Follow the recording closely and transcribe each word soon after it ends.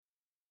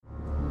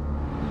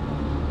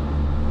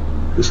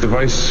This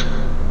device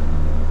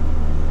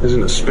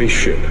isn't a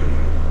spaceship.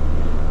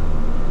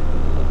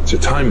 It's a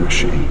time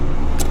machine.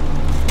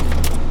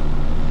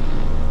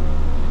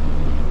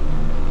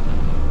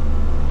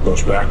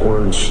 Goes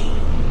backwards,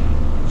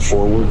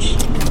 forwards.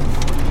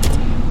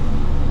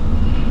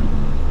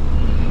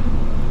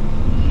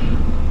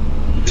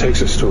 It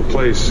takes us to a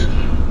place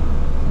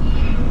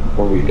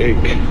where we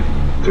ache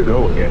to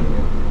go again.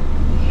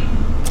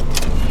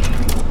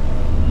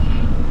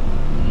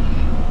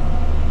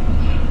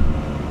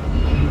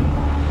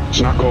 It's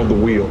not called the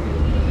wheel.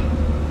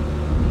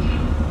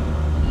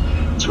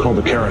 It's called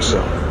the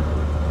carousel.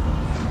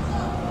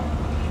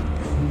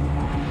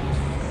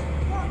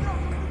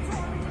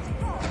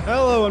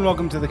 Hello and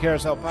welcome to the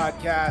Carousel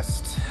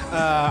Podcast.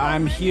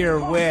 I'm here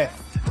with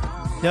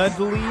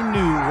Dudley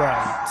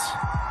Newright.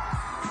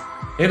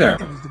 Hey there.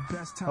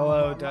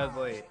 Hello,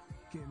 Dudley.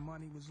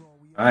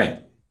 Hi.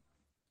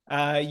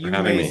 You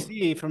may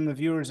see from the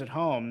viewers at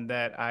home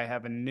that I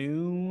have a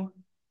new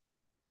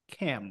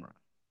camera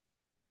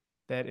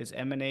that is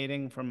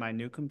emanating from my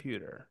new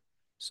computer.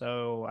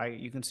 So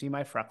you can see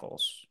my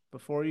freckles.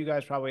 Before, you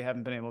guys probably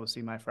haven't been able to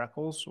see my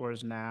freckles,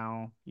 whereas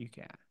now you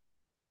can.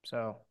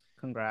 So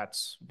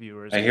congrats,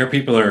 viewers. I hear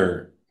people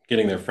are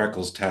getting their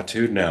freckles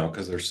tattooed now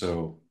because they're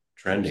so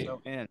trendy.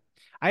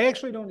 I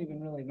actually don't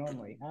even really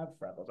normally have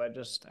freckles.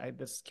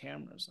 This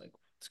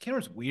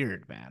camera's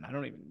weird, man. I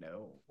don't even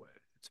know what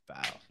it's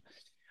about.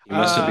 You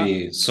must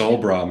be soul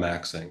bra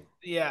maxing.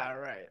 Yeah,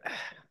 right.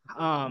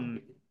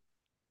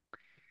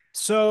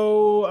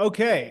 So,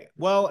 okay.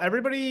 Well,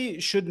 everybody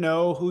should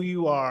know who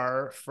you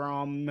are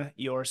from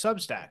your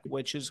Substack,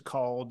 which is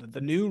called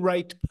The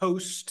Newright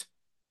Post.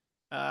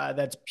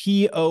 That's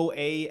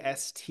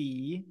Poast.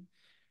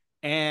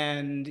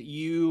 And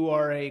you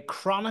are a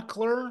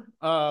chronicler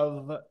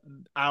of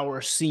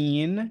our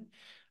scene,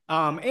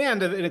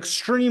 and an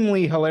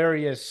extremely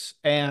hilarious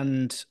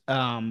and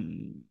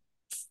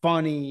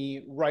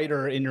funny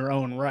writer in your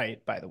own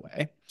right, by the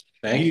way.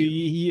 Thank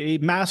you.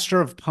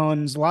 Master of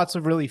puns, lots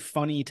of really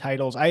funny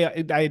titles.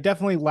 I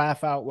definitely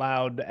laugh out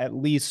loud at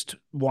least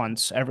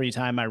once every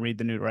time I read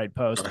the Newright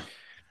Post,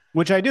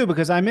 which I do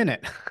because I'm in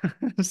it.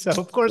 So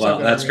of course. Well,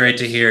 that's great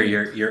to hear.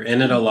 You're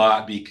in it a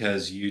lot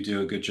because you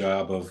do a good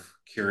job of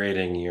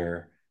curating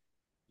your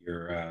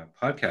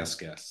podcast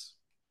guests,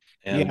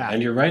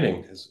 and your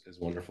writing is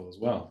wonderful as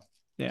well.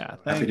 Yeah,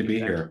 so happy to be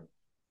here.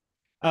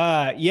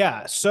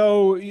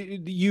 So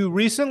you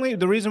recently,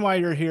 the reason why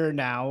you're here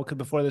now,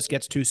 before this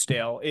gets too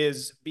stale,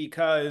 is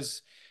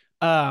because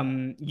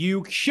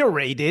you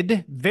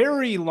curated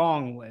very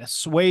long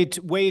lists, way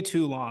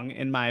too long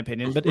in my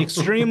opinion, but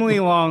extremely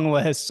long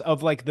lists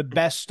of like the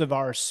best of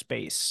our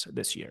space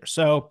this year.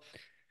 So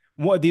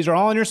these are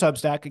all on your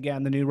Substack,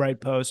 again, the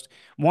Newright Post.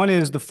 One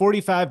is the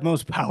 45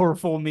 most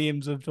powerful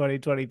memes of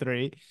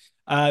 2023.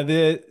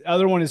 The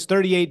other one is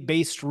 38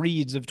 based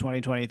reads of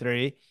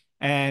 2023.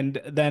 And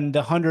then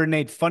the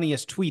 108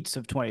 funniest tweets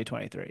of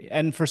 2023.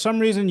 And for some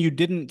reason, you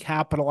didn't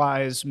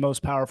capitalize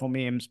most powerful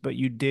memes, but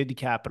you did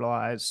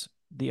capitalize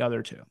the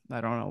other two.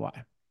 I don't know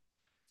why.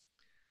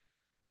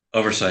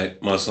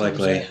 Oversight, most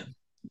likely.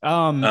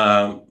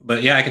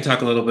 But yeah, I can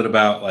talk a little bit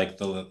about like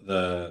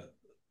the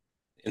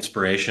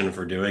inspiration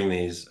for doing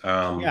these.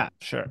 Yeah,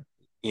 sure.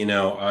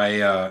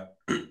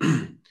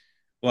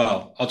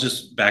 Well, I'll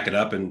just back it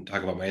up and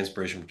talk about my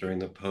inspiration for doing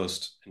the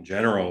post in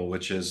general,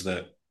 which is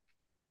that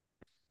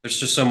there's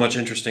just so much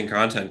interesting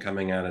content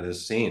coming out of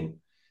this scene.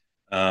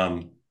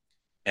 And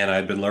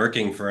I've been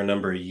lurking for a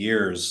number of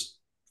years,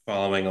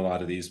 following a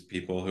lot of these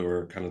people who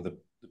are kind of the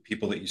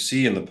people that you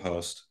see in the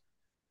post,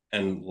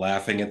 and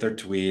laughing at their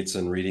tweets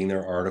and reading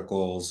their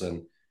articles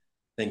and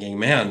thinking,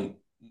 man,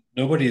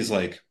 nobody's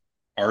like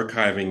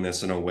archiving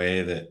this in a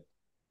way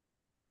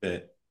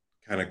that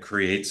kind of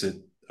creates it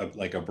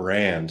like a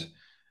brand.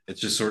 It's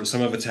just sort of,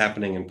 some of it's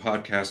happening in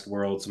podcast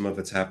world, some of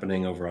it's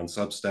happening over on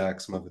Substack,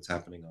 some of it's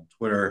happening on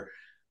Twitter.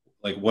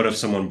 Like, what if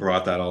someone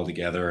brought that all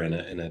together in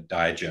a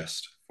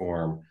digest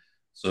form,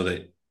 so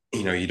that,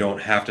 you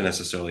don't have to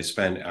necessarily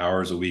spend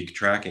hours a week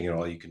tracking it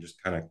all. You can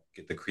just kind of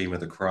get the cream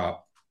of the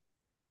crop.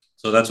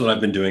 So that's what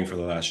I've been doing for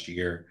the last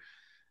year.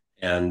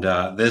 And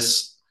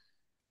this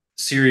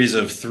series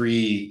of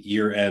 3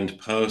 year-end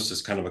posts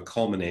is kind of a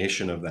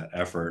culmination of that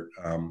effort.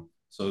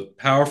 So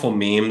Powerful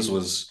Memes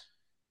was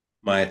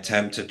my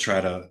attempt to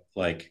try to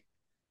like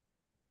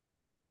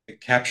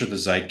capture the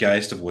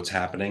zeitgeist of what's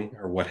happening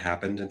or what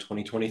happened in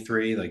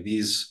 2023. Like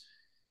these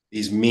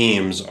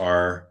memes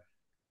are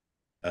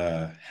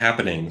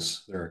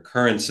happenings, they're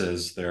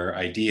occurrences, they're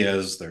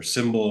ideas, they're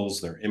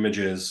symbols, they're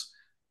images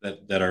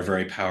that are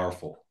very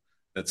powerful,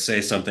 that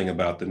say something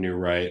about the new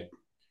right,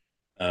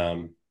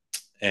 and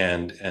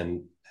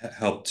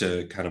help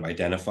to kind of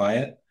identify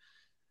it.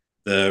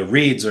 The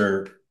reads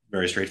are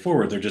very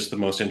straightforward. They're just the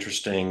most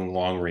interesting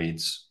long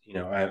reads.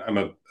 I'm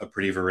a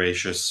pretty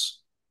voracious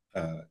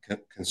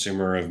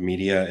consumer of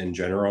media in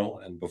general.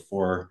 And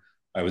before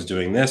I was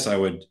doing this, I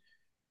would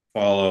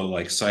follow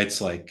like sites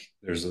like,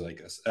 there's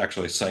like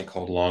actually a site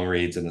called Long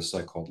Reads and a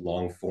site called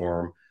Long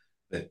Form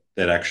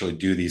that actually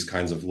do these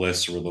kinds of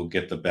lists where they'll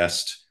get the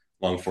best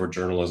long form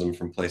journalism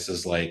from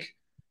places like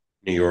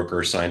New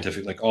Yorker,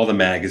 Scientific, like all the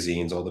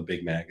magazines, all the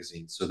big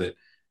magazines, so that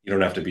you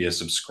don't have to be a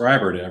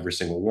subscriber to every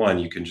single one.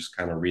 You can just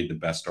kind of read the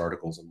best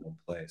articles in one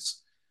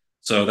place.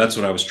 So that's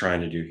what I was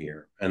trying to do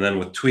here. And then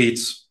with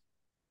tweets,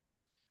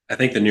 I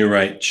think the New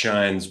Right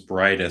shines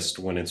brightest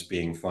when it's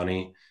being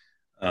funny,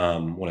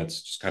 when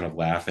it's just kind of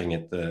laughing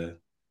at the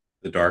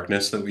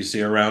darkness that we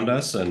see around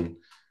us, and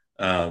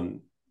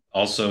um,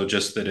 also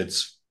just that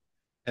it's.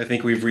 I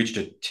think we've reached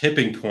a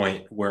tipping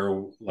point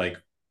where like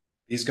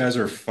these guys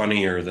are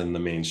funnier than the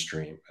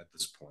mainstream at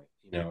this point.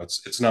 You know,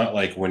 it's not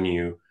like when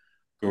you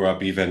grow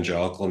up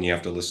evangelical and you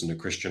have to listen to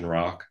Christian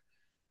rock,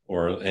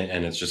 or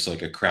and it's just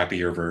like a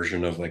crappier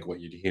version of like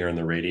what you'd hear on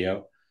the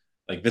radio.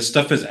 Like this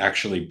stuff is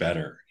actually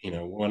better. You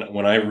know,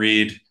 when I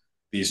read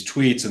these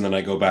tweets and then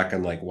I go back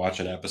and like watch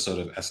an episode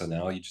of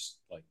SNL, you just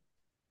like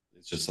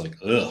it's just like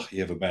ugh,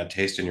 you have a bad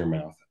taste in your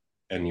mouth,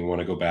 and you want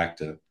to go back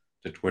to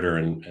Twitter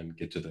and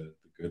get to the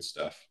good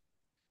stuff.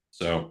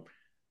 So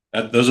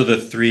those are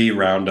the three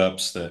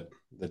roundups that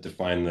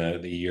define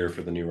the year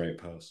for the New Right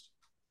Post.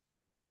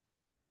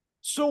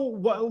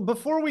 So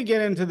before we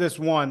get into this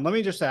one, let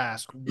me just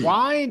ask,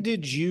 why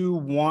did you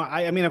want,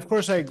 I mean, of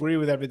course, I agree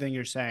with everything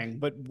you're saying,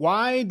 but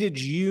why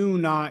did you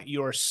not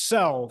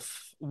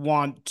yourself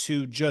want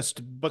to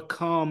just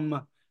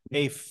become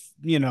a,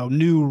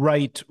 new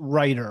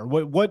writer?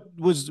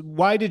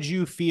 Why did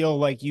you feel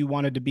like you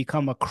wanted to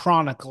become a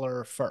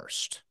chronicler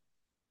first?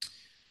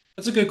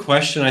 That's a good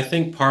question. I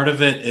think part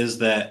of it is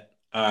that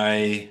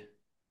I'm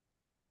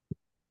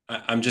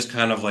just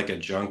kind of like a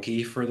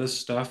junkie for this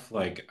stuff,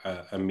 like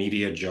a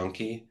media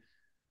junkie.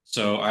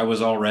 So I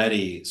was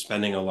already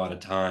spending a lot of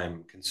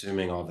time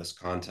consuming all this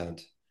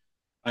content.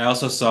 I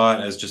also saw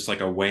it as just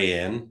like a way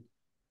in.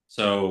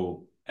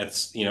 So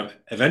it's,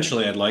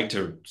 eventually I'd like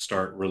to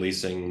start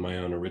releasing my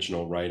own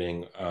original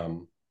writing.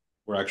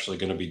 We're actually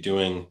going to be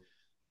doing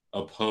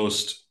a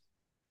post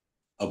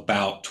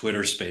about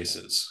Twitter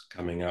Spaces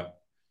coming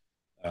up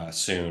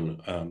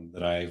soon,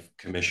 that I've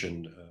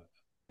commissioned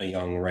a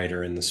young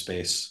writer in the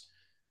space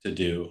to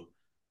do,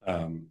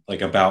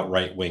 like about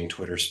right wing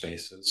Twitter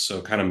Spaces.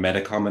 So kind of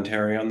meta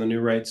commentary on the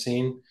new right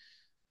scene.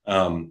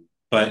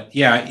 But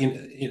yeah,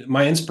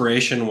 my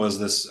inspiration was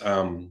this.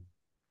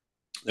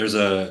 There's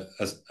a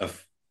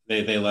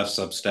they left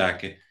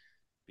Substack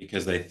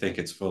because they think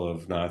it's full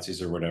of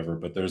Nazis or whatever.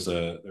 But there's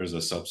a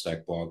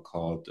Substack blog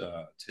called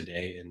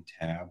Today in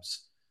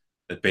Tabs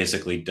that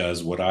basically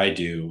does what I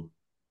do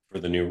for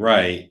the new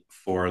right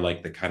for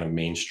like the kind of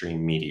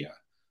mainstream media.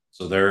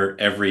 So they're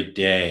every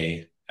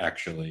day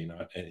actually,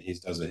 not he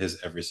does it his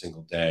every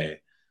single day.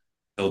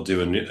 He'll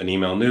do an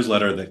email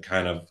newsletter that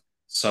kind of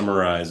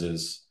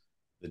summarizes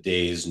the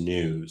day's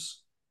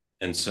news,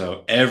 and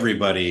so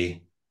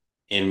everybody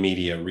in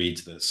media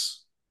reads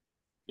this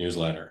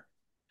newsletter,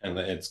 and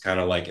it's kind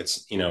of like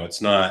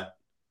it's not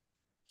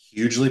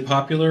hugely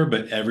popular,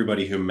 but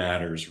everybody who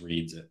matters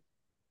reads it,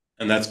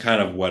 and that's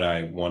kind of what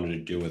I wanted to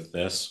do with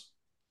this.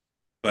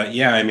 But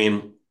yeah, I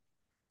mean,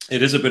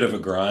 it is a bit of a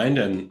grind,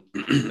 and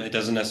it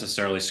doesn't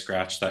necessarily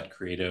scratch that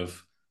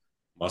creative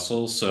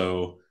muscle.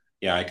 So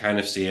yeah, I kind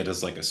of see it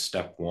as like a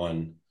step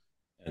one,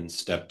 and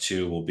step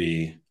two will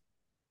be,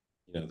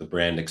 the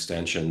brand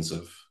extensions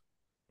of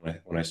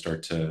when I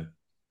start to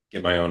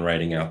get my own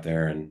writing out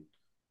there, and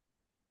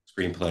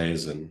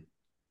screenplays and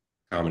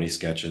comedy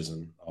sketches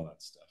and all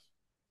that stuff.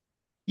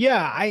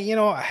 Yeah,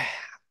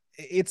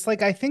 it's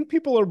like I think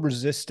people are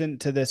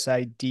resistant to this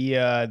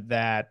idea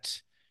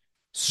that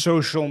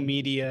social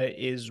media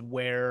is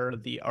where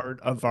the art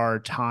of our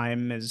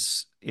time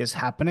is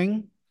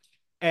happening,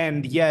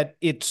 and yet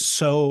it's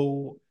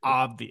so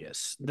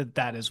obvious that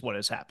that is what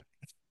is happening.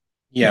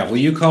 Yeah, well,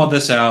 you called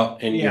this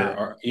out in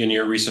Yeah,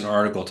 your recent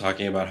article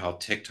talking about how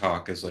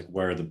TikTok is like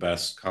where the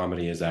best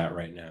comedy is at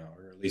right now,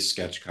 or at least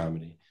sketch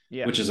comedy,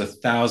 yeah, which is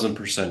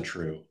 1,000%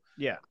 true.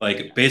 yeah,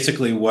 Like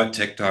basically what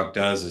TikTok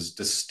does is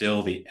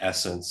distill the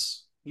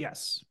essence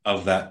yes,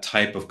 of that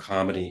type of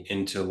comedy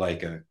into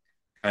like a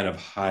kind of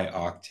high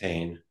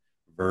octane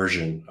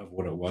version of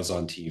what it was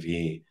on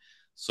TV,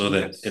 so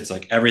that yes, it's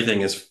like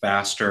everything is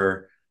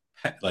faster,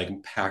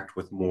 like packed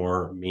with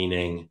more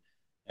meaning,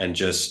 and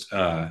just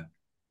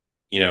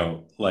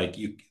like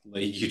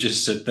you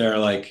just sit there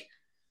like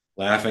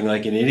laughing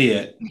like an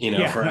idiot,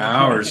 yeah, for right,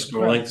 hours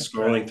right,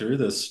 scrolling right. through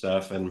this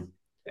stuff. And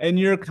And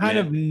you're kind yeah,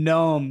 of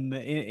numb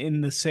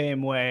in the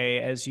same way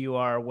as you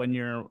are when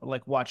you're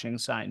like watching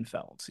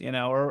Seinfeld,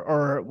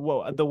 or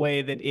well, the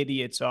way that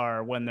idiots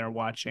are when they're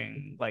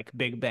watching like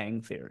Big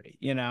Bang Theory,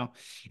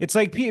 It's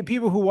like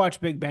people who watch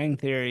Big Bang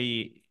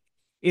Theory.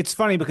 It's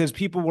funny because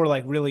people were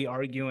like really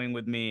arguing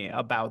with me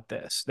about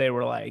this. They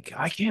were like,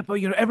 I can't,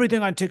 but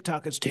everything on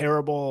TikTok is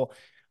terrible.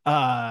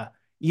 Uh,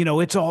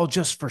 it's all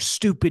just for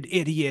stupid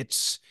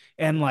idiots,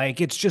 and like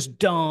it's just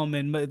dumb,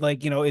 and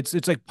like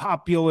it's like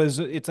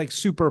populist, it's like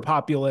super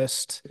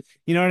populist,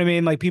 you know what I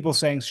mean, like people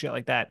saying shit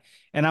like that.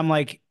 And I'm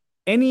like,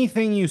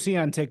 anything you see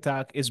on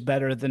TikTok is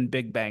better than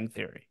Big Bang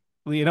Theory.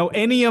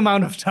 Any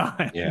amount of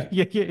time Yeah.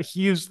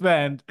 you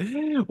spend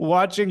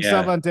watching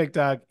stuff Yeah. on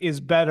TikTok is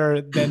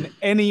better than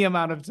any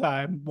amount of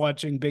time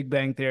watching Big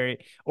Bang Theory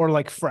or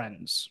like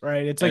Friends,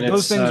 right? It's And like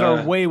those things are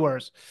way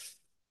worse.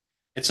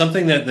 it's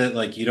something that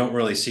like you don't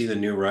really see the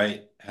new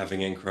right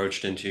having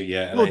encroached into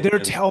yet. And Oh, I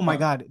and oh my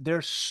God,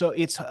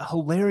 it's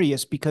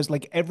hilarious because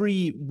like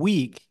every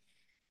week,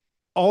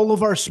 all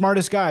of our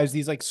smartest guys,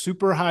 these like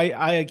super high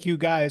IQ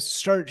guys,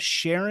 start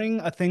sharing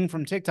a thing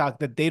from TikTok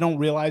that they don't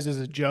realize is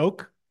a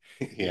joke.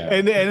 yeah.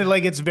 And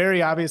like it's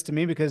very obvious to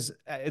me because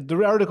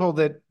the article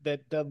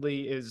that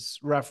Dudley is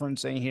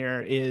referencing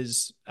here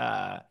is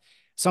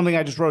something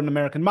I just wrote in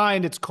American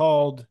Mind. It's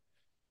called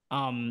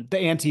the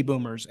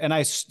anti-boomers, and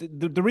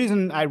the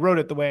reason I wrote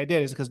it the way I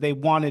did is because they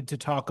wanted to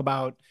talk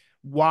about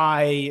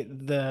why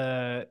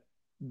the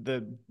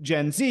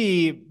Gen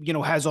Z,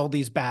 has all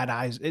these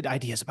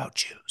ideas about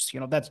Jews.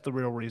 That's the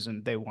real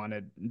reason they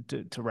wanted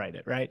to write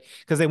it, right?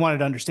 Because they wanted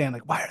to understand,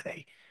 like, why are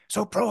they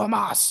so pro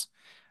Hamas?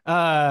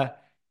 Uh,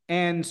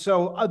 and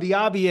so the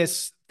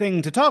obvious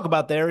thing to talk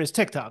about there is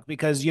TikTok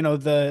because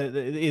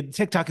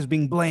TikTok is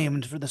being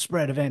blamed for the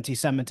spread of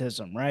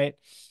anti-Semitism, right?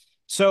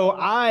 So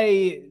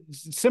I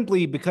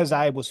simply because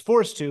I was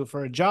forced to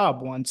for a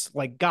job once,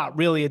 like got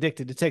really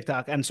addicted to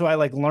TikTok. And so I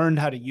like learned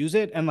how to use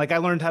it. And like I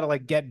learned how to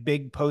like get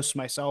big posts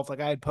myself.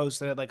 Like I had posts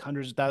that had like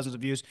hundreds of thousands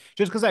of views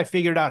just because I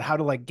figured out how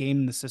to like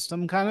game the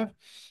system kind of.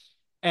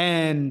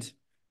 And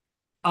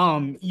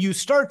you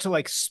start to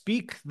like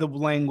speak the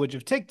language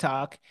of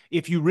TikTok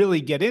if you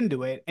really get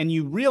into it and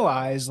you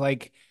realize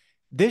like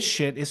this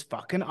shit is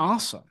fucking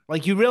awesome.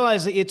 Like you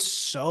realize that it's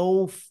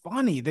so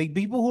funny. The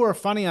people who are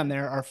funny on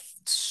there are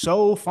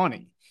so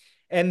funny.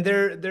 And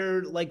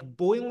they're like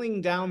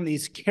boiling down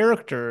these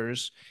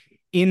characters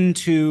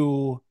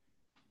into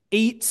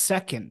 8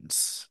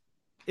 seconds.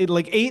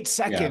 Like eight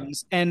Yeah.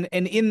 seconds, and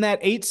in that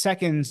 8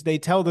 seconds, they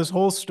tell this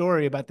whole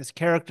story about this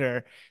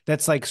character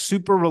that's like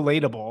super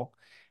relatable,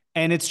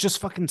 and it's just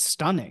fucking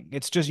stunning.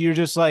 It's just you're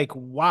just like,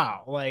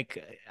 wow,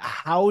 like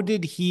how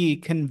did he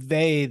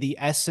convey the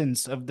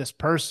essence of this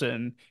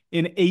person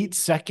in 8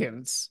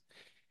 seconds?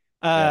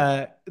 Yeah.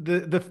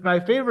 The my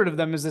favorite of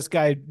them is this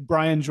guy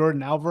Brian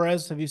Jordan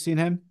Alvarez. Have you seen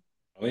him?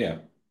 Oh yeah.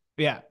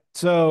 Yeah.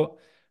 So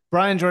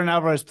Brian Jordan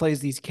Alvarez plays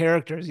these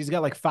characters. He's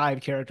got like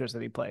five characters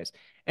that he plays.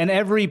 And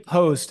every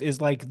post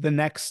is like the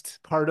next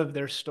part of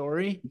their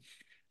story.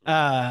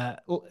 Uh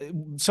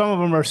some of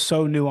them are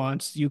so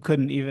nuanced you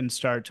couldn't even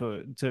start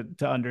to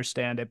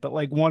understand it. But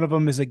like one of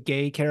them is a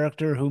gay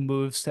character who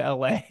moves to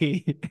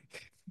LA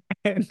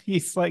and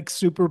he's like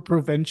super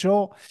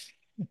provincial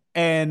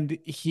and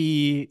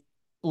he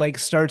like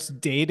starts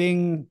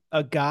dating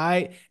a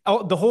guy.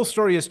 Oh, the whole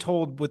story is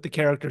told with the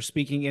character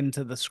speaking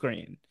into the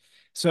screen.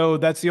 So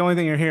that's the only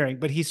thing you're hearing.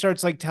 But he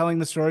starts like telling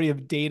the story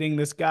of dating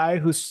this guy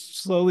who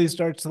slowly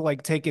starts to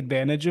like take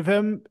advantage of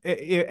him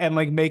and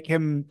like make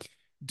him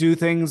do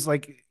things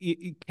like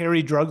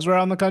carry drugs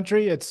around the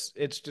country. It's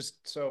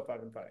just so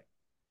fucking funny.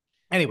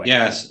 Anyway,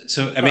 Yes.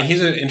 So, I mean, sorry.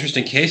 he's an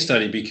interesting case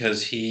study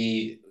because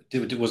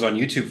was on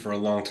YouTube for a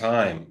long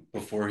time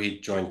before he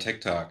joined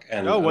TikTok.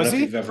 And Oh, I don't know was if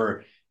you've he?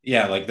 ever,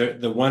 yeah, like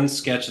the one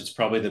sketch that's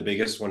probably the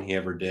biggest one he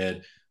ever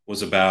did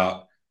was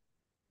about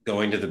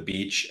going to the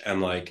beach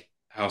and like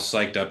how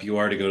psyched up you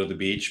are to go to the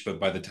beach, but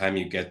by the time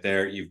you get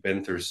there, you've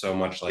been through so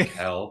much like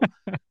hell,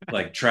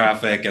 like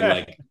traffic and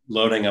like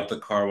loading up the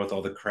car with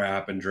all the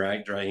crap and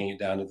dragging it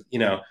down to,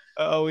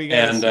 Oh, we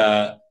gotta and see.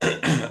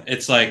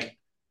 it's like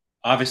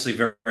obviously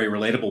very, very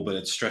relatable, but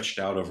it's stretched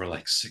out over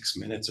like 6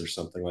 minutes or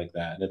something like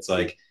that. And it's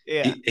like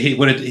Yeah, he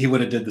would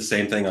have did the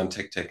same thing on yeah.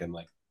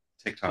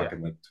 TikTok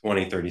in like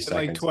 20, 30 In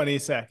like seconds. 20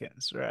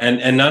 seconds, right?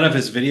 And none of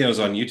his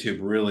videos on YouTube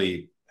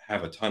really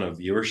have a ton of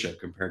viewership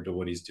compared to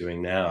what he's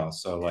doing now.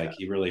 So like Yeah.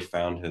 he really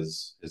found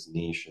his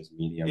niche, his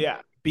medium.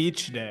 Yeah,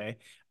 beach day.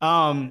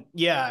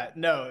 Yeah,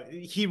 no,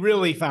 he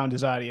really found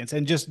his audience,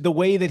 and just the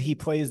way that he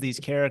plays these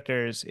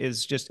characters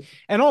is just,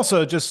 and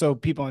also just so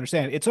people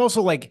understand, it's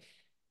also like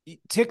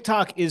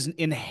TikTok is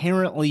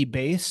inherently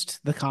based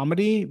the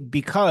comedy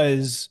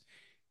because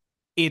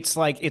it's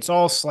like it's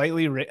all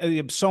slightly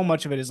so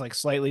much of it is like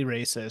slightly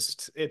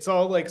racist. It's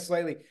all like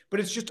slightly, but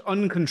it's just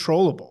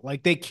uncontrollable.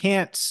 Like they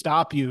can't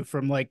stop you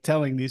from like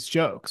telling these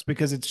jokes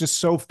because it's just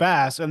so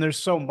fast and there's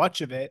so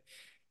much of it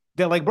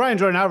that like Brian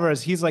Jordan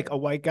Alvarez, he's like a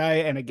white guy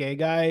and a gay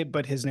guy,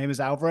 but his name is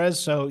Alvarez,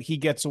 so he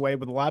gets away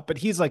with a lot. But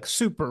he's like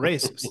super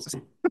racist.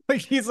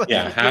 Like he's like,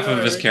 Yeah, half what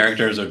of I his mean?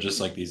 characters are just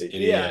like these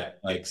Yeah, idiot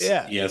like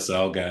yeah,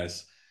 ESL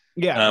guys.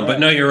 yeah, But right.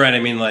 no, you're right. I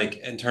mean, like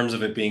in terms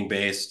of it being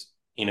based,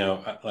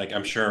 like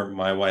I'm sure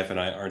my wife and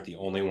I aren't the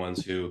only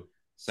ones who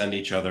send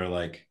each other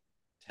like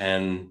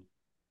 10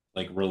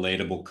 like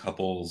relatable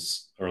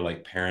couples or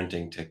like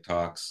parenting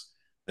TikToks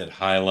that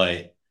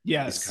highlight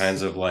these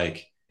kinds Yes, of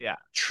like yeah,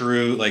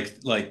 true,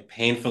 like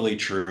painfully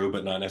true,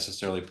 but not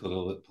necessarily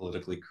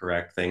politically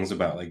correct things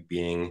about like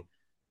being,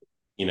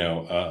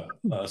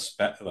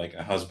 like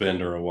a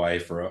husband or a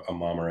wife or a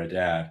mom or a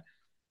dad.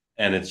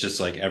 And it's just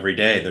like every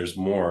day there's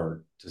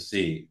more to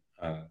see.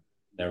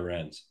 Never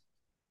ends.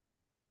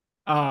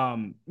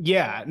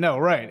 Yeah, no,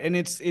 right. And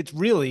it's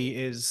really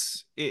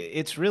is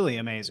it's really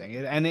amazing.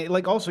 And it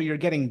like also you're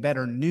getting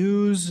better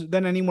news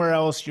than anywhere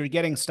else. You're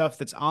getting stuff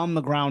that's on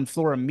the ground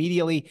floor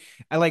immediately.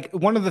 I like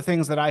one of the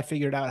things that I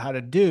figured out how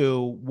to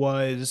do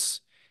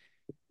was,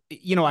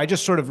 I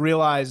just sort of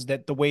realized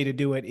that the way to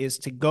do it is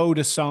to go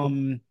to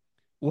some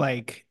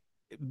like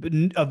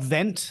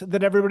event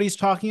that everybody's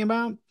talking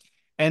about.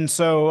 And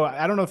so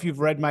I don't know if you've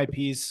read my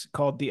piece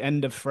called The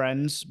End of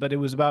Friends, but it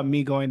was about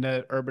me going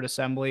to Urban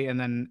Assembly. And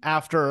then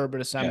after Urban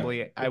Yeah.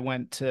 Assembly, I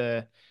went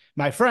to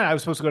my friend. I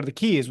was supposed to go to the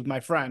Keys with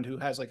my friend who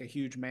has like a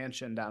huge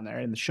mansion down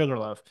there in the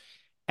Sugarloaf.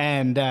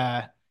 And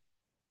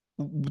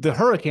the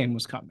hurricane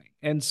was coming.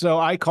 And so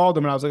I called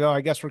him and I was like, "Oh,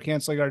 I guess we're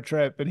canceling our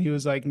trip." And he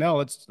was like, "No,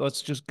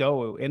 let's just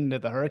go into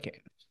the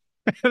hurricane."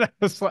 And I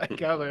was like,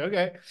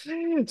 okay.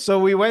 So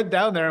we went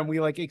down there and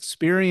we like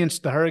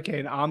experienced the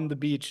hurricane on the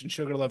beach in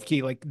Sugarloaf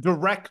Key, like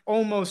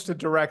almost a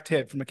direct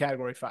hit from a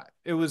category 5.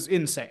 It was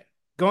insane.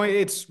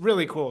 It's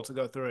really cool to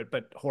go through it,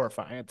 but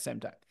horrifying at the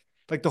same time.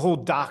 Like the whole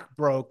dock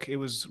broke. It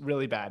was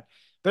really bad.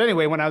 But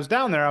anyway, when I was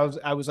down there,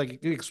 I was like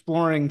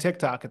exploring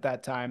TikTok at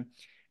that time.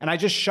 And I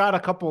just shot a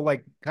couple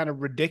like kind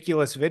of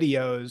ridiculous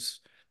videos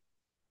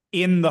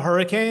in the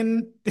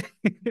hurricane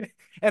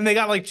and they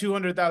got like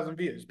 200,000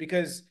 views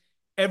because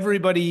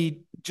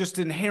everybody just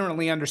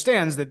inherently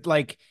understands that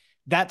like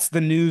that's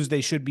the news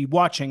they should be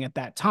watching at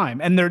that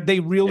time. And they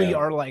really Yeah.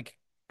 are like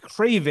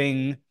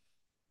craving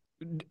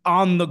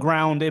on the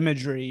ground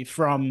imagery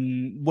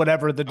from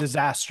whatever the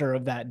disaster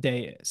of that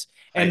day is.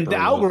 And the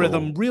Hyper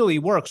algorithm local. really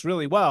works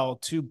really well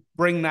to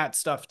bring that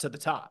stuff to the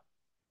top.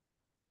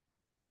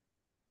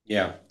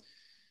 Yeah.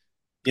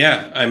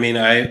 Yeah. I mean,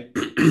 I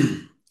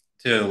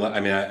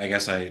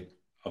guess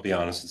I'll be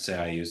honest and say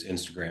I use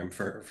Instagram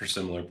for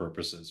similar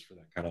purposes for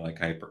that kind of like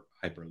hyper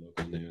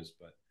local news.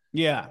 But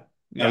Yeah. I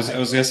Yeah. was I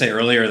was gonna say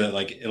earlier that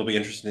like it'll be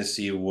interesting to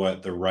see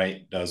what the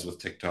right does with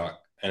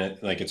TikTok, and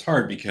it's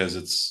hard because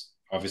it's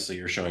obviously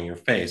you're showing your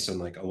face, and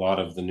like a lot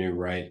of the new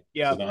right is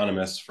Yeah.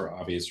 anonymous for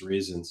obvious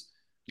reasons.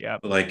 Yeah.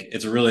 But like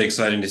it's really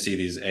exciting to see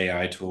these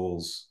AI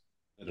tools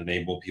that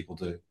enable people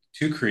to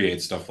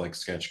create stuff like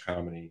sketch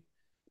comedy,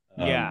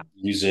 Yeah.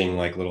 using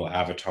like little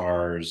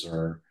avatars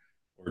or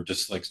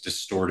just like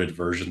distorted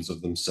versions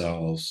of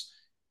themselves.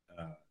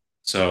 Uh,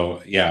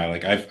 so yeah,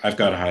 like I've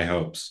got high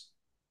hopes.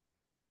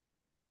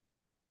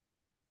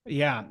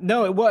 Yeah.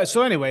 No, it was.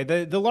 So anyway,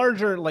 the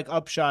larger like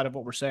upshot of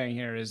what we're saying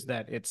here is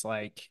that it's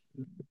like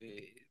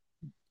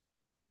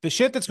the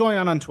shit that's going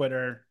on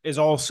Twitter is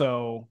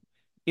also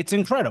it's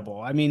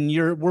incredible. I mean,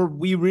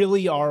 we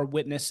really are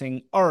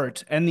witnessing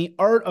art, and the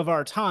art of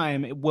our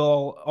time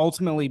will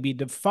ultimately be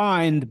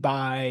defined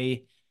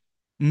by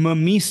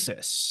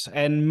mimesis,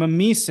 and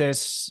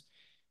mimesis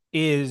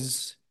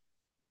is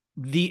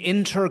the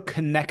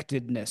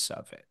interconnectedness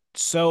of it.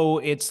 So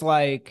it's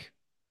like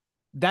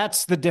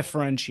that's the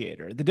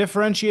differentiator. The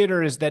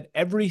differentiator is that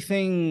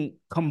everything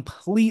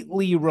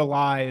completely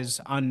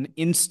relies on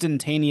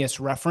instantaneous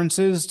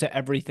references to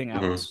everything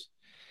Mhm. else.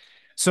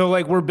 So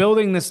like we're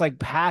building this like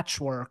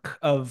patchwork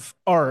of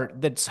art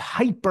that's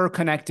hyper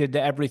connected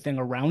to everything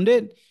around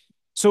it.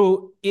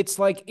 So it's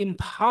like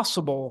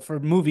impossible for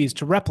movies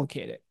to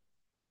replicate it.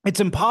 It's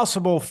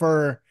impossible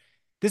for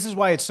this is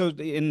why it's so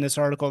in this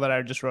article that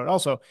I just wrote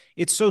also,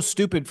 it's so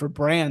stupid for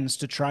brands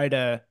to try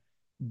to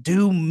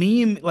do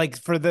meme like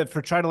for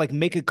try to like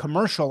make a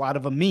commercial out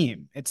of a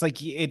meme. It's like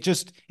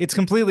it's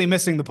completely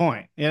missing the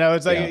point.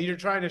 It's like Yeah. you're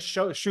trying to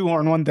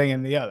shoehorn one thing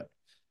in the other.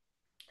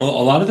 Well,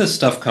 a lot of this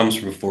stuff comes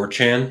from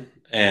 4chan,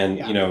 and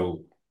Yeah.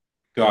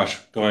 gosh,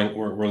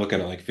 we're looking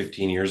at like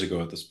 15 years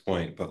ago at this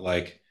point, but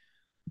like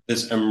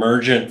this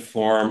emergent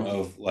form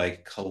of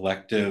like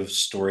collective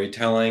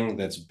storytelling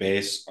that's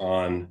based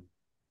on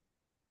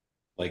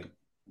like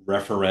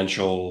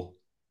referential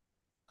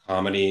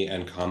comedy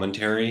and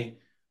commentary,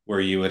 where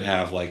you would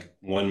have like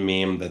one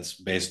meme that's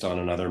based on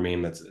another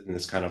meme that's in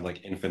this kind of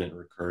like infinite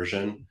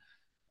recursion.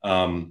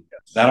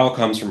 Yes. That all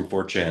comes from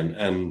 4chan.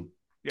 And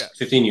Yes.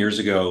 15 years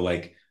ago,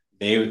 like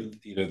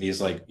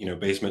these like,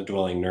 basement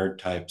dwelling nerd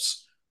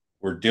types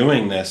were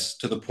doing this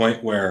to the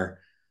point where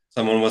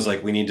someone was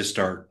like, we need to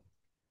start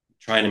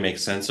trying to make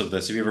sense of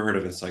this. Have you ever heard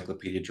of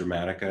Encyclopedia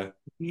Dramatica?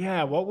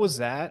 Yeah. What was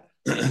that?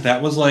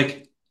 that was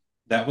like,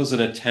 that was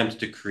an attempt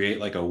to create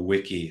like a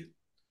wiki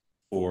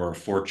for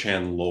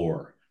 4chan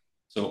lore.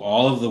 So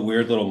all of the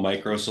weird little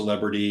micro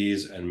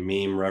celebrities and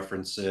meme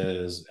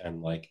references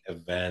and like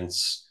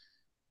events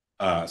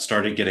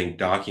started getting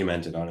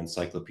documented on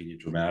Encyclopedia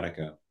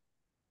Dramatica.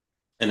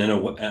 And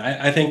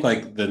I think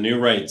like the new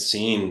right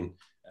scene,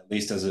 at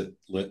least as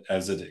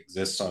it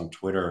exists on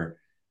Twitter,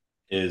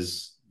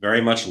 is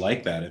very much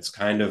like that. It's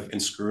kind of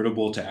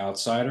inscrutable to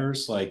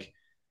outsiders. Like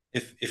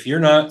if you're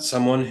not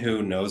someone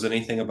who knows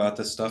anything about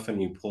this stuff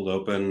and you pulled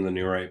open the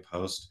new right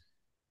post,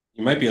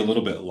 you might be a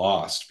little bit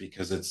lost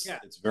because it's Yeah.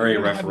 it's You're very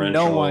gonna have no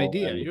referential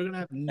idea. and You're gonna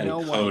have and no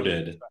idea.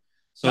 coded.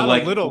 So Not a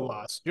like little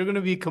lost. You're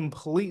gonna be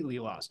completely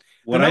lost.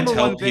 The what I number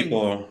tell one thing.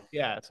 people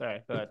Yeah. Sorry.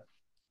 Go ahead.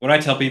 what I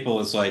tell people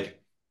is like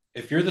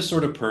if you're the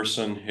sort of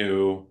person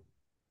who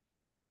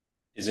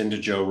is into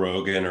Joe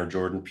Rogan or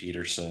Jordan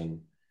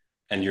Peterson,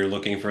 and you're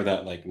looking for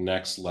that like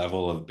next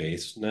level of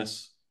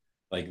basedness,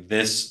 like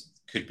this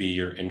could be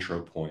your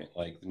intro point.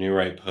 Like the New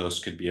Right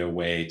post could be a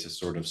way to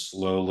sort of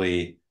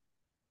slowly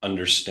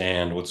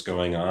understand what's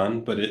going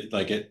on, but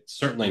it's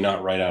certainly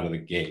not right out of the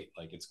gate.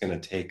 Like it's going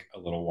to take a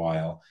little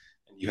while,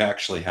 and you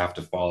actually have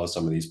to follow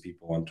some of these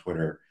people on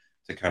Twitter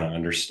to kind of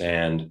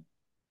understand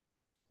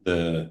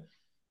the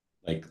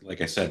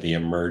like I said, the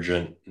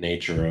emergent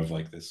nature of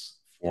like this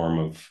form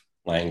of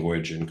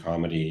language and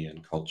comedy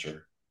and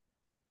culture.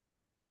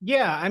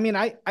 Yeah, I mean,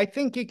 I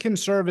think it can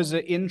serve as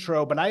an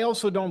intro, but I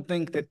also don't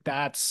think that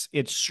that's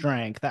its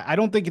strength. I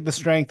don't think the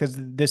strength is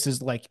this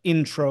is like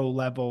intro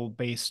level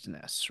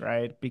basedness,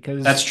 right?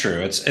 That's Because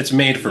true. It's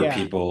made for yeah,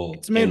 people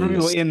it's made for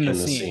people in the in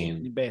the scene,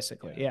 scene.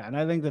 basically. Yeah. Yeah, and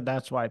I think that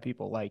that's why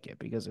people like it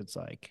because it's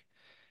like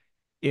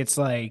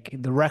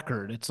the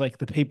record. It's like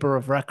the paper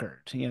of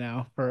record,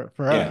 for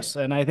Yeah. us.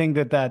 And I think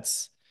that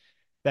that's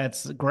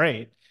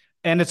great.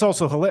 And it's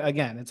also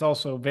again, it's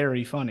also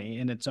very funny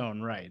in its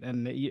own right.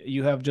 And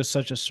you have just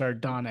such a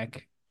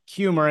sardonic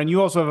humor, and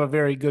you also have a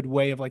very good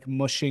way of like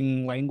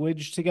mushing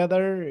language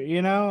together,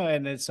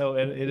 And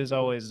it is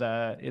always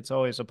it's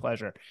always a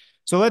pleasure.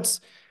 So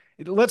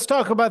let's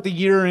talk about the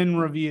year in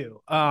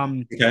review.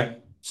 Okay.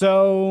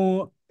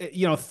 So,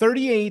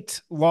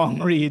 38 long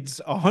reads,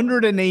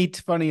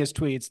 108 funniest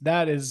tweets.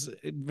 That is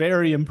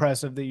very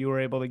impressive that you were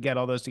able to get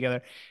all those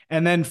together.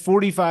 And then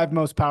 45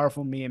 most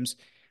powerful memes.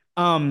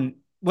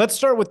 Let's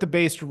start with the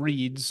based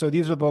reads. So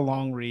these are the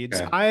long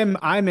reads. Okay.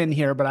 I'm in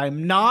here, but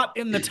I'm not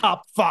in the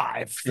top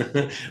five.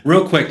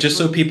 Real quick, just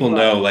so people Right.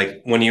 know,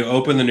 like when you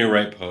open the New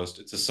Right Post,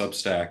 it's a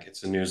Substack,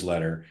 it's a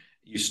newsletter.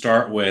 You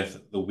start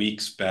with the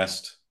week's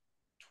best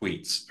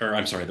tweets, or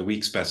I'm sorry, the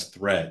week's best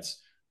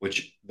threads,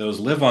 which those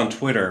live on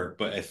Twitter,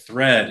 but a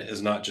thread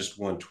is not just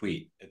one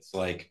tweet. It's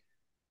like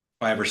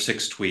five or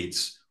six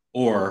tweets,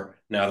 or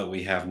now that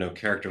we have no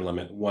character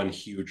limit, one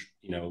huge,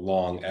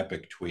 long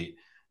epic tweet.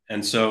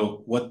 And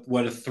so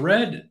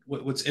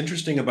what's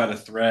interesting about a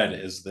thread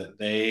is that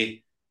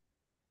they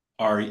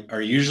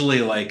are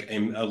usually like a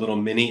little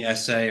mini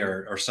essay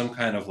or some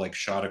kind of like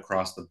shot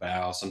across the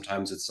bow.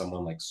 Sometimes it's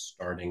someone like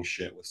starting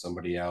shit with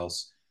somebody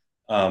else.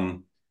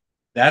 Um,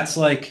 that's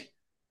like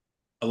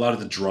a lot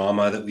of the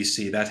drama that we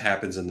see that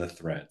happens in the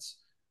threads.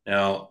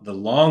 Now, the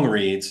long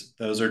reads,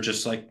 those are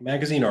just like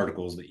magazine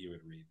articles that you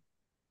would read.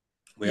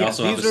 We Yeah,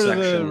 also have a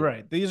section.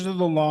 these are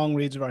the long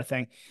reads of our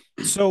thing.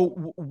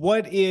 So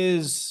what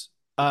is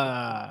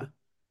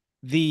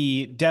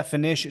the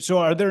definition? So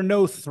are there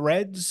no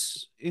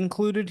threads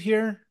included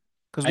here?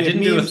 Because I we have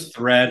didn't do a memes.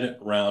 thread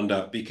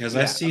roundup because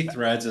I Yeah. see Okay.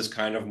 threads as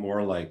kind of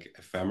more like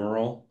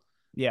ephemeral,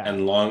 Yeah.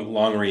 and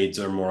long reads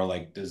are more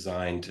like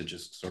designed to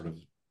just sort of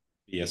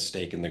be a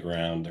stake in the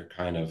ground.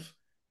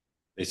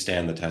 They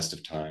stand the test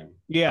of time.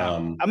 Yeah.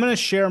 I'm gonna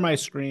share my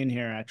screen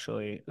here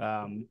actually.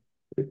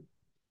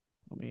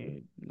 Let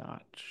me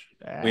not.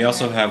 We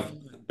also Ah. have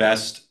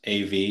best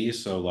AV,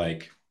 so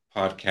like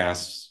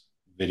podcasts,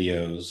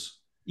 videos.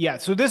 Yeah,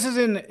 so this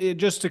is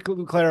just to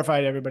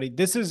clarify to everybody,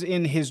 this is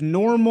in his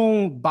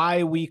normal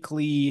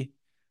bi-weekly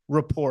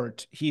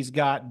report. He's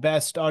got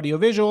best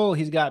audiovisual,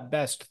 he's got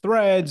best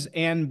threads,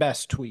 and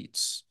best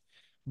tweets.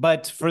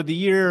 But for the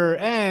year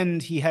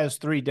end, he has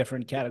three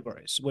different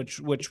categories, which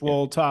Yeah.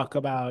 we'll talk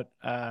about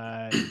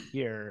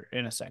here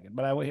in a second.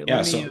 But let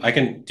Yeah, me so I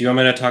can, do you want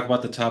me to talk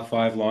about the top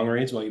five long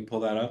reads while you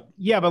pull that up?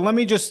 yeah, but let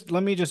me just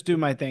do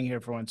my thing here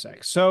for one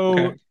sec. So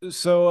Okay.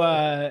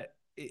 so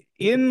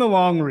in the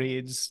long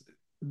reads,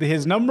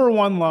 his number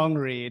one long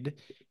read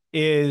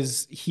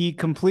is he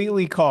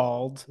completely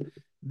called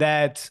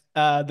that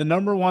the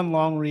number one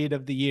long read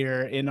of the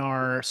year in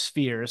our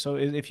sphere. So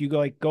if you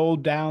go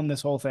down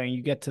this whole thing,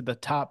 you get to the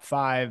top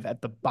five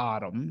at the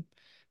bottom,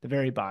 the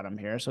very bottom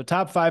here. So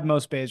top five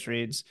most page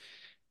reads.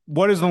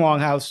 What is the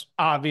Longhouse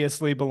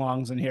obviously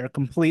belongs in here.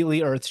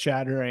 Completely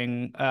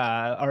earth-shattering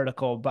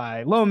article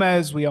by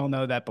Lomez. We all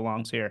know that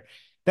belongs here.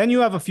 Then you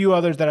have a few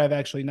others that I've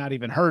actually not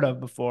even heard of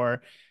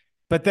before.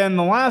 But then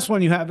the last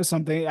one you have is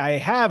something I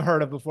have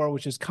heard of before,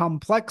 which is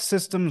Complex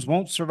Systems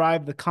Won't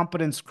Survive the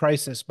Competence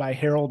Crisis by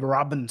Harold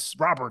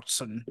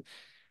Robertson.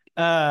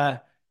 Uh,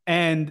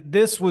 and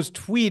this was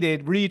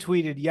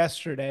retweeted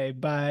yesterday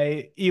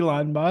by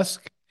Elon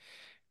Musk.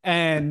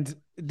 And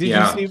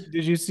Yeah.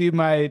 did you see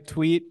my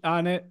tweet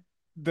on it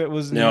that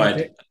was an No,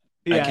 imitate?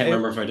 I Yeah, can't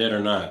remember if I did or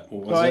not.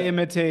 What so was it?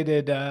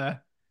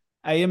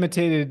 I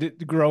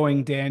imitated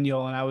growing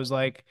Daniel and I was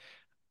like,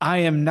 I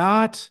am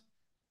not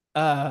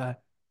uh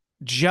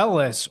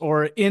jealous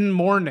or in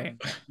mourning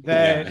Yeah,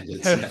 that I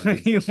did see that.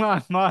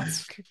 Elon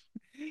Musk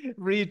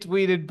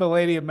retweeted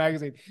Palladium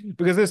magazine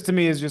because this to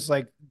me is just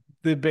like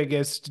the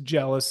biggest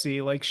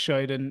jealousy, like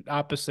shite and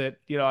opposite.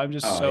 I'm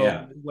just Oh so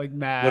yeah. like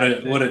mad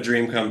What that a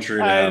dream come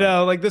true to I have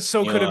know, like this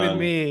so could have been Elon.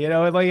 me.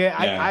 Like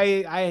Yeah.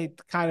 I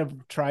kind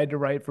of tried to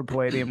write for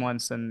Palladium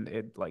once, and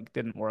it like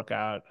didn't work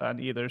out on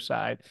either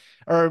side,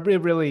 or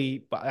it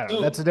really. I don't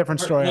know. That's a So, different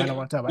story. I don't like,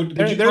 want to talk about.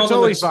 would you They're call them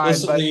totally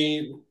fine, but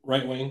explicitly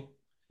right wing?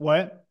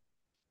 what?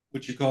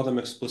 Would you call them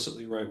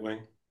explicitly right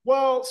wing?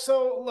 Well,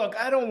 so look,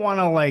 I don't want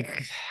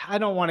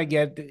to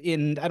get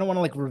in, I don't want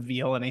to like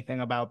reveal anything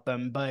about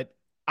them, but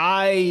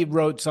I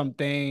wrote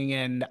something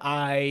and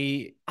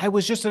I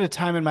was just at a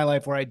time in my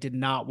life where I did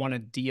not want to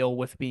deal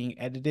with being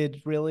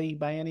edited really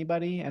by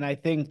anybody. And I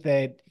think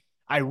that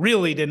I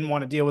really didn't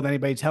want to deal with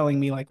anybody telling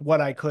me like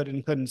what I could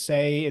and couldn't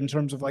say in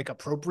terms of like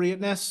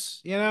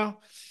appropriateness, you know?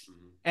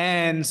 Mhm.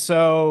 And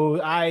so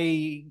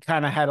I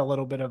kind of had a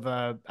little bit of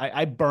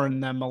I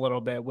burned them a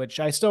little bit, which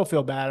I still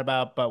feel bad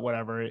about, but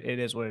whatever, it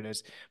is what it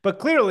is. But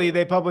clearly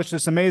they published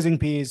this amazing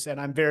piece, and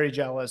I'm very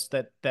jealous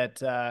that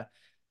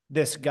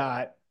this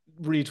got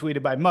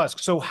retweeted by Musk.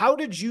 So how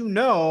did you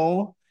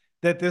know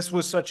that this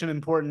was such an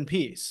important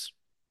piece?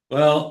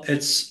 Well,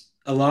 it's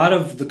a lot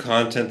of the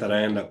content that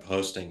I end up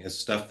posting is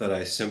stuff that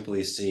I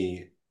simply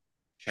see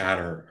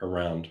chatter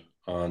around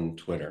on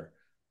Twitter.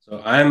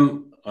 So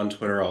I'm on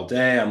Twitter all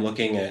day. I'm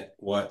looking at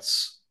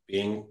what's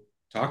being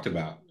talked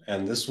about.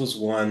 And this was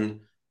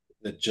one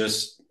that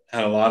just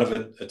had a lot of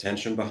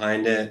attention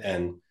behind it.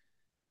 And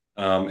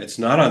it's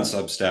not on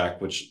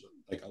Substack, which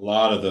like a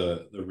lot of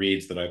the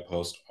reads that I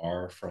post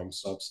are from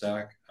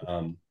Substack.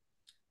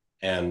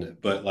 And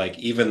but like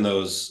even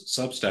those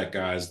Substack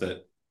guys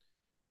that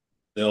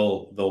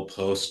they'll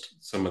post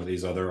some of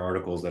these other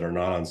articles that are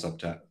not on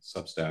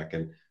Substack,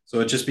 and so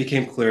it just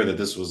became clear that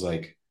this was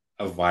like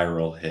a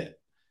viral hit,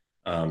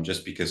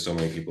 just because so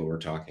many people were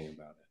talking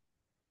about it.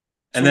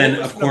 And So what then,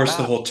 was of it course,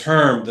 about?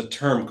 the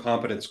term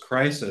competence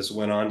crisis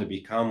went on to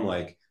become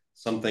like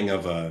something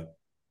of a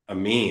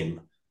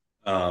meme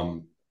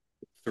um,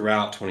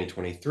 throughout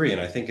 2023,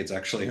 and I think it's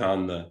actually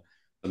on the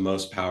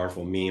most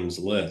powerful memes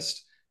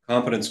list.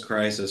 Competence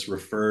crisis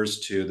refers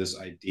to this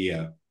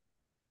idea.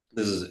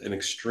 This is an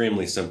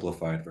extremely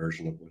simplified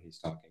version of what he's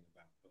talking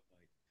about, but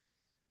like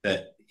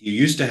that you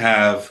used to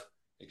have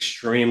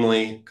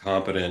extremely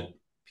competent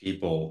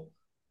people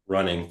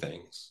running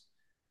things.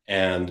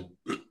 And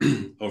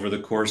over the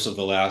course of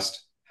the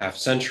last half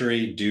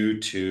century, due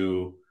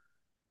to,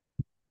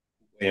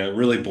 it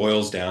really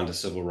boils down to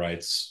civil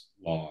rights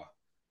law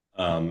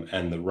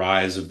and the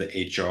rise of the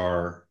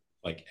HR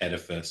like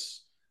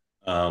edifice.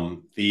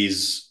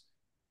 These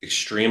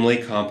extremely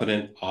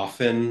competent,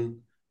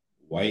 often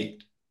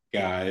white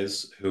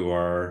guys who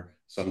are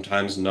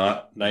sometimes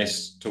not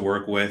nice to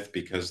work with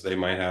because they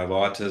might have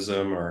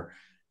autism or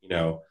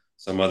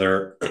some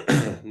other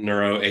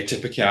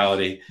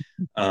neuroatypicality.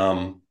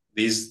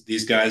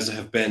 These guys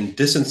have been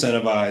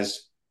disincentivized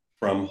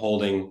from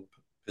holding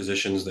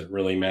positions that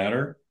really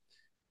matter,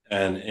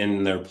 and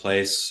in their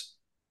place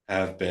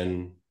have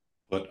been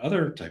put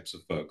other types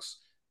of folks.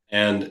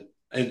 And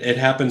it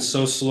happens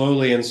so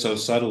slowly and so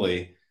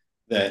subtly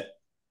that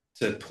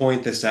to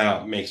point this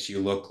out makes you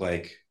look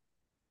like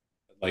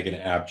an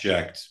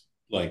abject,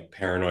 like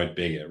paranoid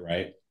bigot,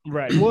 right?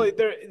 Right. Well,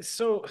 there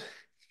so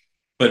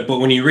But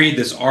when you read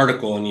this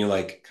article and you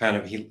like kind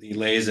of he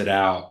lays it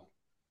out,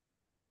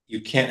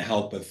 you can't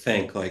help but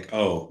think like,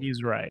 oh,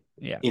 he's right.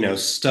 Yeah.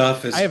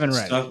 I haven't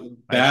read it.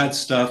 I bad should.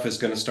 stuff is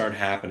going to start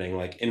happening,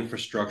 like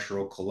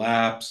infrastructural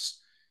collapse,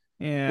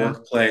 Yeah.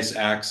 workplace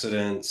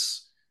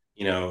accidents.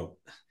 You know,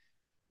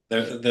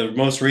 the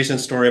most recent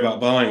story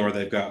about Boeing where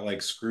they've got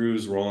like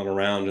screws rolling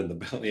around in the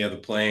belly of the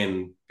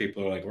plane.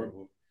 People are like,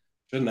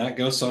 shouldn't that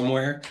go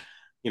somewhere?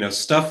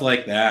 Stuff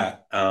like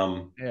that.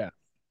 Yeah.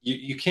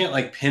 You can't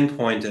like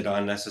pinpoint it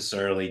on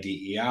necessarily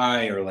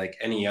DEI or like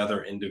any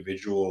other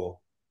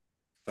individual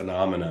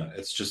phenomena.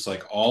 It's just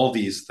like all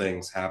these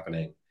things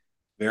happening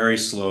very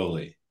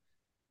slowly.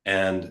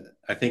 And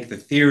I think the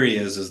theory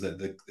is that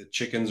the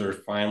chickens are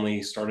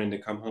finally starting to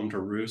come home to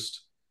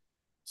roost.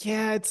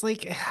 Yeah, it's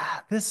like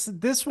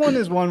this one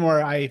is one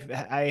where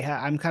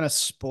I'm kind of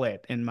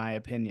split in my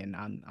opinion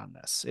on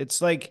this.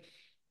 It's like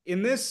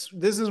in this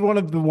is one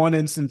of the one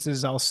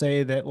instances I'll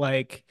say that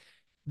like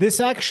this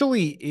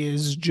actually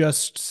is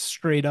just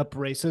straight up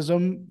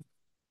racism.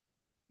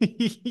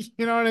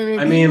 You know what I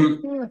I mean?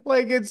 mean,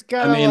 Like it's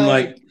I kind of mean, like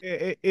like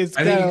it's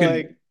I think kind of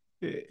like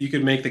you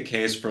could make the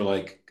case for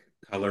like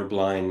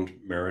colorblind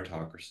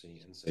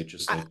meritocracy and say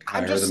just like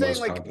I'm hire just the saying, most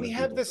like, we competent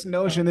have people this for the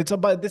job. notion.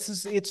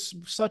 It's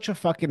such a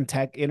fucking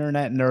tech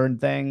internet nerd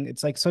thing.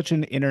 It's like such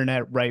an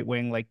internet right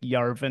wing, like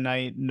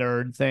Yarvanite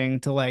nerd thing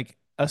to like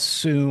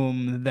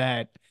assume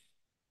that,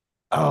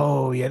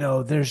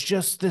 oh, there's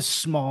just this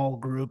small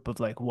group of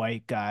like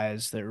white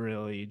guys that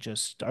really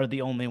just are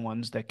the only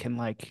ones that can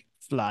like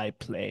fly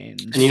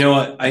And you planes. know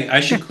what? I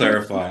should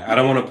clarify. I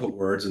don't want to put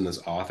words in this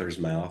author's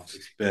mouth.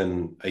 It's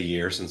been a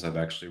year since I've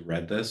actually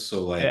read this.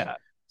 So, like, Yeah.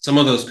 some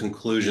of those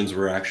conclusions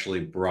were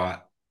actually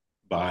brought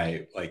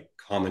by like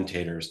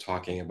commentators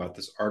talking about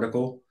this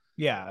article.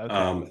 Yeah.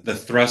 Okay. The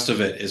thrust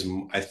of it is,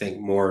 I think,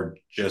 more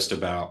just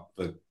about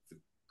the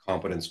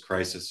competence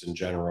crisis in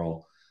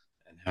general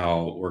and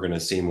how we're going to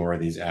see more of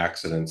these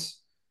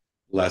accidents,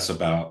 less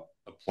about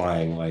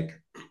applying like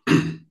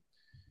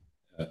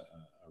a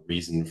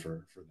reason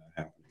for that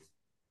happening.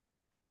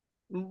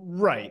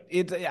 Right.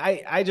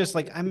 I just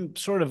like I'm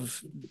sort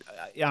of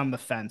on the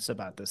fence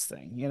about this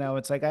thing.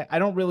 It's like I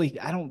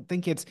don't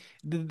think it's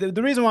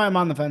the reason why I'm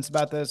on the fence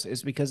about this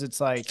is because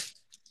it's like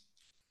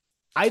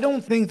I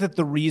don't think that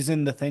the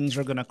reason the things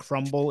are going to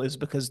crumble is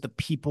because the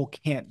people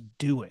can't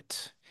do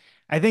it.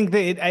 I think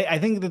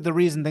that the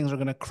reason things are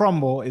going to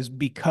crumble is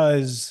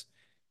because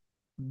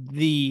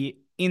the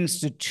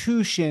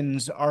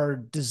institutions are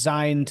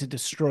designed to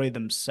destroy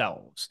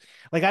themselves.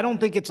 Like, I don't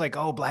think it's like,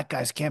 oh, black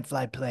guys can't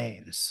fly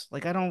planes.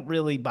 Like, I don't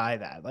really buy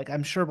that. Like,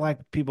 I'm sure black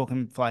people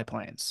can fly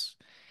planes.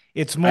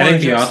 It's I more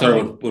think the just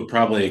author like, would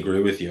probably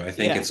agree with you. I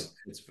think yeah, it's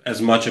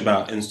as much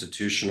about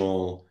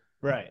institutional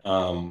right.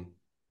 um,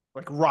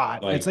 Like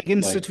rot. It's like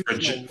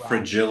institutional rot.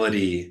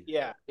 fragility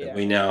Yeah, that yeah,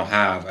 we now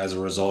have as a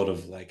result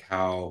of like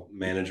how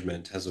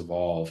management has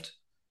evolved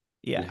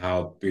yeah. and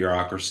how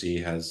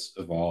bureaucracy has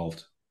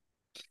evolved.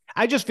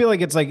 I just feel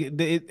like it's like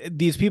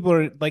these people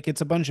are like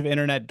it's a bunch of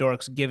internet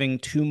dorks giving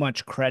too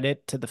much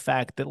credit to the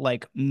fact that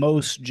like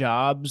most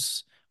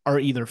jobs are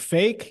either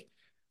fake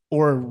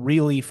or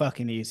really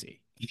fucking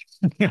easy.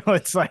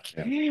 It's like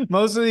Yeah.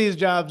 most of these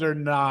jobs are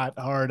not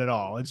hard at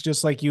all. It's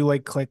just like you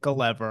like click a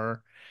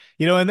lever,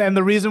 and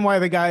the reason why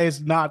the guy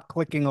is not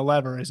clicking a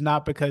lever is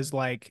not because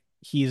like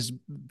he's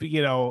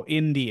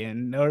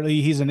Indian or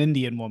he's an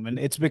Indian woman.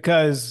 It's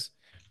because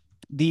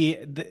the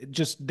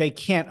just they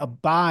can't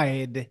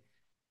abide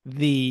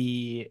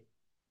the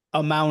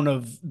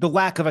the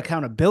lack of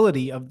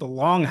accountability of the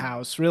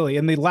longhouse really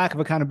and the lack of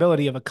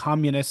accountability of a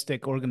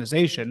communistic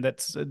organization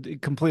that's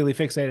completely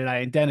fixated on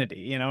identity,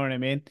 you know what I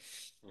mean?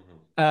 Mhm.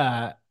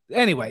 uh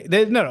anyway,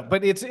 no,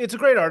 but it's a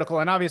great article,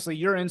 and obviously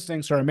your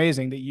instincts are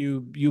amazing that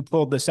you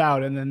pulled this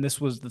out, and then this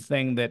was the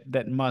thing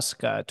that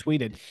Musk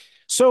tweeted.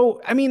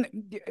 So I mean,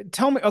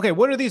 tell me, okay,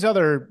 what are these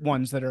other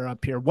ones that are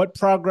up here? What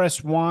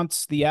Progress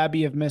Wants, The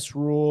Abbey of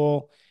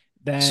Misrule,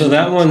 So then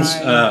that one's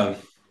Time.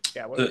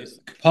 Yeah, what are these?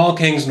 Paul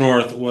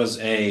Kingsnorth was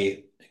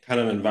a kind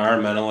of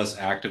environmentalist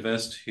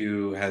activist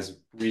who has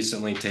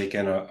recently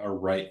taken a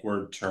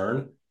rightward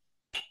turn.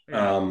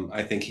 Yeah.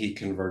 I think he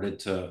converted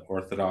to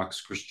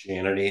Orthodox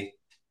Christianity,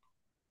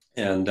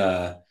 and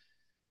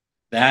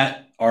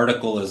that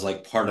article is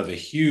like part of a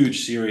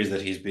huge series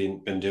that he's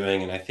been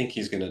doing, and I think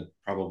he's going to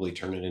probably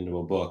turn it into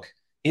a book.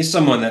 He's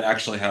someone that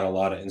actually had a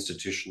lot of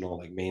institutional,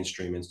 like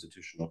mainstream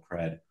institutional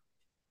cred.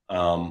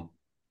 Um,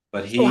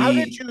 but So how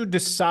did he, you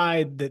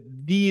decide that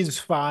these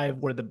five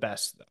were the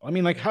best though? I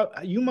mean, like how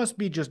you must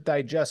be just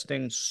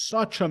digesting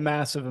such a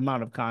massive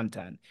amount of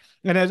content.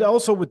 And as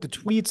also with the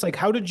tweets, like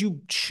how did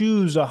you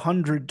choose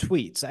 100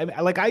 tweets?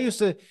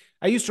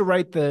 I used to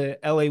write the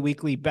LA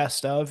Weekly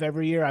best of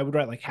every year. I would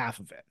write like half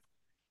of it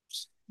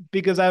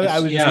because I it's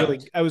was just yeah,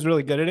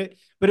 really good at it.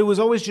 But it was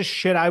always just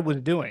shit I was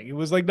doing. It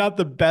was like not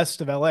the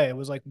best of LA. It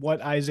was like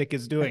what Isaac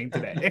is doing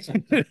today.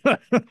 yeah,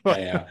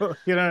 yeah.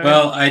 You know what I mean?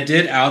 Well, I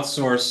did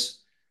outsource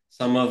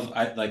some of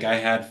I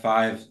had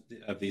five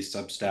of these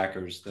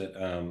Substackers that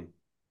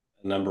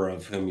a number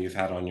of whom you've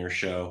had on your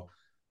show,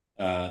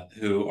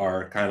 who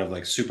are kind of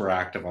like super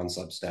active on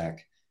Substack,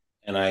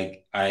 and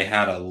I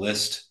had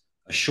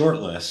a short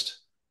list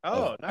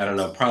of Oh, I don't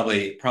know, nice.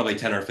 probably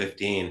 10 or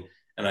 15,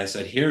 and I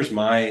said, here's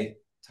my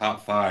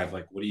top five.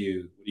 Like, what do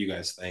you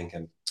guys think?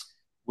 And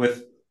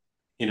with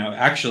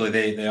actually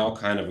they all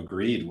kind of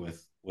agreed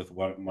with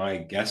what my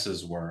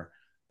guesses were,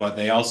 but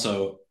they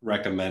also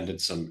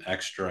recommended some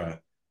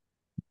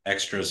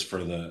extras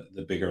for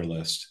the bigger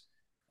list.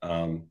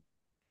 Um,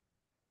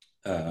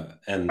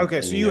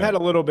 Okay, and so you had a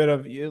little bit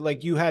of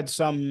like you had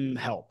some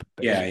help,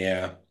 yeah, basically.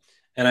 yeah.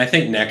 And I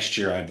think next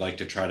year I'd like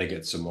to try to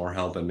get some more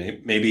help and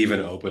maybe even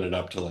open it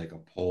up to like a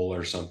poll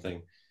or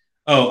something.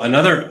 Oh,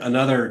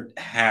 another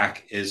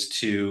hack is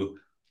to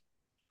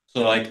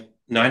so like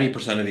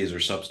 90% of these are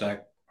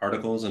Substack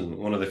articles, and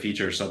one of the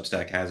features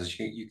Substack has is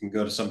you can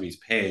go to somebody's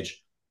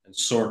page and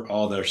sort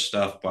all their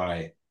stuff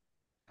by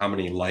how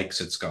many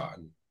likes it's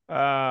gotten. Oh,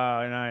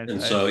 nice.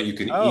 And I so see. you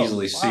can Oh,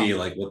 easily wow. see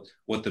like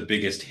what the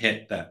biggest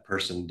hit that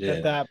person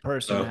That did. that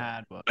person So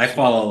had I was. Yeah.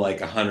 follow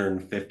like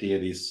 150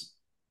 of these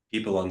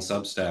people on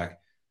Substack.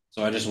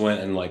 So I just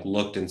went and like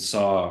looked and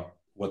saw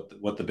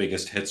what the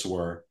biggest hits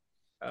were,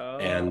 Oh,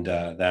 and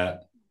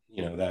that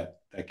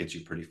gets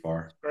you pretty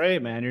far.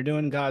 great, man. You're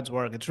doing God's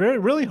work. It's really,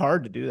 really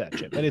hard to do that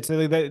shit, but it's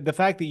the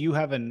fact that you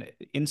have an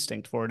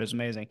instinct for it is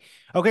amazing.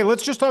 Okay,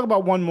 let's just talk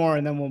about one more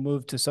and then we'll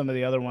move to some of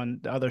the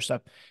other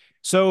stuff.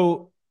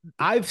 So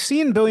I've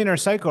seen Billionaire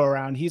Psycho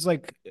around. He's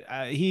like,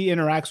 he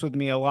interacts with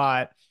me a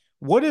lot.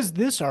 What is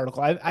this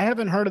article? I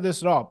haven't heard of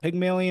this at all.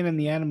 Pygmalion and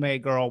the Anime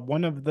Girl,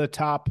 one of the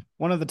top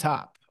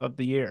of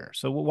the year.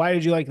 So why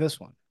did you like this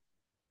one?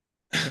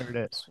 Here it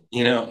is.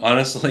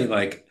 Honestly,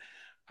 like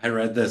I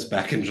read this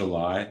back in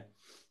July.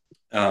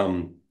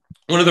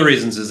 One of the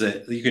reasons is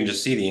that you can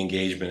just see the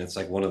engagement. It's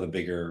like one of the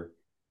bigger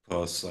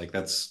posts. Like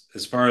that's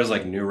as far as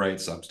like new right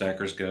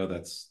Substackers go.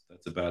 That's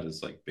about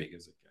as like big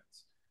as it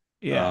gets.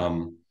 Yeah.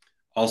 Um,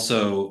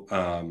 also,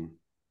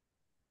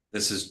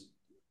 this is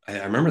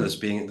I remember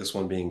this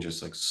one being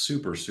just like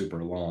super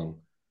super long.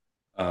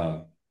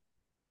 Uh,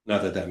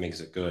 Not that that makes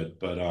it good,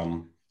 but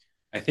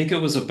I think it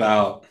was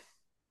about.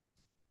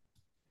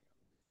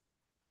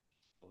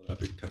 Hold it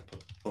up, you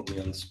put me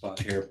on the spot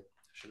here.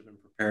 I should have been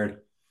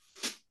prepared.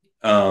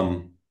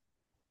 Um,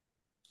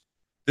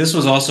 this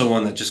was also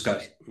one that just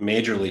got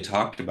majorly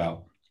talked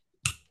about.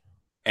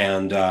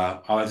 And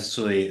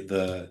obviously,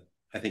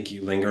 I think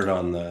you lingered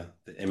on the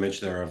image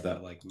there of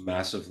that like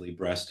massively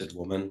breasted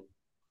woman.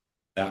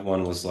 That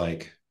one was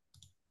like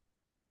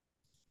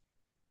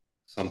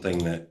something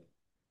that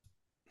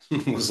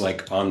was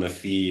like on the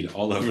feed,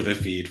 all over the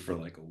feed for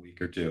like a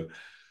week or two.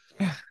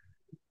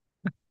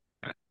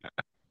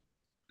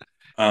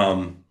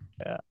 Um,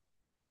 Yeah.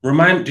 do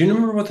you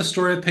remember what the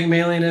story of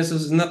Pygmalion is?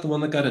 Isn't that the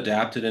one that got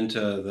adapted into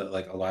the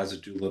like Eliza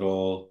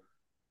Doolittle?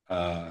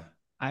 Uh,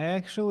 I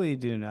actually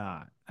do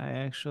not. I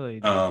actually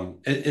do.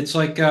 it's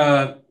like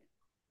a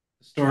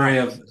Wow, story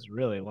this of is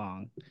really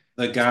long.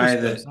 the This guy just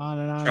goes that on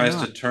and on and tries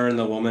on. to turn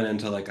the woman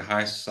into like a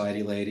high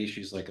society lady.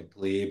 She's like a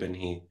plebe, and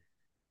he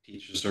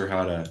teaches her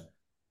how to.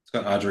 It's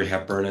got Audrey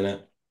Hepburn in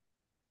it.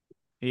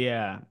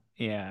 Yeah,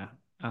 yeah.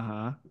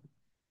 Uh-huh.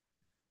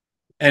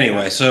 Yeah,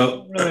 Anyway, I so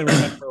don't really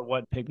remember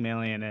what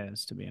Pygmalion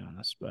is, to be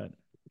honest, but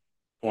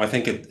well, I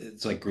think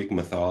it's like Greek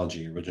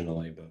mythology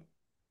originally, but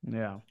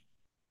yeah.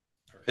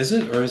 is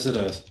it or is it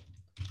a?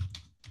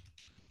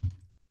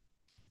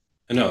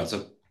 No,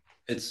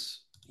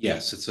 it's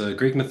yes, it's a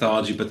Greek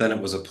mythology, but then it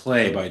was a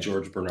play by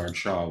George Bernard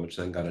Shaw, which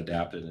then got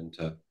adapted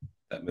into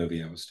that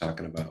movie I was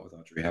talking about with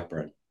Audrey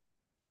Hepburn.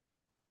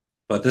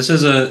 But this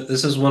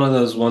is one of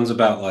those ones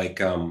about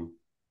like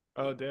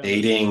Oh, damn, this is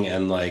dating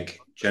and like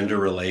gender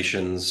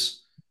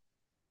relations,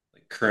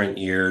 like current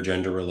year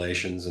gender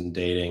relations and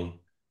dating,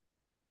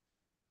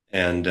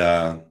 and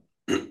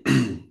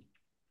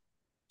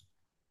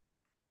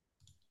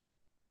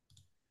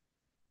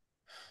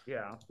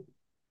yeah.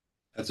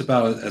 that's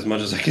about as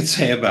much as I can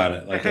say about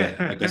it. Like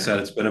I said,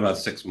 it's been about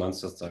 6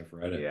 months since I've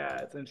read it.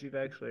 Yeah, since you've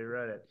actually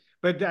read it.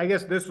 But I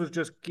guess this was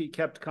just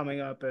kept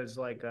coming up as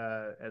like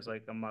a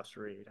must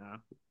read, huh?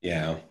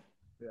 Yeah.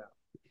 Yeah.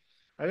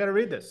 I gotta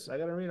read this. I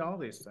gotta read all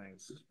these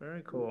things.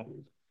 Very cool.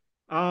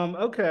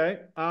 Okay.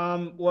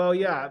 Well,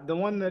 yeah, the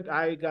one that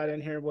I got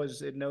in here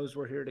was It Knows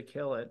We're Here to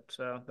Kill It.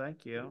 So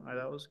thank you.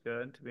 That was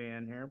good to be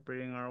in here,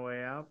 breeding our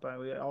way out by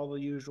all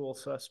the usual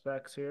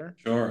suspects here.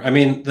 Sure. I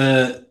mean,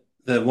 the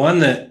one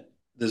that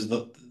there's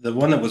the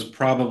one that was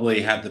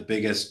probably had the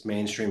biggest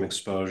mainstream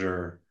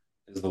exposure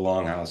is the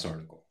Longhouse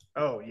article,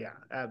 Oh yeah,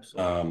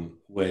 absolutely.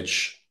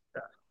 which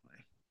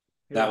Definitely.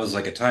 that was Here's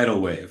like a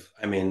tidal wave.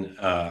 I mean,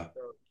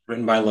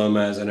 written by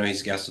Lomez. I know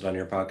he's guested on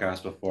your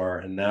podcast before,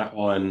 and that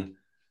one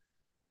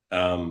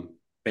um,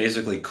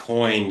 basically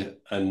coined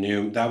a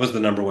new. That was the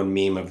number one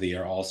meme of the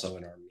year, also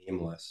in our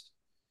meme list,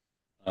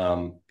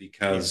 yeah.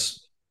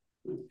 because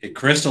it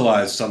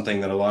crystallized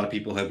something that a lot of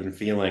people have been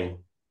feeling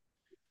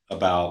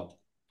about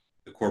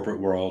the corporate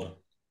world,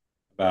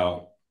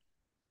 about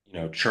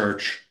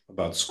church,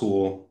 about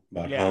school,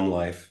 about Yeah. home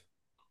life,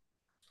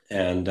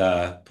 and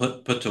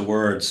put to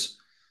words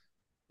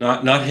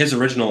not his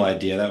original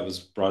idea. That was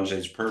Bronze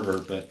Age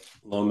pervert, but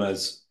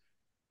Lomez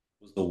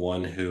was the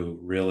one who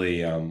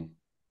really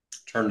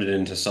turned it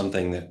into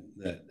something that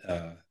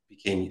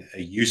became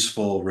a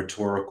useful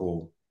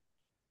rhetorical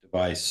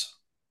device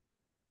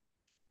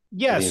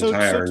for Yeah, the so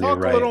entire new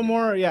talk a little right.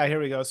 more. Yeah, here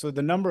we go. So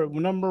the number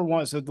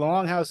one. So the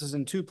Longhouse is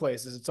in two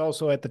places. It's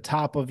also at the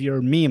top of your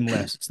meme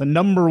list. It's the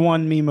number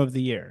one meme of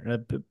the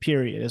year.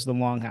 Period is the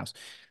Longhouse.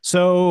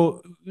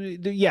 So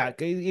yeah,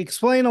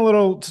 explain a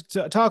little.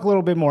 Talk a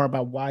little bit more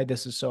about why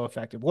this is so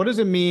effective. What does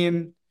it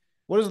mean?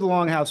 What does the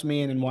Longhouse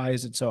mean, and why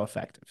is it so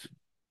effective?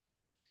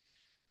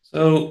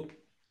 So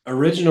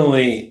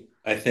originally,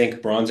 I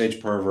think Bronze Age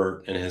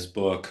pervert in his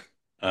book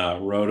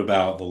wrote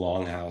about the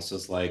Longhouse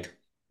as like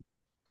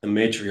a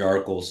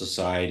matriarchal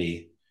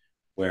society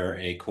where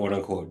a quote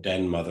unquote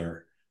den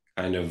mother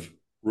kind of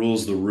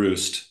rules the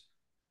roost.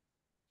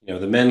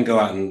 The men go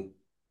out and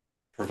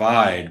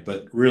provide,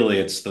 but really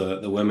it's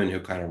the women who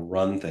kind of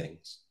run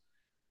things.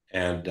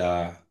 And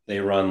they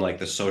run like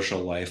the social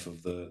life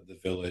of the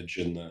village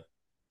and the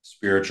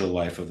spiritual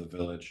life of the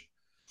village.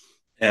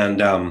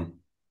 And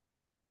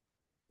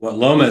what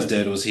Lomez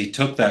did was he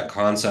took that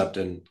concept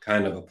and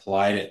kind of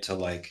applied it to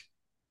like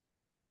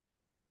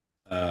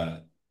uh,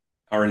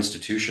 our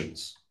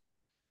institutions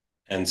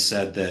and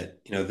said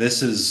that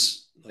this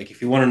is like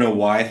if you want to know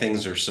why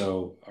things are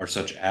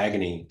such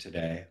agony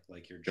today,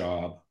 like your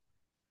job,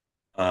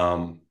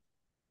 um,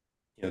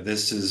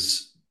 this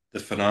is the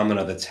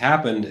phenomena that's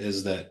happened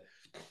is that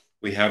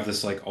we have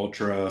this like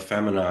ultra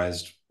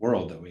feminized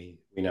world that we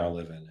now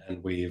live in,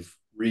 and we've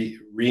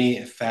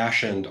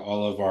refashioned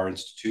all of our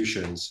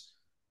institutions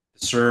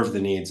to serve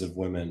the needs of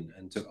women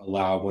and to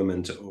allow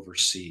women to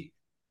oversee,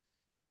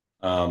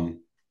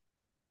 um,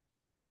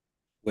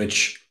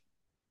 which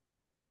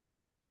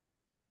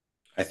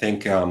I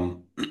think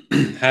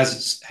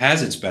has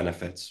its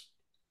benefits,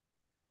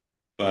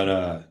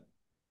 but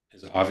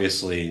is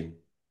obviously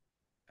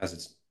has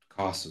its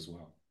costs as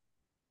well.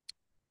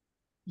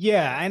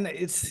 Yeah, and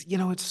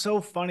it's so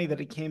funny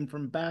that it came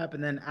from BAP,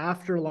 and then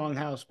after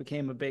Longhouse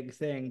became a big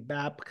thing,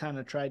 BAP kind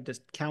of tried to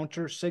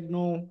counter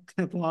signal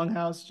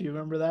Longhouse. Do you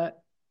remember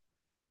that?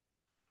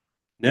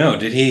 No,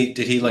 did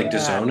he like Yeah.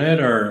 disown it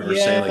or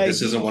say like Yeah,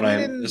 this isn't what he I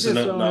didn't this is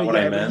not, disown not it what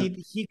I yet, but meant?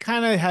 he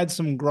kind of had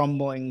some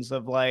grumblings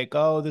of like,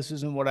 oh, this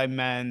isn't what I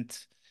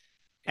meant.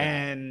 Yeah.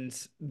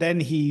 And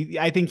then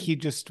I think he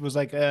just was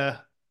like, yeah,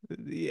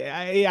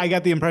 I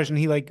got the impression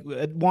he like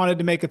wanted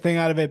to make a thing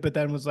out of it, but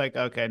then was like,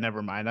 okay,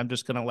 never mind. I'm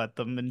just gonna let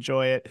them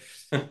enjoy it.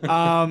 He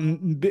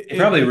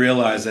probably But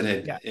realized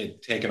that yeah,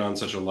 it taken on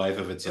such a life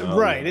of its own that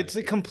right.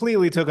 It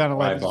completely took on a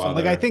life why of its own.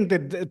 Like I bother? think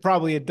that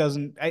probably it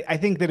doesn't. I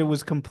think that it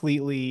was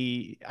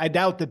completely. I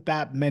doubt that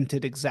Bap meant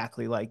it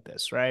exactly like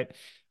this, right?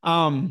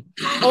 Um,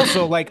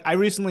 Also, like I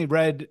recently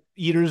read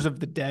Eaters of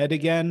the Dead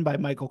again by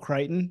Michael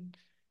Crichton,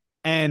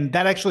 and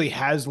that actually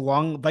has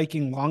long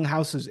Viking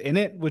longhouses in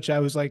it, which I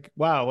was like,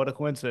 wow, what a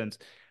coincidence.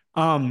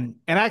 And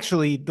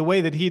actually, the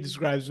way that he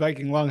describes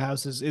Viking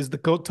longhouses is the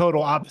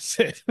total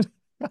opposite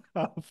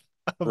of,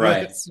 of Right.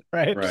 this,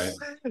 right? Right.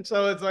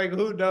 So it's like,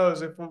 who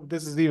knows if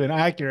this is even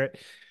accurate?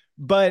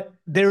 But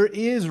there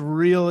is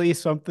really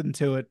something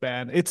to it,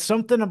 man. It's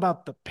something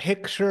about the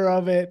picture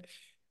of it,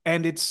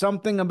 and it's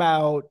something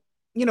about,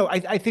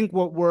 I think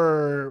what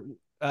we're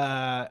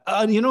one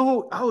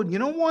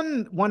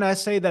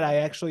essay that I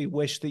actually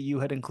wish that you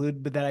had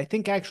included, but that I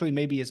think actually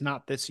maybe is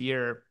not this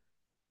year,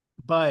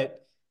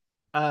 but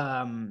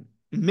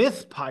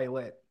Myth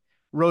Pilot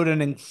wrote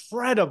an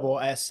incredible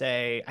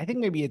essay. I think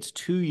maybe it's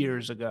 2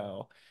 years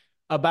ago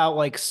about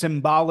like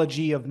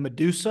symbology of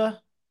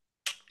Medusa.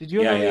 Did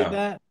you Yeah, ever read yeah.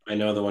 that? I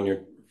know the one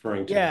you're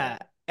referring to. Yeah.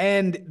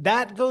 And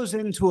that goes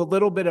into a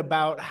little bit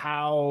about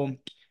how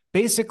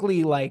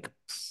basically like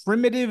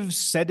primitive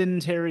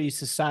sedentary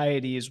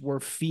societies were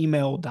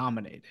female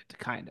dominated,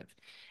 kind of.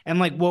 And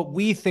like what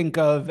we think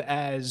of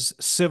as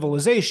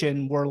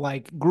civilization were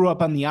like grew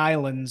up on the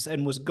islands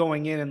and was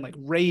going in and like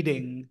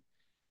raiding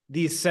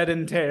these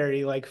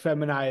sedentary, like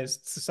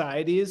feminized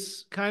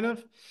societies, kind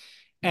of.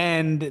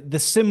 And the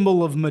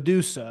symbol of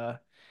Medusa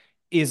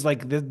is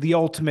like the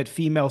ultimate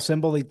female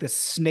symbol, like the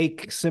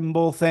snake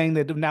symbol thing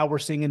that now we're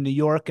seeing in New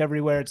York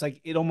everywhere. It's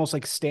like it almost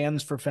like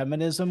stands for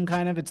feminism,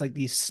 kind of. It's like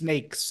these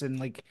snakes and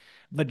like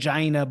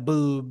vagina,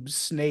 boobs,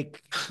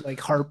 snake, like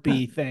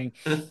harpy thing,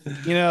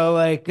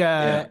 like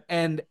Yeah.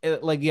 and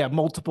like yeah,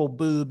 multiple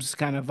boobs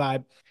kind of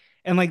vibe.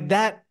 And like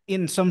that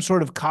in some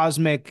sort of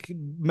cosmic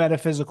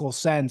metaphysical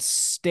sense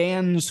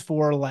stands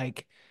for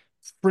like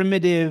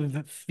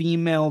primitive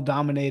female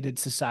dominated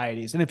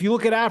societies. And if you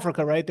look at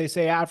Africa, right, they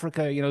say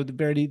Africa,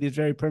 these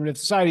very primitive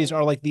societies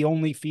are like the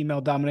only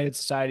female dominated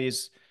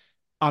societies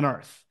on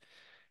earth.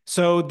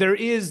 So there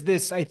is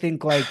this, I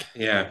think, like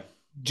Yeah.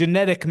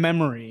 genetic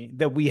memory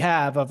that we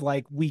have of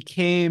like we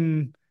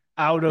came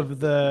out of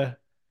the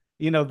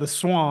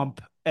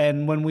swamp,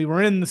 and when we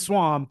were in the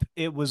swamp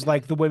it was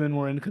like the women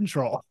were in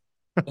control.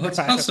 Well, it's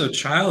Kind of. also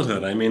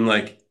childhood. I mean,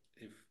 like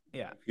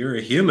Yeah. if you're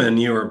a human,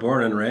 you were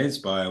born and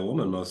raised by a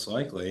woman most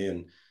likely,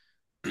 and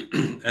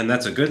and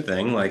that's a good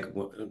thing. Like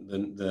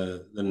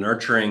the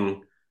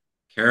nurturing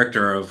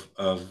character of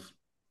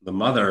the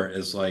mother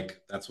is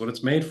like that's what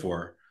it's made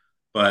for.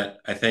 But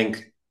I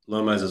think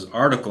Lomez's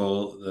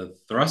article, the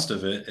thrust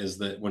of it is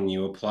that when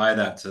you apply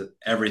that to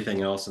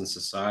everything else in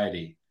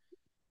society,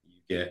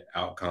 you get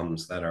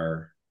outcomes that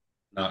are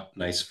not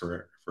nice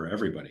for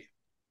everybody.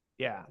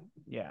 Yeah.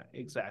 Yeah,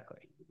 exactly.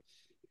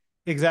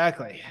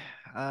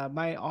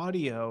 My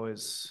audio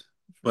is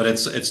for But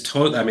some. it's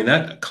total. I mean,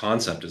 that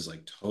concept is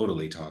like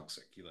totally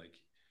toxic. You like,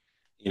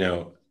 you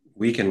know,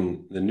 we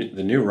can the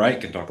new right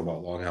can talk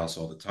about Longhouse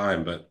all the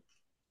time, but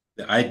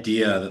the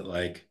idea that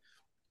like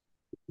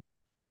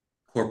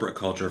corporate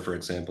culture, for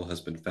example,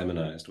 has been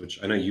feminized,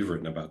 which I know you've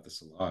written about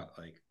this a lot.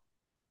 Like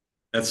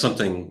that's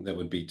something that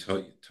would be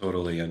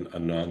totally a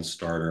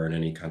non-starter in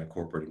any kind of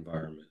corporate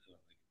environment.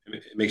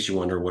 It makes you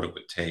wonder what it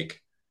would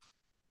take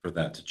for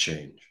that to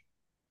change.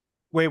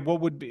 Wait,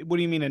 what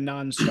do you mean a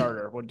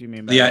non-starter? What do you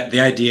mean by The that? the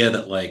idea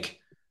that like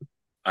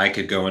I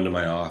could go into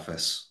my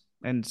office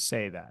And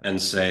say that.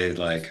 and say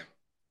like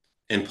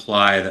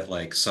imply that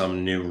like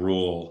some new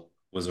rule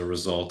was a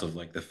result of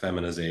like the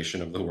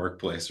feminization of the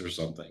workplace or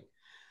something.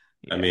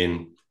 I Yeah.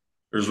 mean,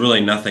 there's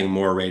really nothing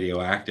more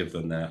radioactive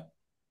than that.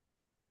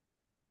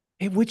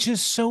 Which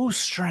is so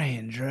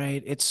strange,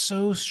 right? It's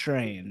so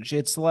strange.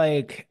 It's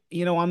like,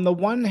 on the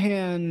one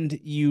hand,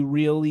 you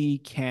really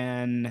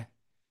can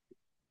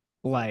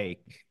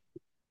like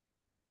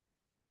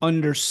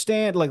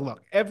understand, like,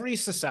 look, every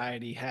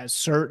society has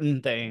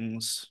certain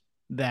things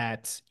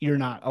that you're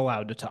not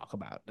allowed to talk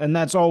about. And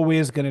that's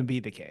always going to be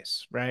the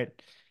case, right?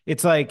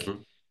 It's like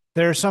Mhm.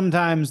 there are some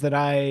times that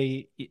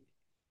I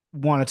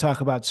want to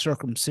talk about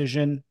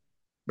circumcision,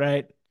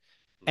 right?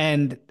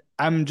 And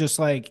I'm just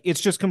like,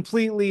 it's just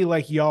completely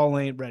like y'all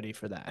ain't ready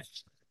for that.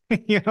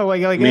 Like You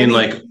mean any,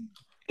 like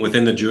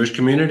within the Jewish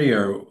community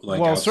or like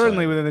well,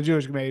 certainly outside? within the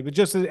Jewish community, but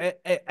just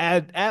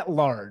at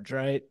large,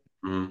 right?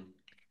 Mhm.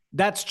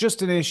 That's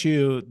just an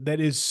issue that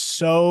is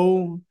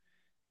so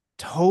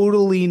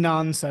totally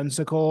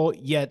nonsensical,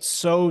 yet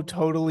so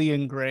totally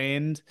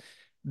ingrained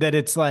that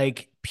it's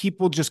like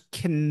people just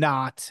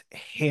cannot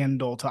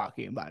handle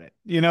talking about it.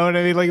 You know what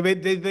I mean? Like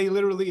they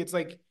literally, it's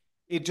like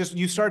it just,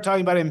 you start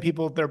talking about it and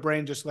people, their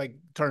brain just like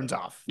turns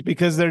off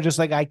because they're just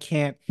like, I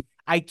can't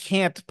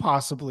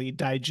possibly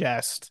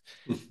digest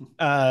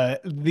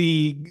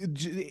the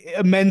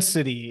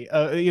immensity,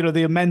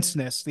 the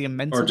immenseness, the Or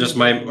immensity just is the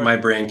right my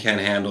word. brain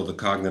can't handle the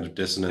cognitive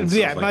dissonance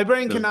Yeah, of my like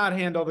brain cannot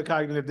handle the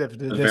cognitive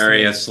the dissonance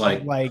various of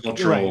like like, right,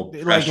 cultural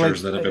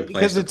pressures that have been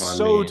because placed it's upon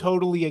so me.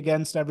 totally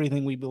against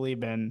everything we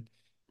believe in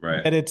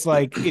Right. that it's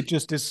like it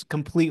just is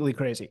completely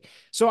crazy.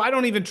 So I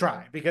don't even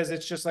try because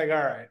it's just like, all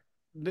right,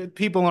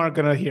 people aren't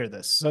going to hear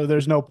this, so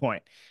there's no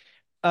point.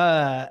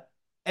 Uh,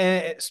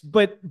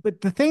 but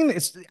the thing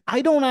is,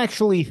 I don't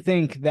actually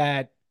think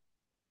that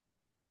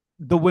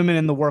the women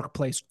in the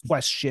workplace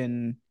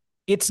question.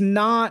 It's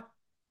not.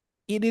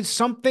 It is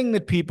something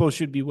that people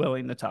should be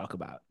willing to talk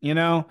about,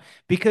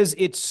 because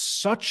it's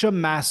such a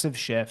massive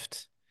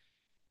shift.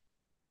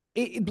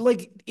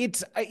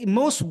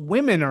 Most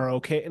women are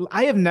okay.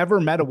 I have never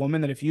met a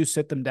woman that if you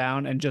sit them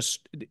down and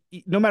just,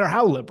 no matter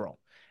how liberal,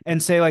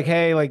 and say like,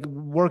 hey, like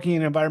working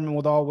in an environment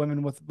with all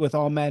women, with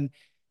all men,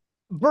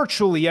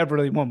 virtually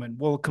every woman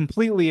will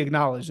completely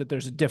acknowledge that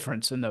there's a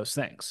difference in those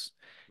things,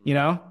 you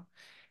know?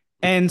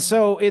 And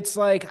so it's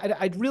like,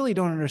 I really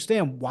don't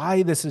understand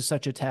why this is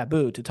such a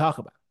taboo to talk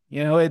about.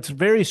 It's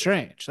very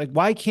strange. Like,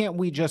 why can't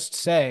we just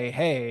say,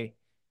 hey,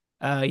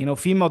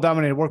 female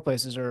dominated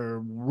workplaces are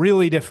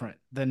really different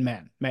than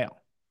male?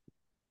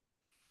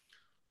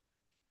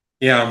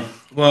 Yeah.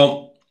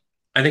 Well,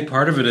 I think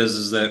part of it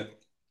is that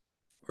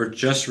we're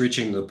just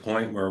reaching the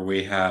point where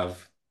we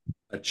have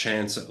a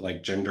chance at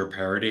like gender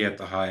parity at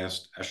the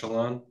highest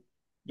echelon.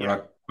 We're Yeah.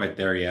 not quite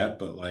there yet,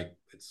 but like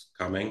it's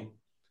coming.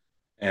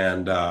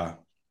 And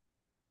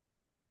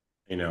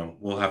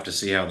we'll have to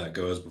see how that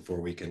goes before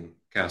we can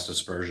cast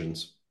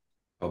aspersions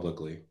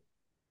publicly.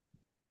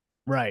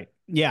 Right.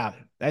 Yeah.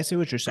 I see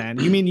what you're saying.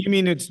 You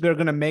mean it's they're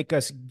gonna make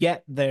us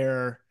get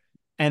there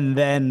and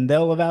then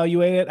they'll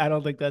evaluate it? I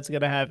don't think that's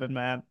gonna happen,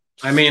 man.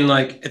 I mean,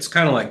 like it's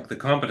kind of like the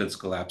competence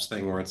collapse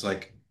thing where it's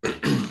like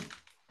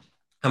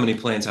how many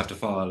planes have to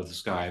fall out of the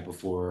sky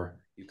before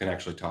you can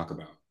actually talk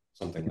about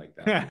something like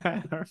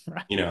that.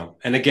 Right.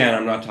 And again,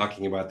 I'm not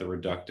talking about the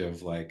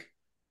reductive like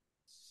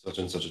such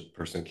and such a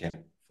person can't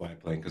fly a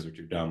plane because they're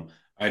too dumb.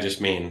 I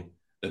just mean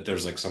that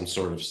there's like some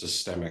sort of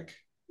systemic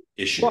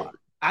issue. Well,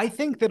 I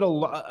think that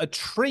a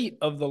trait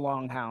of the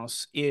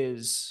longhouse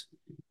is,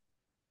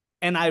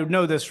 and I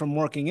know this from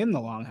working in the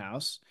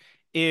longhouse,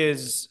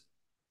 is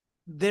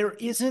there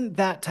isn't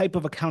that type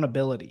of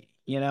accountability.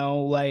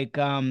 Like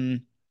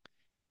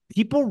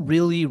people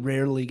really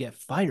rarely get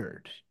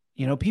fired.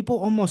 People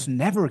almost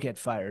never get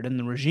fired in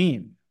the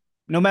regime,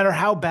 no matter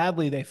how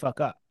badly they fuck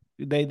up.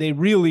 They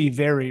really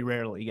very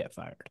rarely get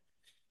fired,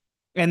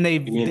 and they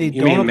You they mean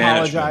you don't mean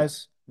management?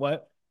 apologize.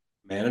 What?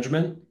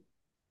 Management?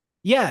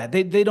 Yeah,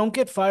 they don't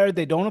get fired.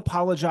 They don't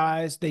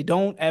apologize. They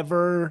don't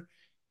ever,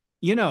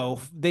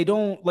 they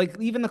don't, like,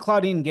 even the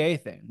Claudine Gay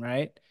thing,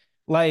 right?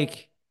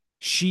 Like,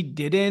 she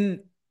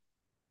didn't.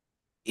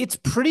 It's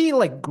pretty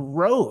like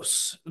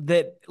gross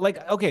that,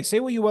 like, okay, say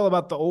what you will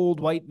about the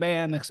old white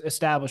man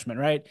establishment,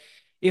 right?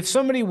 If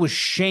somebody was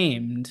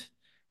shamed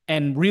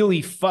and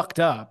really fucked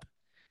up,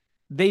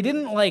 they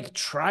didn't like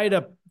try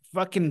to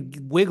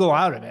fucking wiggle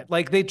out of it.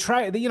 Like they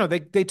try,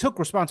 they took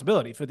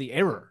responsibility for the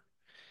error.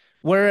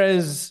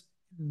 Whereas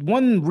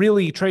one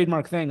really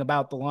trademark thing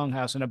about the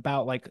Longhouse and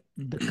about like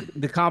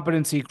the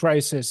competency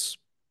crisis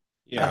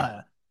Yeah.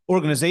 uh,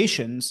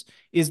 organizations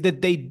is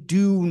that they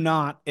do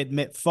not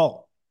admit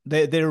fault.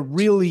 They're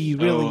really,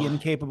 really So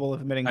incapable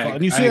of admitting fault. I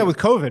And you see that I with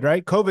COVID,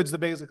 right? COVID's the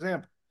biggest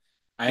example.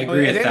 I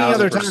agree At a any thousand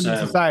other time in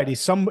percent. society,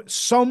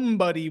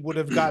 somebody would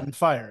have gotten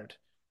fired.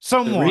 The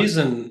Someone.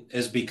 reason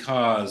is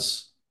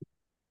because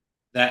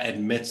that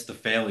admits the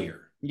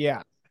failure.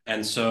 Yeah.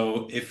 And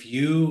so if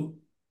you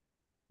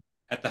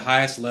at the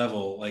highest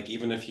level, like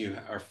even if you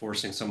are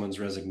forcing someone's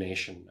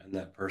resignation and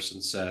that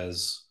person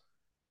says,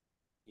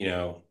 you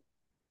know,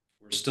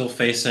 we're still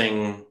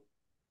facing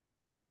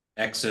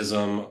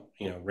Xism,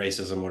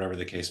 racism, whatever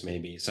the case may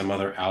be, some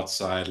other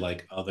outside,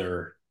 like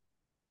other,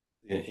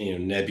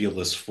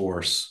 nebulous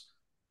force,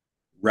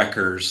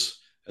 wreckers,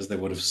 as they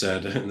would have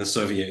said in the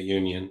Soviet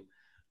Union,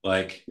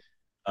 like,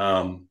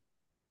 um,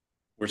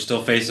 we're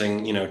still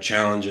facing,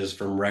 challenges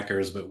from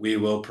wreckers, but we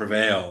will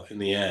prevail in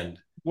the end.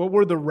 What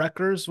were the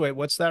wreckers? Wait,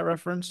 what's that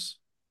reference?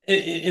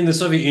 In the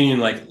Soviet Union,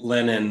 like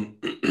Lenin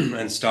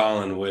and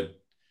Stalin would,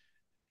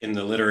 in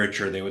the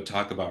literature, they would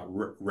talk about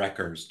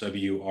wreckers,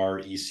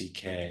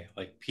 WRECK,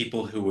 like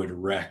people who would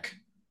wreck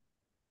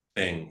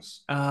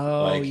things.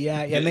 Oh, Like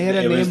yeah. Yeah. And they had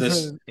a it was name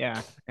this for,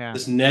 yeah. Yeah.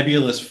 this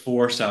nebulous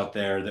force out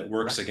there that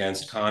works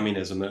against Wreckers.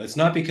 communism. It's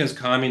not because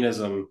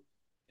communism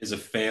is a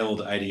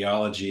failed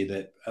ideology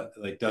that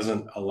like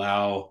doesn't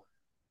allow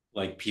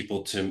like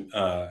people to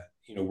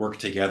work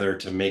together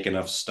to make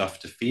enough stuff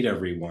to feed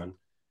everyone.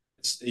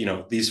 It's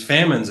these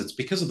famines. It's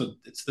because of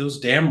it's those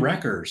damn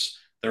wreckers.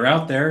 They're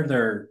out there.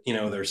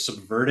 They're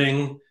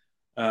subverting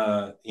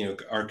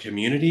our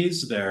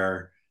communities.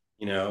 They're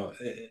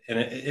and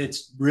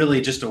it's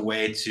really just a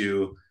way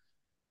to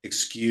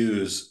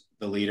excuse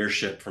the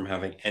leadership from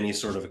having any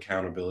sort of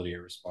accountability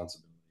or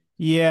responsibility,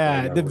 letting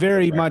Yeah, the the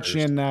very much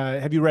wreckers. in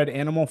have you read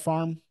Animal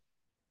Farm?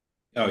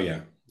 Oh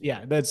yeah, yeah,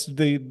 Yeah, that's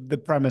the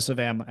premise of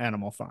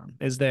Animal Farm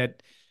is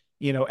that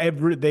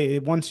every they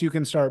once you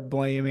can start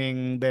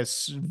blaming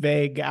this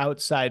vague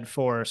outside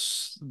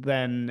force,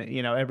 then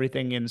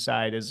everything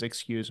inside is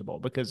excusable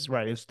because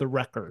right, it's the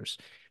wreckers.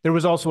 There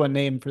was also a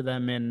name for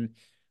them in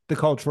the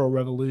Cultural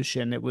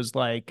Revolution. It was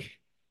like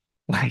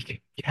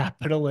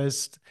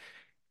capitalist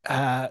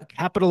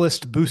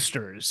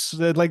boosters.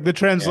 Like the yeah.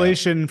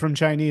 translation from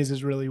Chinese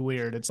is really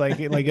weird. It's like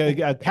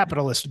a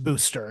capitalist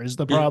booster is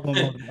the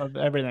problem of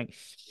everything.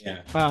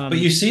 Yeah. But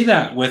you Um, see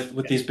that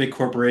with these big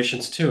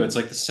corporations too. It's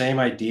like the same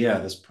idea,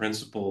 this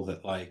principle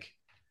that like,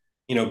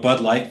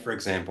 Bud Light, for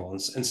example,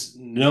 and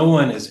no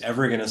one is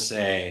ever going to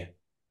say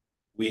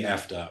we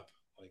effed up.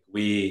 Like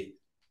we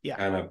yeah.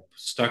 kind of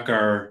stuck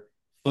our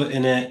foot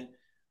in it.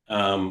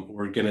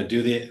 We're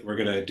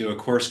gonna do a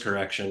course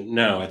correction.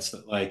 No, it's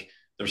that like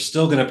they're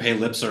still gonna pay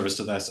lip service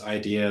to this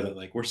idea that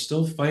like we're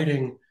still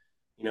fighting,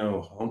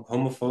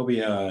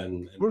 homophobia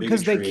and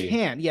Because they bigotry.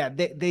 can't. Yeah,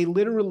 they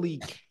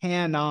literally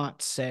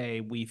cannot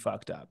say we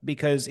fucked up.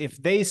 Because if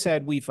they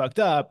said we fucked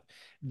up,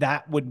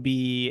 that would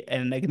be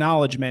an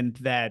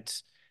acknowledgement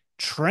that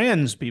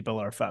trans people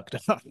are fucked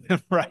up,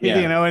 right? Yeah.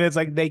 And it's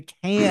like they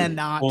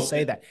cannot Well,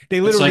 say that. They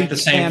it's literally like the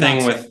same cannot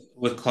thing say it.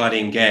 with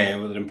Claudine Gay. It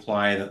would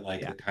imply that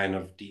like Yeah. the kind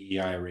of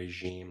DEI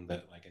regime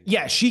that like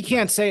Yeah, endangers she can't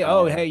women's say,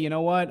 "Oh, hey, power. you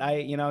know what?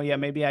 Yeah,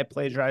 maybe I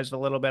plagiarized a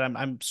little bit.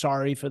 I'm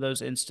sorry for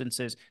those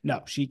instances."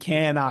 No, she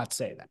cannot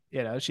say that.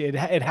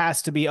 It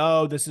has to be,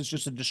 "Oh, this is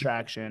just a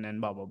distraction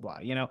and blah blah blah."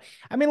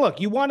 I mean, look,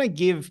 you want to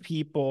give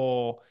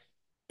people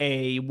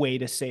a way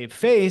to save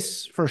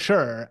face for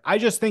sure. I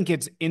just think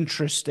it's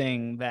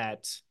interesting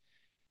that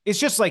it's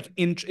just like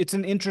it's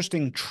an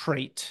interesting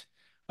trait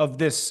of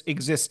this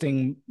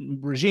existing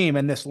regime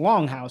and this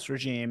longhouse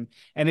regime,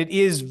 and it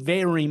is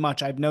very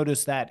much, I've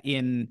noticed that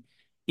in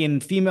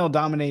female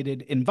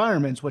dominated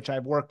environments, which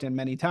I've worked in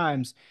many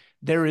times,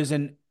 there is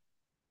an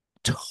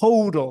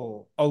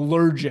total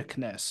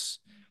allergicness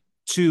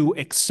to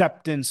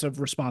acceptance of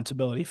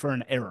responsibility for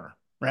an error,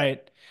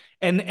 right?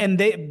 And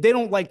they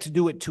don't like to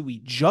do it to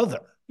each other.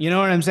 You know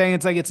what I'm saying?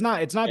 It's like it's not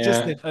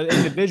just Yeah. that an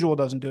individual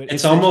doesn't do it. It's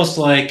It's that almost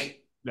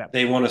like yeah.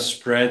 they want to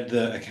spread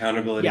the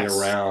accountability Yes.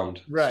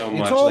 around Right. so It's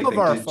much, all like of they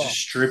our fault.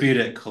 distribute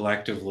it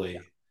collectively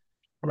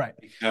Right.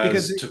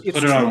 Because because to it's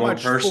put it too on one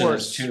much person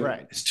force.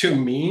 Right. is too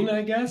mean,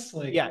 I guess.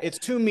 Like, Yeah, it's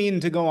too mean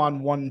to go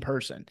on one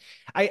person.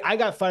 I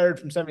got fired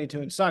from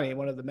 72 and Sunny,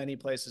 one of the many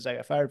places I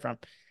got fired from,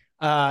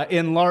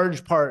 in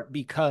large part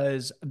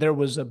because there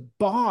was a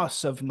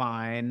boss of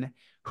mine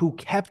who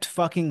kept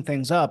fucking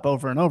things up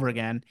over and over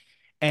again,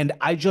 and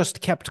I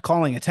just kept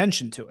calling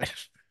attention to it.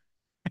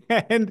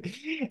 and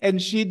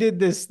and she did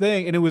this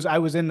thing, and I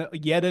was in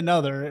yet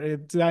another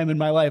time in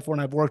my life when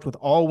I've worked with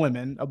all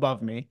women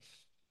above me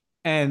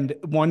and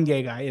one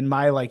gay guy in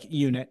my like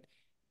unit,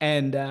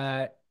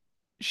 and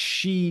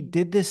she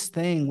did this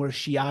thing where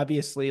she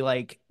obviously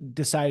like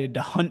decided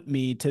to hunt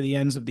me to the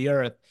ends of the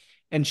earth,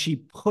 and she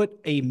put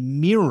a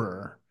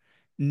mirror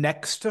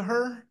next to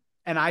her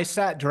and I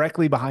sat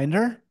directly behind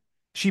her.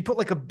 She put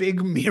like a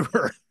big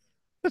mirror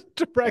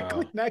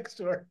directly wow, next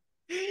to her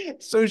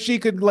so she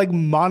could like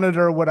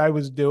monitor what I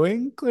was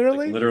doing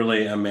like clearly.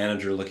 literally a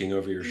manager looking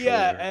over your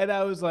Yeah, shoulder. and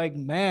I was like,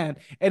 man,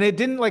 and it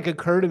didn't like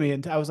occur to me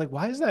until I was like,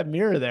 why is that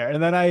mirror there?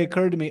 And then I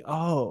occurred to me,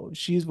 oh,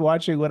 she's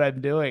watching what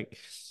I'm doing.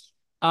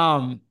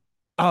 Um,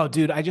 oh,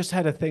 dude, I just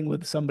had a thing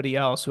with somebody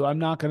else who I'm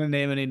not going to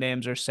name any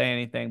names or say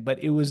anything, but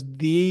it was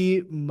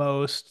the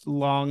most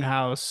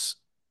longhouse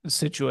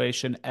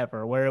situation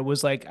ever, where it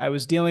was like I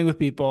was dealing with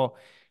people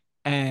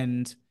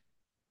and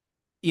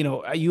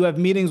you have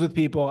meetings with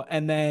people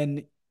and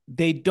then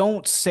they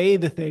don't say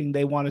the thing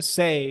they want to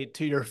say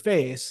to your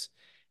face.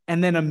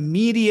 And then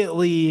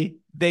immediately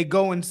they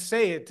go and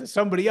say it to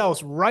somebody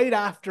else right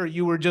after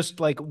you were just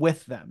like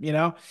with them.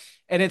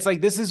 And it's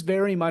like, this is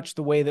very much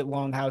the way that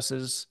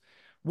longhouses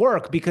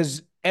work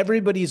because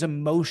everybody's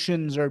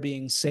emotions are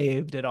being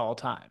saved at all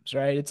times,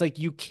 right? It's like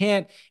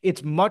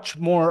it's much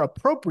more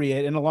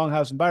appropriate in a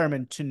longhouse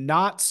environment to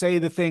not say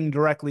the thing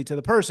directly to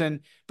the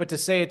person, but to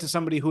say it to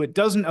somebody who it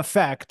doesn't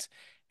affect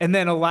and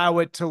then allow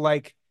it to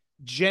like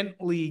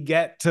gently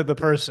get to the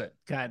person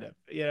kind of,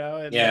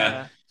 and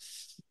Yeah.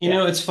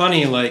 yeah. It's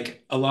funny,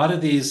 like a lot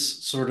of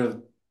these sort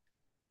of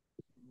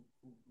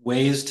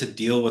ways to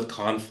deal with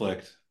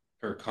conflict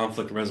or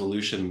conflict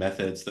resolution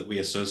methods that we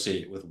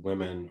associate with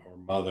women or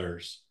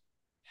mothers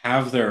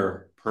have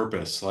their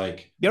purpose.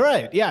 Like, You're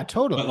right. Yeah, but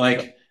totally.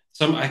 like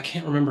I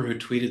can't remember who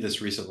tweeted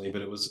this recently,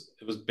 but it was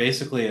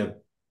basically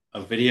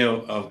a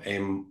video of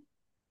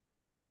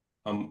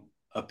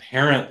a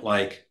parent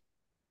like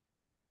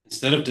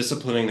instead of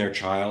disciplining their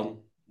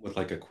child with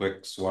like a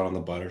quick swat on the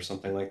butt or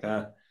something like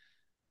that,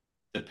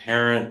 the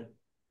parent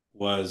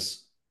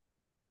was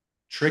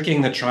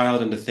tricking the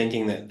child into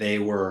thinking that they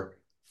were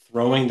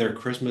throwing their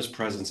Christmas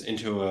presents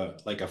into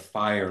a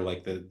fire,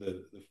 like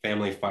the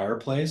family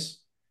fireplace.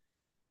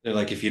 They're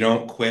like, if you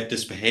don't quit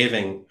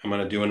disbehaving, I'm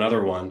going to do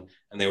another one.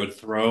 And they would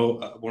throw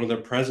one of their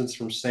presents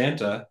from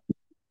Santa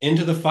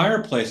into the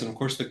fireplace. And of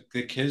course,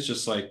 the kid's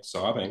just like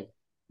sobbing.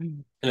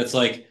 And it's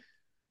like,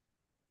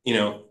 you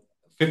know,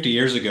 50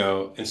 years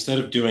ago, instead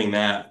of doing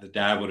that, the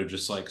dad would have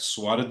just like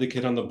swatted the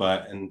kid on the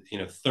butt. And,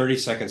 30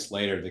 seconds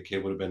later, the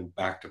kid would have been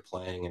back to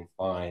playing and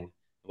fine,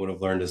 would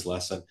have learned his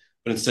lesson.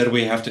 But instead,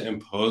 we have to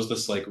impose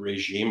this like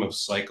regime of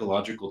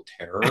psychological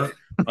terror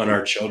on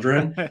our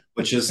children,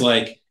 which is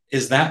like,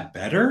 is that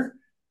better?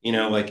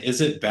 Like,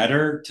 is it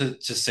better to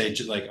say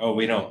like, oh,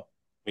 we don't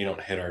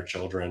hit our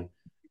children,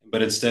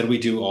 but instead we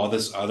do all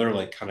this other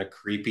like kind of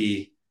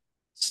creepy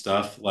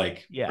stuff,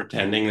 like Yeah.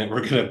 pretending that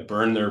we're gonna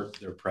burn their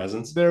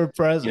presents. Their You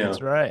presence,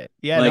 know, right?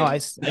 Yeah, no, like, I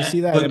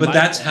see that but in but my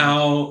that's family.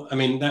 how. I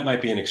mean, that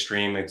might be an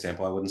extreme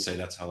example. I wouldn't say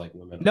that's how like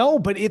women are. No,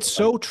 but it's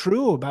But like, so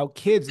true about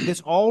kids.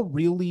 This all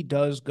really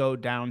does go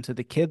down to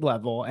the kid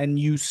level, and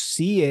you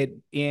see it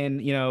in,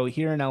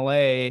 here in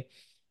LA.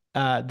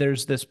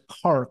 There's this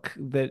park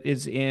that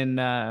is in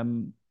a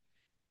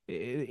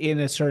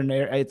certain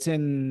area. It's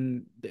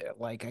in,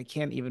 like, I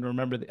can't even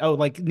remember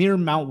like near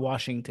Mount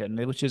Washington,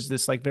 which is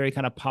this like very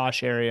kind of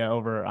posh area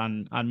over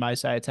on my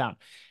side of town.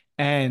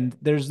 And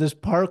there's this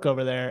park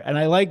over there, and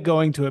I like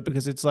going to it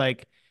because it's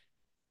like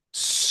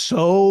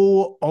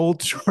so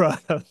ultra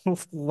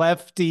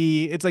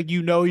lefty. It's like,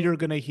 you're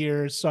gonna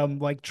hear some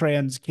like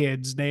trans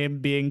kid's name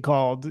being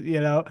called,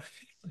 you're and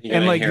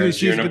gonna like hear a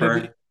she's gonna be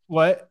juniper,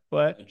 what?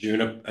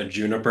 a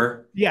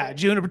juniper. Yeah,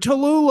 Juniper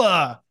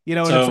Tallulah, and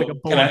it's like a So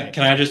can I boy.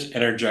 can I just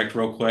interject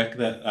real quick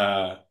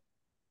that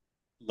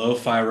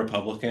Lo-Fi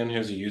Republican,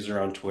 who's a user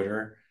on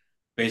Twitter,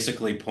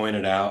 basically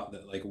pointed out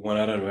that like one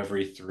out of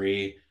every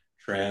three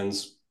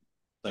trans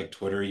like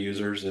Twitter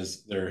users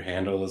is their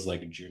handle is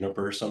like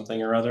Juniper or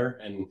something or other.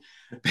 And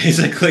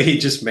basically he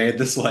just made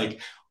this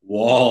like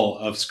wall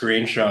of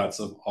screenshots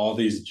of all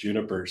these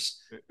junipers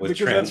with Because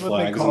that's trans what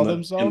they flags call in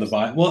the themselves.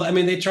 body. Well, I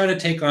mean, they try to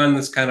take on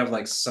this kind of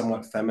like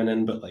somewhat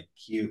feminine but like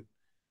cute,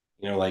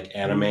 like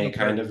anime kind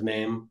Juniper. of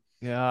name.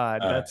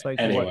 God, that's like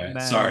what Anyway,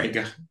 men. sorry,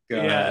 go Yeah,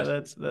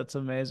 ahead. that's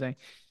amazing.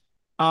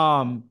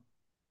 Um,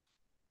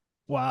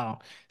 wow.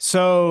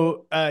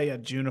 So, yeah,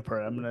 Juniper.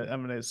 I'm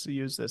gonna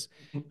use this.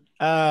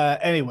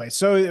 Anyway,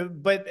 so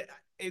but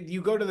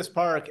you go to this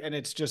park and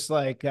it's just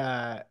like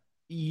the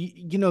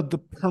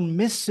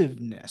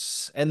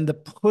permissiveness and the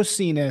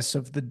pussiness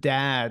of the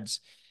dads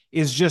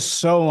is just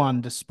so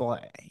on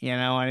display.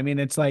 I mean,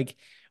 it's like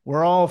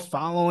we're all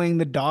following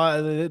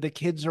the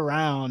kids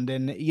around,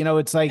 and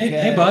it's like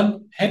Hey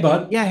bud, hey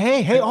bud, yeah,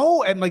 hey, hey,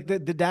 oh, and like the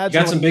you dads are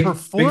got some like big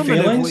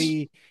feelings?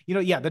 performatively,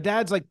 yeah, the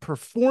dads like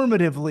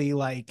performatively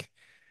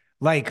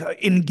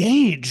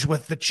engage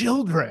with the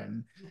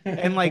children.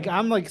 And like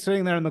I'm like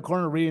sitting there in the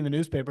corner reading the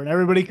newspaper, and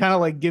everybody kind of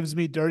like gives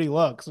me dirty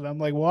looks, and I'm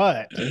like,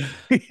 what?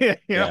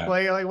 Yeah.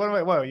 Like what am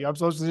I? What? I'm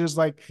supposed to just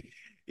like,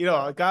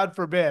 God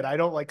forbid, I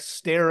don't like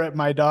stare at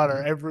my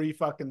daughter every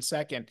fucking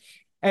second.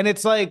 And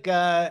it's like,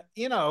 it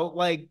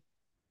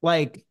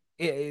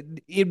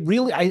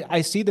really,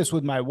 I see this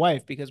with my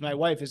wife because my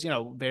wife is,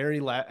 very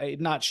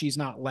not she's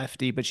not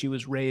lefty, but she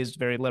was raised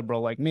very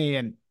liberal like me,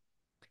 and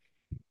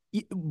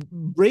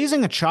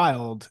raising a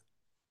child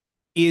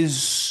is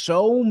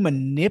so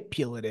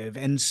manipulative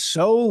and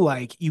so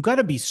like you got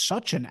to be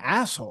such an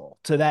asshole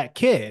to that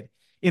kid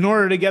in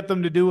order to get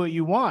them to do what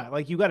you want.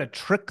 Like you got to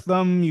trick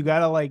them, you got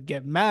to like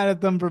get mad at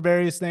them for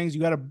various things,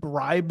 you got to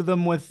bribe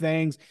them with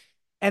things,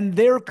 and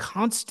they're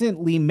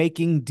constantly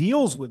making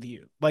deals with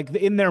you. Like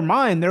in their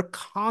mind, they're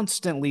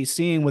constantly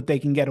seeing what they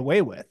can get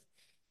away with.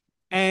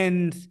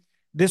 And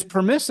this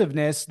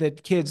permissiveness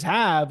that kids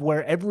have,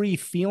 where every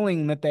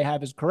feeling that they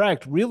have is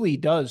correct, really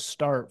does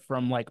start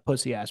from like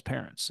pussy ass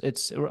parents.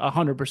 It's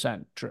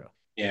 100% true.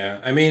 Yeah,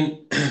 I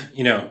mean,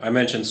 I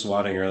mentioned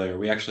swatting earlier.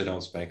 We actually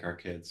don't spank our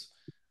kids,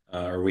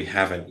 or we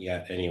haven't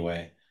yet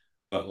anyway.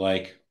 But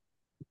like,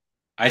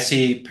 I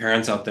see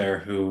parents out there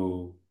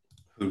who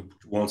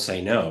won't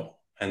say no,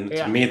 and to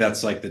Yeah. me,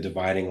 that's like the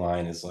dividing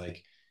line is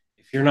like,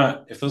 if they're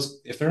not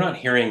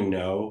hearing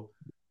no,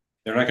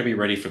 they're not going to be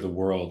ready for the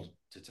world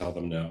to tell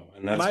them no,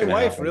 and that's My going to wife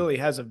happen. really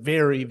has a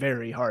very,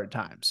 very hard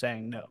time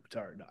saying no to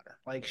our daughter.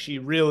 Like she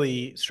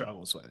really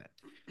struggles with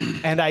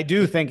it. And I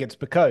do think it's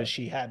because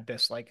she had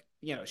this like,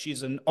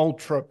 she's an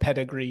ultra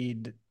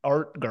pedigreed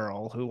art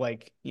girl who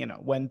like,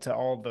 went to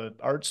all the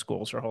art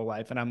schools her whole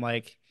life. And I'm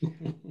like,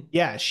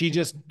 yeah, she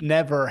just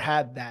never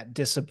had that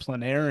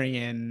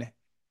disciplinarian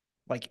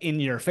like in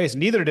your face.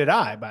 Neither did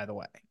I, by the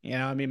way.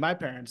 I mean, my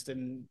parents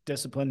didn't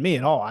discipline me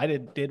at all. I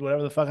did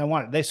whatever the fuck I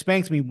wanted. They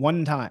spanked me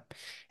one time,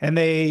 and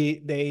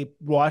they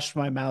washed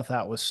my mouth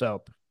out with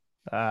soap.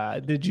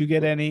 Did you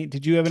have any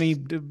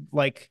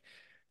like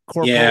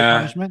corporal Yeah,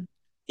 punishment?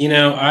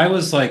 I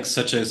was like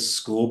such a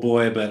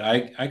schoolboy, but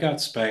I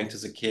got spanked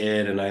as a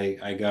kid, and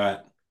I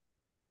got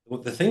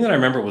well, the thing that I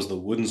remember was the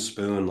wooden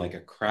spoon, like a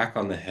crack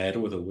on the head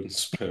with a wooden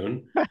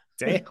spoon.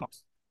 Damn,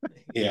 I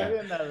Yeah.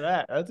 didn't know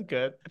that. That's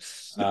good.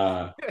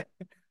 Uh,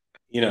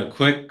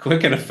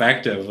 quick and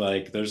effective.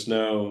 Like there's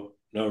no.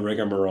 no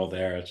rigmarole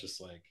there. It's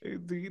just like,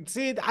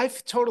 See, I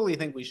totally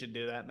think we should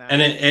do that and now.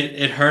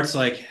 it hurts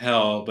like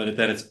hell, but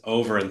then it's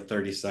over in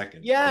 30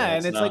 seconds. You Yeah, know, and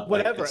it's it's like not like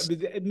whatever. I it's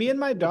mean, me and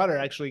my daughter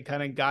actually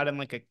kind of got in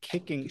like a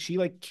kicking. She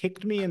like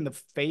kicked me in the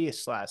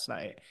face last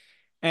night.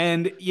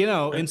 And,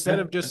 instead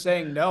of just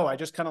saying no, I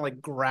just kind of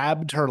like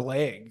grabbed her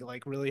leg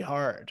like really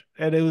hard.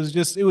 And it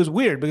was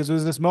weird because it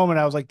was this moment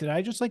I was like, did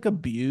I just like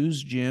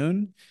abuse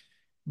June?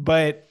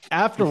 But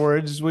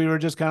afterwards, we were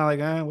just kind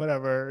of like,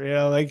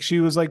 whatever, like she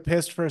was like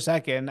pissed for a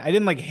second. I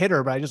didn't like hit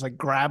her, but I just like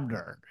grabbed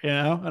her,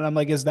 and I'm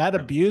like, is that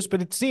abuse?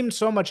 But it seemed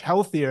so much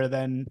healthier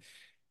than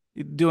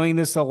doing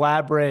this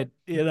elaborate,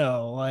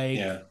 like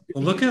yeah.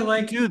 Well, look at you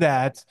like do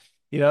that,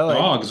 like,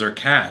 dogs or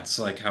cats,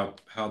 like how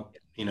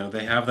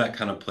they have that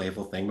kind of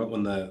playful thing, but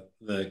when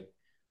the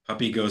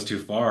puppy goes too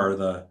far,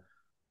 the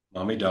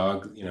mommy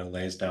dog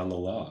lays down the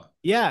law.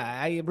 yeah,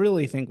 I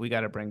really think we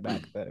got to bring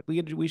back that.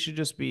 We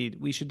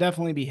should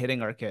definitely be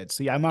hitting our kids.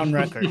 See, I'm on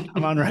record.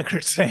 I'm on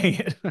record saying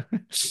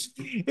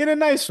it in a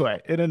nice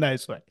way. In a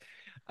nice way.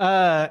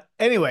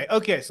 Anyway,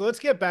 okay, so let's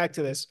get back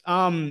to this.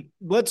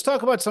 Let's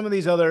talk about some of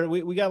these other.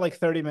 We got like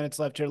 30 minutes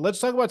left here. Let's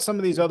talk about some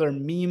of these other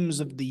memes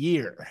of the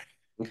year.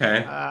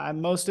 Okay.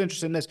 I'm most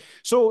interested in this.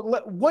 So,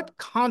 what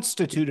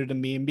constituted a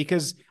meme?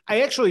 Because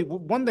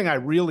one thing I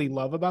really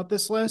love about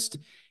this list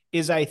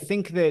is I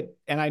think that,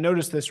 and I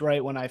noticed this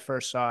right when I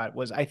first saw it,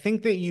 was I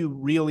think that you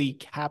really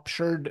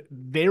captured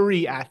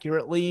very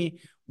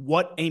accurately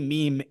what a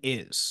meme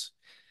is.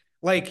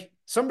 Like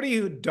somebody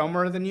who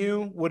dumber than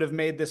you would have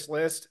made this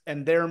list,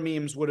 and their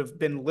memes would have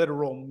been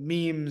literal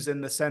memes in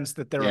the sense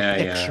that they're a Yeah,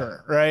 yeah.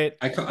 picture, right?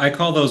 I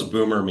call those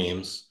boomer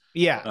memes.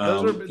 Yeah, Yeah,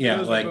 those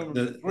are like boomer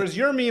memes. Whereas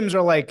your memes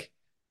are like,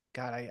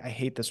 God, I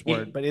hate this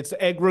word, the but it's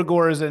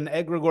egregores and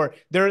egregore.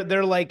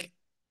 They're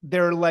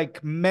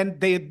like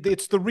meant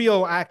it's the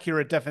real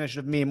accurate definition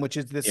of meme, which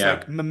is this yeah.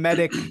 like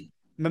mimetic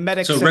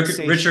So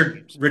sensation memes.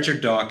 Yeah.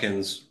 Richard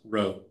Dawkins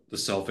wrote The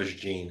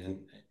Selfish Gene,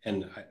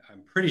 and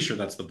I'm pretty sure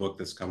that's the book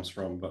this comes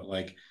from. But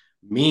like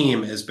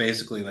meme is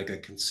basically like a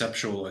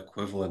conceptual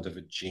equivalent of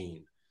a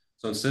gene.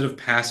 So instead of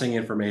passing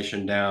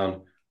information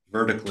down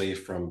vertically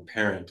from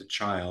parent to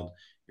child,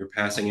 you're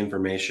passing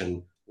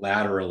information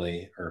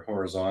laterally or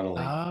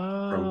horizontally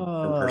from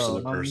person Oh, to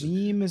a person.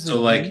 meme is a So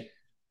gene. like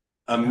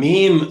a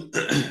meme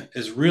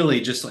is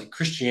really just like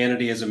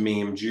Christianity is a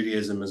meme,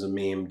 Judaism is a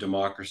meme,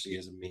 democracy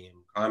is a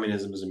meme,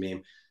 communism is a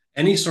meme.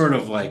 Any sort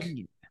of like Meme. Meme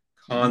is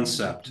a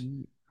concept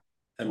gene.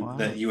 that Wow.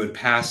 you would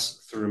pass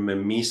through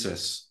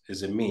mimesis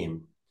is a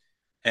meme.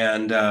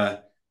 And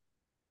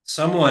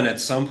someone at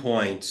some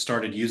point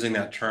started using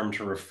that term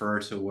to refer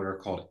to what are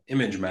called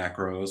image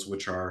macros,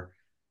 which are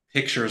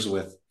pictures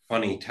with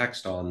funny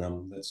text on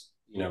them that's,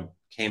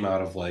 came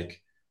out of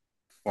like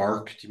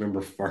Fark. Do you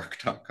remember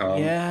Fark.com?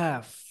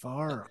 Yeah,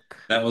 Fark.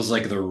 That was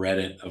like the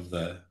Reddit of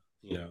the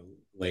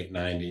late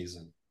 90s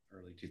and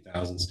early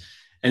 2000s.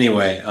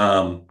 Anyway,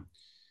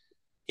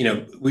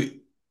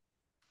 we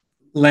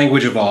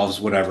language evolves,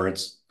 whatever.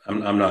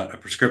 I'm not a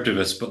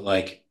prescriptivist, but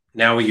like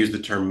now we use the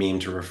term meme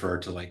to refer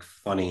to like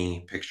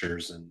funny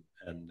pictures and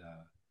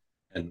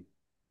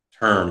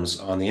terms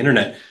on the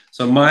internet.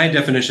 So my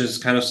definition is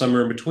kind of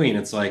somewhere in between.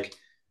 It's like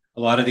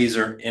a lot of these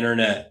are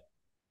internet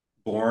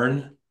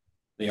born.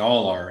 They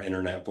all are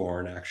internet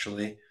born,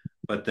 actually,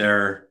 but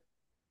they're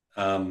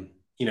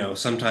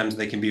sometimes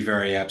they can be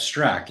very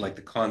abstract, like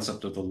the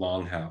concept of the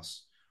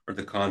longhouse or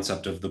the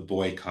concept of the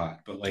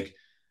boycott. But like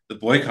the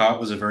boycott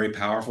was a very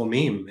powerful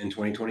meme in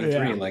 2023,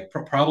 Yeah. like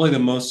probably the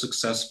most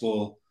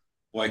successful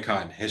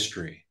boycott in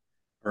history,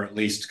 or at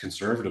least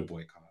conservative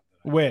boycott that I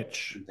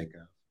Which? can think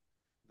of.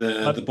 The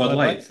Bud Bud Light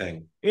Light?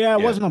 thing. Yeah, it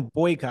Yeah. wasn't a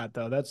boycott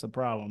though. That's the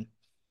problem.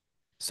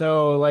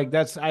 So like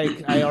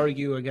I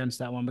argue against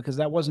that one because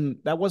that wasn't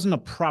a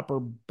proper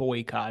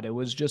boycott. It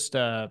wasn't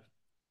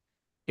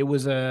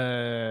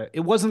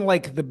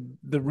like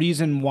the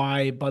reason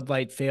why Bud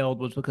Light failed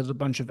was because a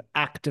bunch of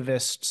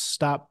activists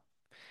stopped.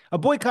 A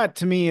boycott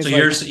to me So is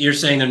you're like, you're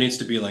saying there needs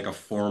to be like a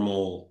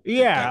formal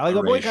yeah, like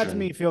a boycott to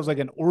me declaration. feels like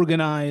an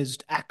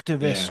organized Yeah.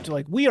 activist,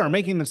 like we are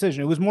making the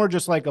decision. It was more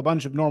just like a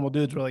bunch of normal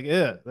dudes were like,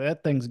 "Ew,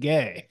 that thing's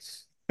gay."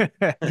 Like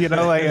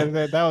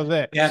that was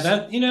it. Yeah,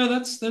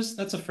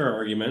 that's a fair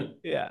argument.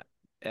 Yeah.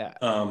 Yeah.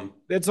 Um,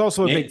 It's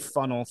also a big Nate,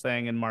 funnel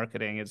thing in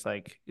marketing. It's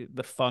like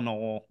the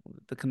funnel,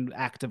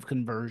 act of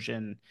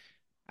conversion.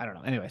 I don't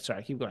know. Anyway,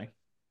 sorry, keep going.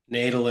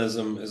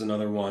 natalism is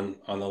another one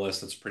on the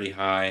list that's pretty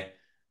high.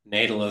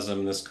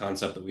 Natalism, this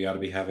concept that we ought to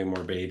be having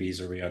more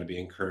babies or we ought to be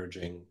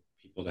encouraging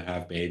people to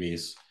have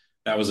babies.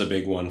 That was a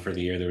big one for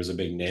the year. There was a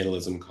big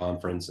natalism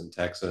conference in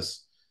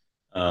Texas.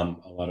 A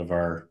lot of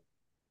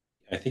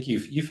I think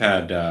you've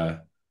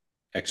had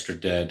Extra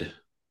Dead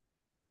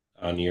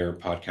on your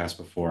podcast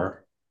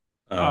before.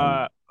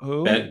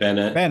 Who?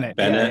 Bennett. Yeah, yeah,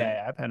 Bennett.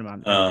 yeah. I've had him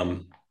on. Yeah.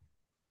 Um,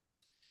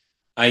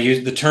 I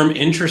use the term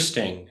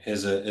interesting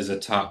is a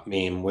top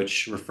meme,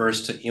 which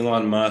refers to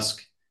Elon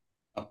Musk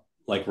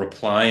like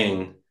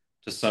replying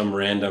to some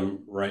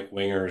random right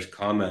winger's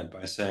comment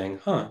by saying,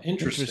 "Huh,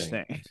 interesting,"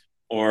 Interesting.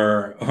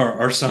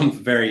 or some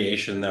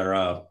variation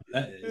thereof.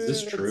 is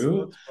this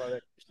true? That's funny.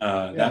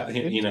 Yeah. That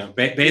you know,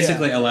 Yeah.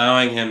 basically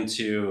allowing him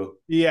to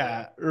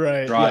Yeah.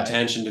 Right. draw Yeah.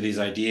 attention to these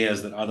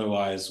ideas that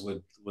otherwise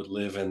would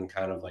live in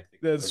kind of like the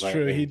That's right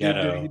true. wing He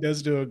ghetto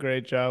does do a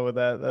great job with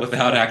that.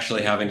 without That's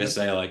actually very having to true.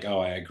 say like, oh,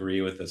 I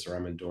agree with this or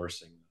I'm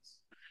endorsing this.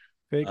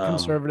 Fake Um,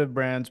 conservative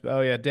brands.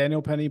 Oh yeah,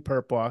 Daniel Penny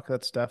Perp Walk.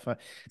 That's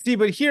definitely. See,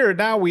 but here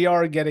now we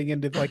are getting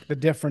into like the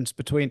difference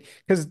between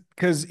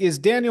because is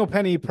Daniel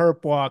Penny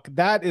Perp Walk,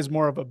 that is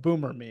more of a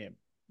boomer meme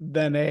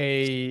than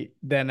a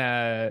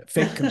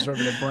fake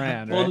conservative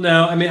brand, well, right?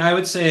 no, I mean, I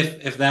would say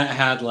if that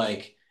had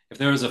like if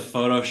there was a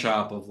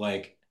Photoshop of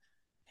like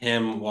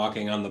him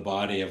walking on the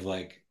body of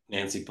like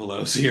Nancy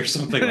Pelosi or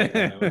something like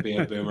that, it would be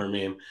a boomer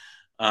meme.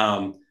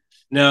 Um,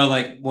 no,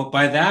 like what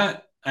by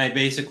that I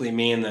basically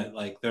mean that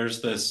like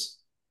there's this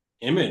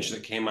image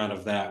that came out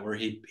of that where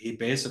he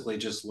basically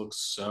just looks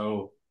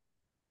so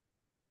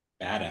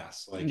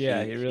badass. Like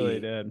Yeah, he really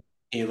did.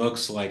 he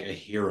looks like a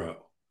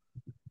hero.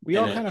 We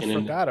And all kind of in an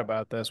forgot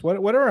about this.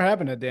 Whatever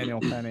happened to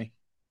Daniel Penny?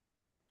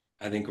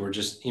 I think we're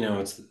just, you know,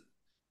 it's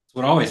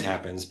what always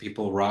happens.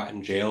 People rot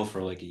in jail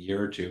for like a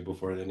year or two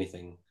before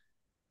anything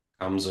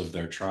comes of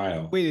their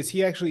trial. Wait, is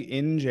he actually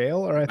in jail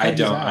or I I thought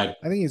he's don't out?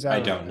 I think he's I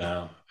out don't already.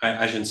 know.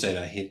 I shouldn't say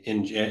that. He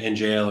in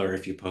jail or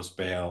if you post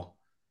bail.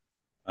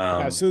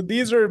 Yeah, Um, so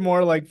these are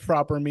more like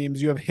proper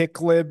memes. You have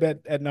Hicklib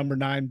at number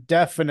 9.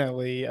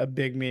 Definitely a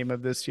big meme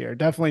of this year.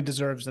 Definitely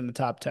deserves in the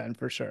top 10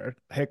 for sure.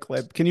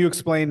 Hicklib. Can you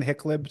explain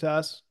Hicklib to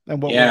us?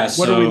 And yeah,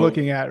 what are we so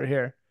looking at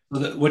here?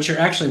 what you're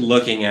actually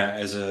looking at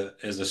is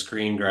a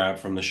screen grab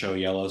from the show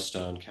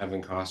Yellowstone,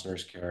 Kevin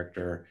Costner's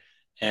character,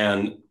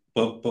 and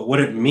but what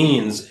it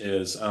means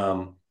is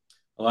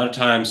a lot of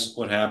times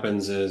what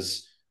happens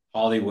is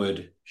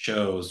Hollywood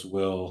shows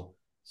will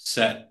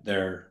set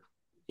their,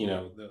 you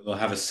know, they'll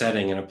have a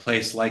setting in a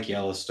place like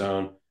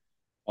Yellowstone,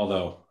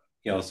 although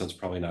Yellowstone's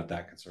probably not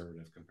that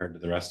conservative compared to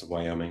the rest of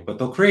Wyoming, but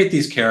they'll create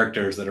these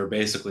characters that are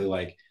basically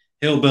like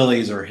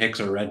hillbillies or hicks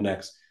or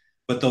rednecks,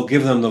 but they'll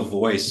give them the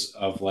voice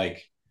of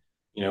like,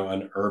 you know,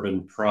 an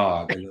urban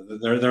Prague,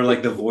 and they're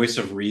like the voice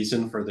of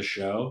reason for the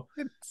show.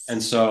 It's,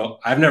 And so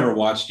I've never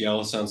watched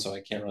Yellowstone, so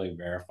I can't really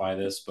verify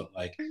this, but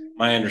like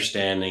my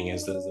understanding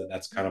is that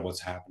that's kind of what's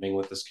happening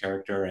with this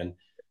character, and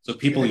so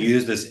people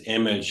use this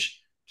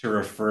image to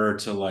refer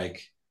to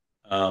like,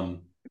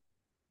 um,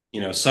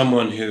 you know,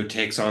 someone who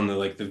takes on the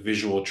like the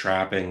visual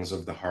trappings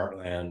of the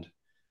heartland,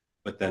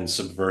 but then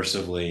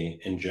subversively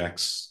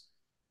injects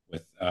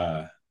with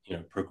you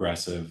know,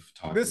 progressive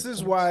talking this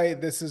is points. why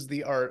this is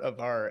the art of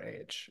our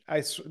age.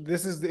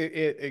 This is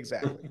it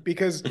exactly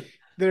because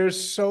there's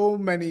so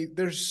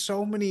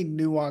many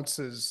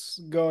nuances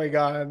going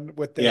on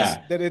with this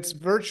Yeah, that it's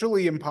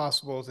virtually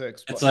impossible to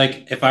it's explain.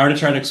 like if I were to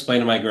try to explain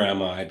to my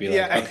grandma, I'd be like,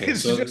 Yeah, okay,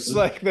 it's so just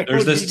like there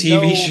there's would this be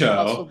TV no show,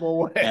 possible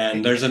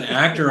and way. there's an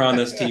actor on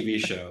this TV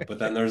show, but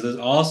then there's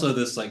also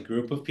this like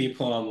group of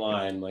people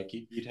online. Like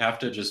you'd have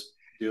to just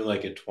do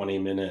like a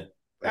 20-minute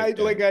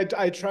breakdown.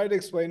 I tried to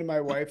explain to my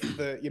wife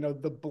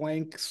the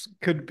blanks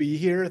could be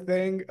here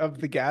thing of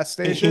the gas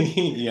station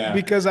Yeah.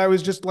 because I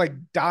was just like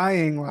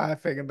dying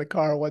laughing in the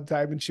car one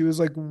time and she was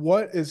like,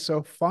 "What is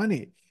so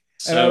funny?"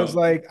 And I was So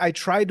like, I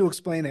tried to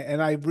explain it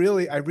and I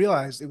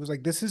realized it was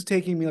like this is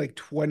taking me like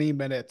 20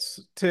 minutes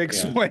to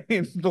yeah, explain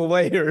the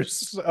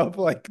layers of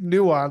like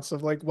nuance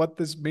of like what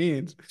this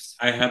means.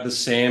 I had the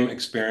same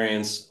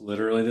experience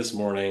literally this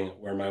morning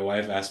where my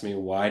wife asked me,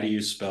 why do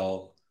you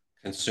spell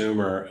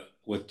consumer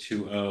with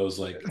two O's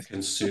like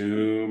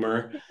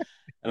consumer?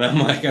 And I'm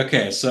like,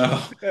 okay,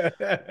 so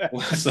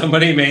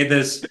somebody made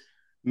this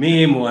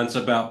meme once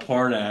about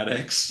porn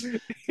addicts,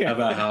 Yeah.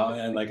 about how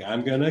and like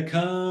I'm gonna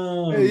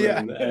come,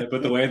 Yeah. and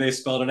but the way they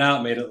spelled it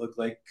out made it look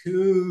like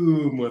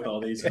coom with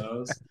all these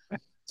O's.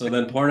 So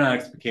then porn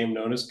addicts became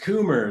known as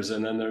coomers,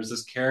 and then there's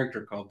this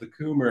character called the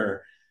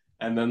coomer,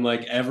 and then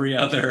like every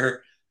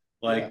other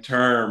Yeah. like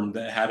term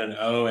that had an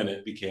O in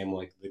it became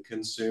like the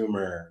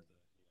consumer.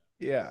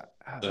 Yeah.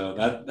 So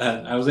Yeah.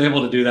 that I was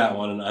able to do that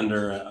one in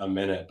under a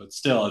minute, but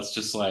still, it's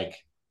just like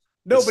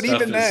No, this but stuff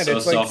even is then, so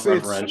it's so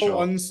self-referential.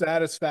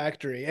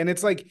 unsatisfactory, and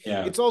it's like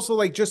Yeah, it's also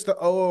like just the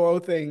OOO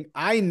thing.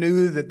 I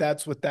knew that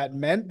that's what that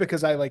meant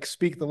because I like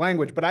speak the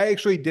language, but I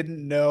actually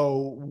didn't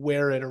know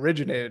where it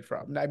originated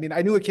from. I mean,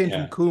 I knew it came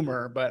from yeah,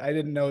 Coomer, but I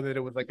didn't know that it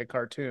was like a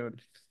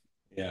cartoon.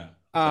 yeah.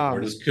 It's like, where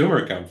Um, does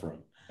Coomer come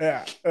from?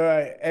 yeah,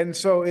 and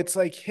so it's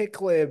like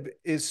Hicklib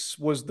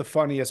was the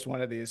funniest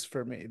one of these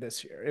for me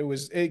this year. It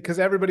was because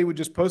everybody would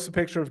just post a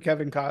picture of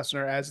Kevin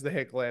Costner as the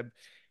Hicklib,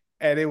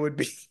 and it would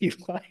be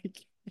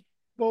like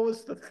what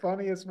was the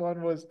funniest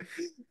one was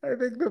I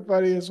think the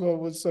funniest one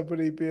was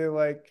somebody being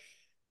like,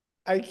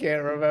 I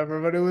can't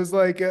remember, but it was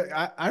like,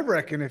 I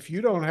reckon if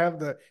you don't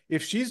have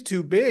if she's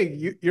too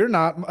big, you're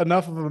not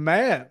enough of a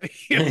man,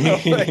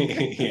 Yeah,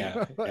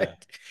 yeah.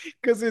 like,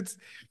 because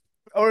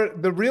or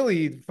the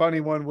really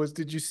funny one was,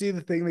 did you see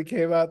the thing that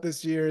came out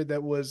this year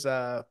that was,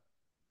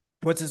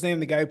 what's his name?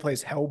 The guy who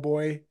plays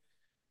Hellboy,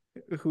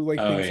 who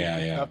like Oh thinks he's yeah,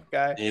 a yeah. tough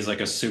guy. He's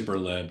like a super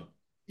lib.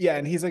 Yeah,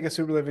 and he's like a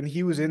super live, and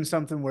he was in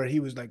something where he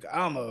was like,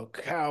 "I'm a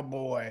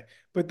cowboy,"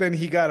 but then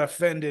he got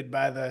offended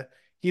by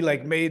he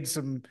like made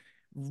some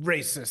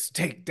racist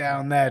take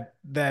down that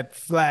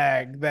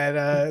flag,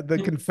 that the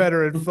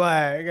Confederate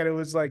flag, and it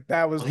was like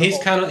that was Well, the he's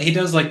whole kind of he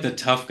does like the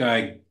tough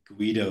guy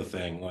Guido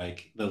thing,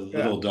 like the yeah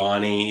little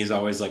Donnie. He's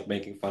always like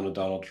making fun of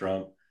Donald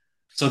Trump.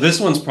 So this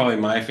one's probably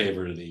my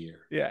favorite of the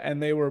year, yeah,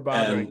 and they were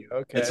bothering and you.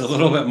 it's Okay, a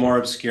little so bit more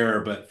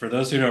obscure. But for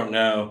those who don't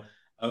know,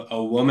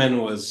 a woman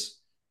was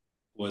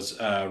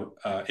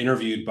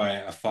interviewed by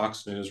a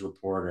Fox News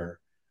reporter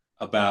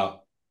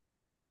about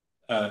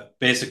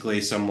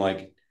basically some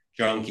like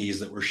junkies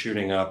that were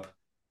shooting up.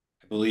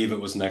 I believe it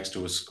was next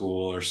to a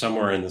school or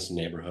somewhere in this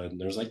neighborhood,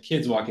 and there's like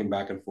kids walking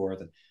back and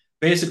forth. And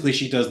basically,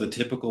 she does the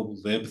typical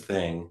lib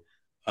thing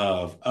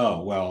of,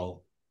 oh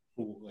well,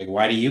 like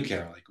why do you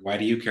care? Like why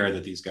do you care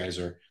that these guys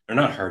are they're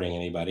not hurting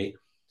anybody?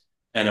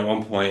 And at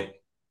one point,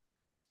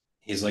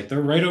 he's like,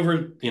 they're right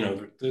over,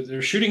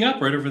 they're shooting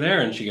up right over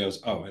there, and she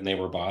goes, oh, and they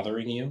were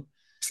bothering you.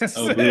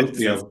 Oh,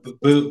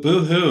 boo,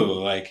 boo hoo,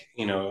 like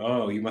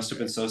oh, you must have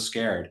been so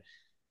scared.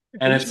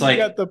 And and it's she's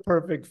got like, the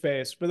perfect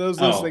face. For those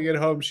listening oh, at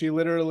home, she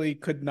literally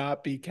could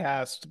not be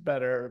cast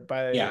better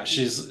by yeah,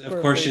 she's of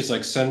her course face. she's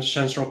like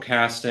central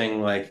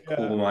casting, like Yeah,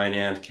 cool wine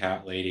and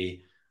cat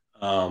lady.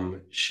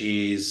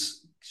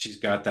 She's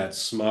got that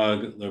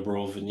smug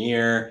liberal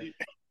veneer,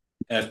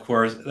 and of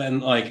course. Then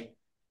like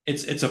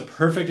it's a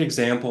perfect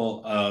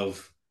example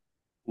of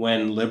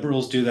when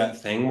liberals do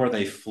that thing where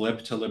they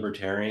flip to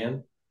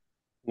libertarian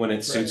when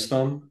it suits right.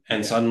 them,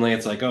 and Yeah, suddenly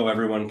it's like, oh,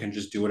 everyone can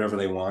just do whatever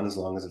they want as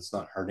long as it's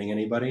not hurting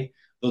anybody.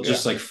 They'll yeah,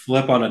 just like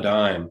flip on a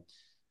dime,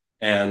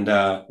 and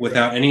right,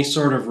 without any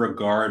sort of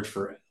regard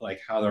for like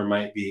how there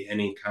might be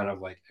any kind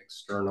of like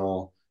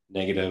external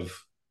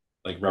negative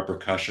like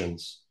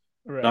repercussions,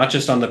 not right.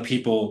 just on the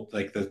people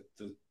like the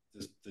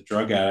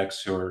drug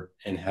addicts who are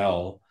in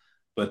hell,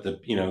 but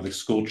the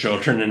school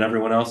children and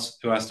everyone else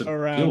who has to deal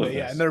Around with it.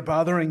 Yeah, and this. they're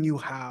bothering you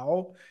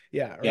how?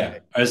 Yeah, Yeah,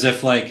 right. as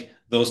if like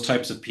those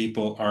types of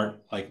people aren't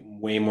like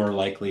way more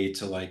likely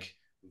to like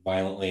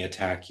violently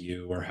attack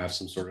you or have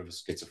some sort of a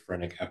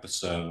schizophrenic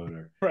episode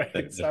or Right.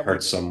 that, It's that not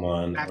like hurts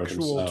someone or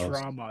actual themselves.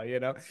 trauma, you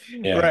know?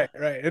 Yeah. Right,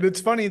 right. And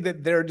it's funny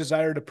that their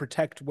desire to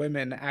protect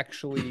women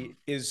actually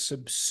is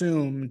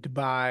subsumed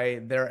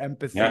by their Yeah.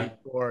 empathy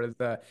for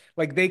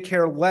like they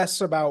care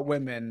less about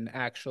women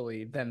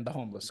actually than the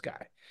homeless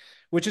guy,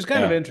 which is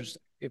kind of Yeah.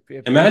 interesting. If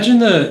you Imagine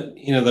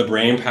the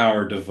brain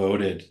power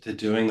devoted to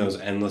doing those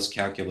endless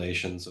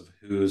calculations of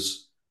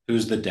who's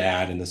the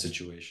dad in the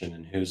situation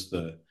and who's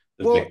the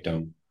Well,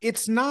 victim.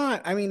 it's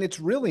not, I mean, it's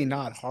really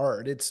not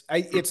hard. It's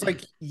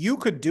like you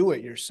could do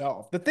it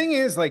yourself. The thing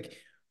is, like,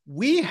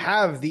 we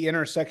have the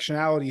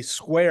intersectionality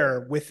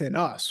square within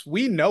us.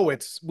 We know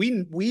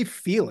we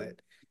feel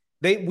it.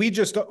 We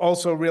just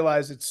also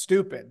realize it's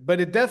stupid,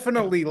 but it Yeah.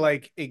 definitely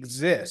like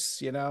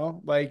exists,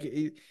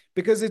 like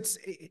because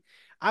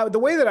the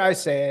way that I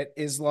say it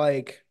is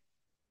like,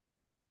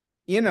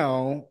 you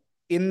know,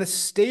 in the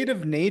state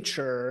of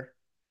nature,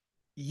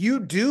 you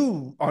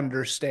do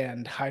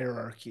understand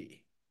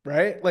hierarchy,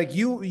 right? Like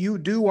you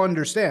do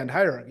understand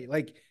hierarchy.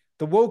 Like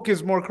the woke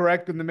is more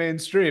correct than the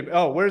mainstream.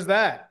 Oh, where's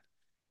that?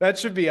 That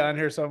should be on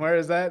here somewhere.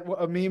 Is that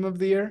a meme of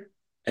the year?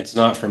 It's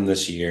not from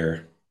this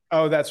year.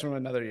 Oh, that's from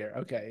another year.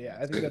 Okay, yeah,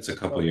 I think It's that's a a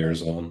couple throwback.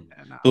 years old.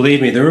 Yeah, no.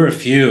 Believe me, there were a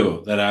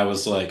few that I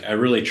was like, I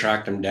really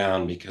tracked them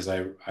down because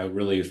I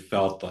really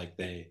felt like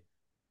they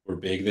were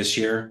big this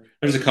year.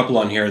 There's a Okay. couple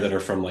on here that are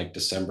from like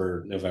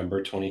December,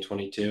 November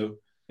 2022.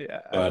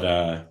 Yeah, I But love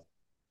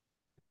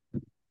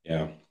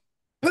yeah.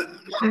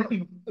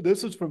 it.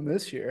 This was from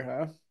this year,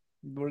 huh?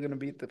 We're gonna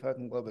beat the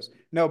fucking Globus.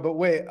 No, but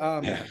wait,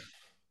 Yeah.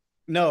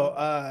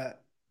 no,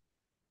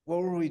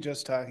 what were we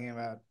just talking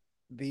about?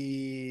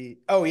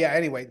 Oh yeah,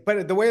 anyway,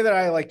 but the way that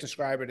I like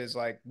describe it is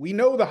like we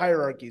know the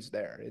hierarchy's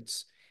there.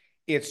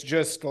 It's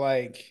just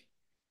like,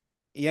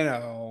 you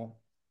know,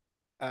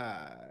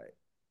 uh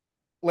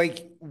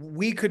like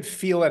we could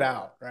feel it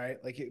out, right?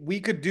 Like we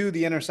could do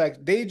the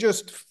intersect. They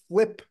just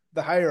flip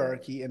the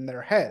hierarchy in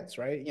their heads,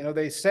 right?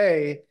 They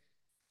say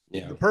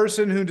Yeah. the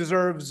person who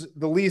deserves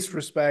the least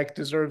respect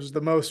deserves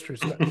the most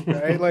respect,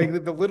 right?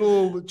 Like the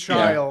little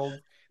Yeah.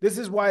 child. This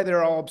is why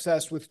they're all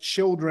obsessed with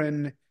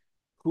children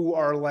who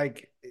are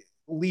like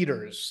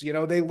leaders.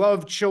 They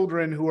love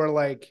children who are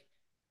like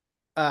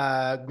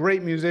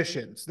great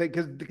musicians.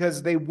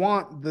 Because they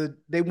want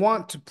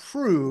to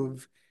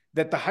prove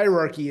that the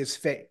hierarchy is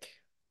fake,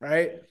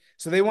 right?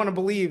 So they want to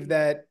believe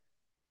that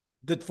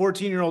the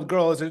 14-year-old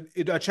girl is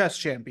a chess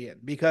champion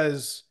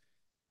because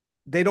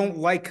they don't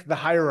like the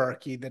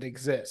hierarchy that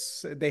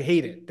exists. They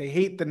hate it. They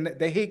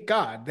hate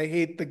God. They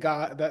hate the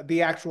God,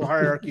 the actual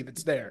hierarchy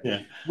that's there.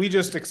 Yeah. We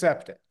just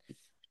accept it.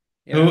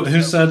 Who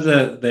So said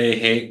that they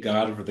hate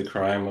God for the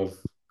crime of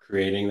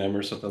creating them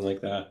or something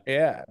like that?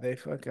 yeah, they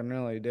fucking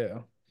really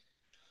do.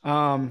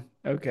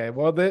 Okay.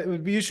 Well,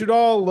 you should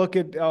all look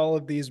at all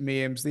of these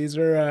memes. These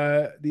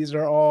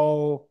are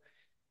all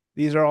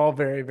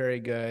very, very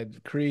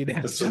good. Creed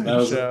So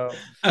halftime show.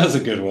 that was a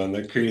good one.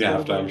 The Creed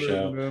Silver halftime Moon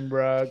show.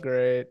 Moonbrook,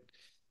 great.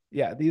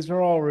 Yeah, these are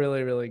all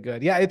really, really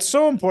good. Yeah, it's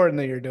so important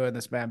that you're doing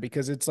this, man,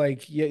 because it's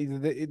like, yeah,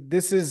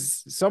 this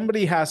is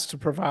somebody has to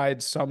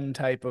provide some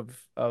type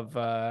of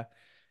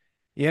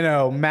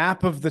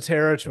map of the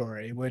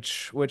territory,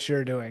 which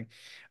you're doing.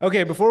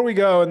 Okay, before we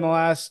go in the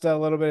last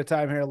little bit of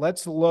time here,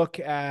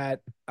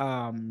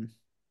 um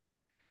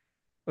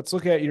let's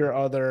look at your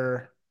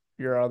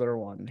other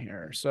one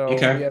here.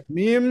 So we Okay. have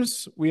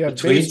memes, we The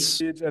have base tweets.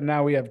 reads, and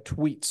now we have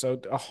tweets. So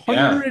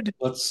Yeah.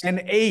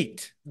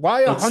 108.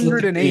 Why Let's look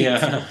at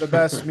 108 of the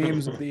best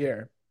memes of the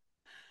year?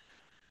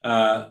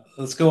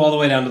 let's go all the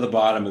way down to the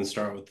bottom and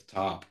start with the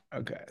top.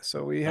 Okay,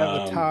 so we have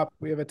Um,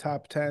 a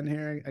top 10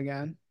 here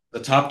again. the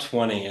top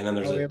 20, and then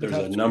Oh, we have a there's a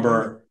top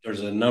 20.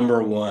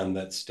 number one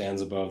that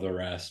stands above the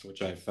rest,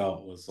 which I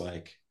felt was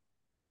like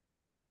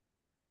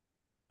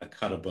a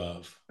cut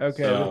above.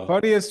 Okay, the So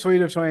funniest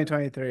tweet of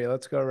 2023.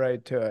 Let's go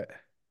right to it.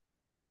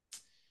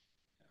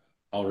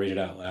 I'll read it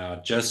out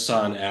loud. Just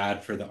saw an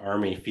ad for the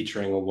army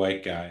featuring a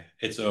white guy.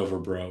 It's over,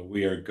 bro.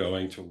 We are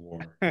going to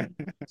war.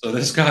 So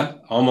this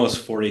got almost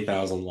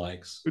 40,000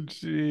 likes.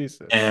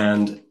 Jesus.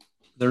 And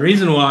the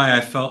reason why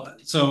I felt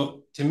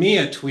so, to me,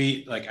 a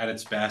tweet like at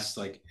its best,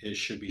 like it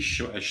should be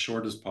as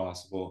short as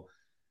possible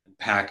and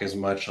pack as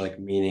much like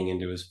meaning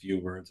into as few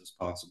words as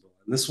possible.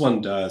 And this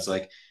one does,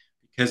 like,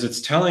 because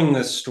it's telling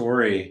this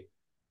story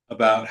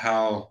about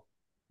how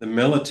the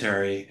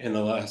military in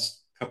the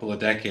last couple of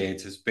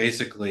decades has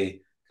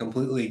basically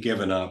completely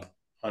given up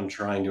on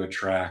trying to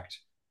attract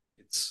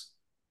its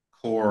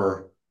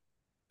core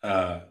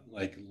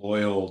like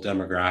loyal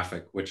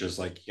demographic, which is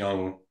like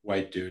young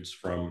white dudes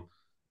from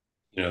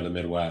the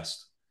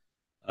Midwest.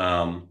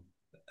 Um,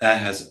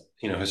 that has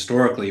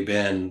historically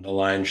been the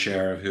lion's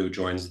share of who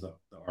joins the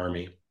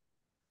army,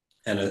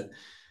 and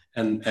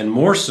and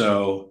more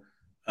so,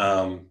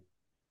 um,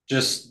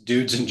 just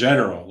dudes in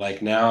general.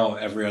 Like now,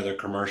 every other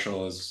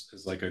commercial is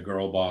like a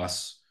girl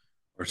boss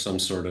or some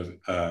sort of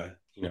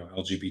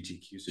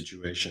LGBTQ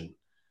situation,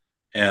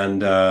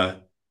 and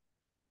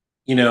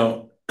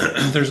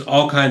there's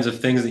all kinds of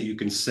things that you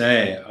can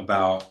say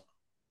about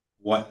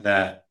what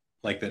that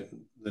like the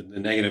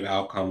negative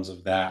outcomes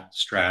of that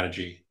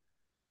strategy.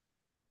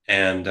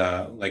 And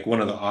like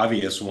one of the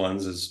obvious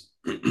ones is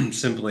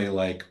simply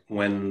like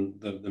when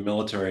the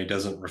military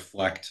doesn't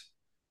reflect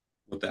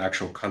what the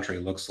actual country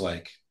looks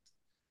like,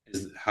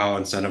 is how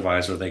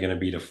incentivized are they going to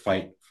be to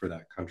fight for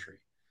that country.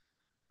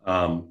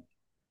 um,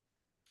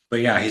 but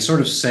yeah, he's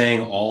sort of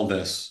saying all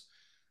this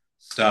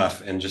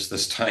stuff in just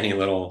this tiny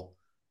little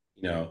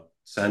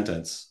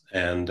sentence,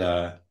 and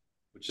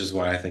which is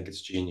why I think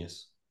it's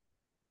genius.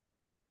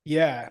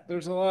 Yeah,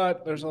 there's a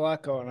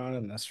lot going on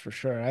in this for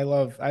sure.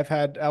 I've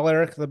had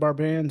Alaric the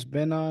Barbarian's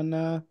been on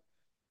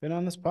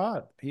this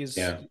pod. He's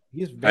Yeah.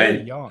 he's I very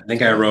young. I He's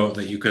think I very wrote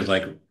that you could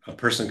like a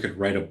person could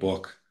write a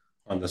book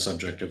on the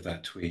subject of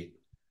that tweet.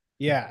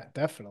 Yeah,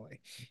 definitely.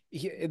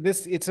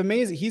 It's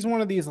amazing. He's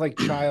one of these like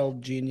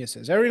child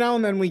geniuses. Every now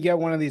and then we get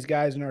one of these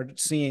guys in our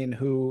scene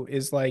who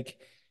is like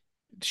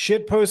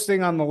shit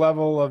posting on the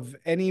level of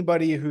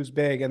anybody who's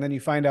big, and then you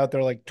find out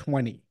they're like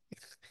 20.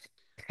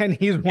 And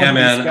he's one Yeah, of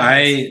these man,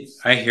 guys.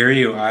 I hear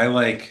you. I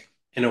like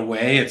in a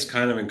way it's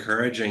kind of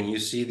encouraging. You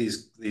see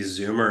these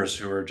Zoomers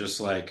who are just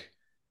like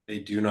they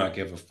do not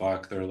give a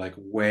fuck. They're like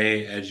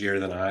way edgier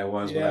than I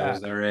was when I Yeah. was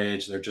their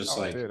age. They're just Oh,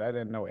 like dude, I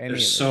didn't know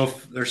any of this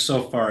shit. they're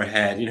so far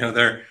ahead.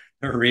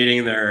 They're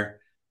reading their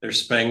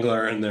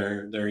Spengler and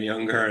their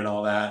Younger and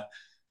all that.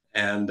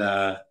 And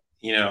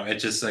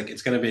it's just like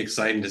it's going to be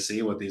exciting to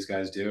see what these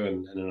guys do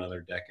in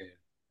another decade.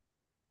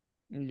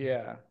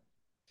 Yeah.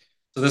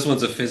 So this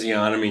one's a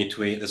physiognomy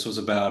tweet. This was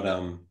about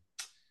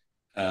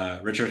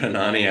Richard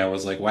Hanani. I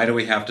was like, why do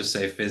we have to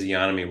say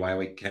physiognomy?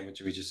 Can't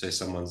we just say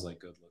someone's like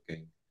good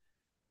looking?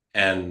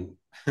 And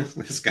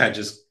this guy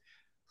just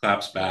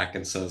claps back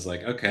and says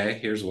like, okay,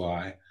 here's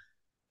why.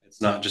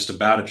 It's not just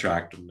about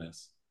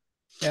attractiveness.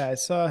 Yeah, I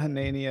saw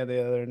Hanania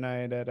the other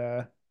night at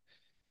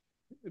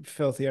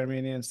Filthy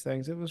Armenians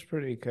things. It was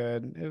pretty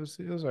good. It was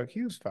like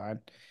he was fine.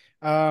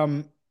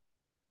 Um,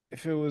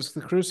 if it was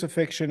the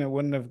crucifixion, it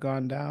wouldn't have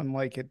gone down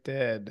like it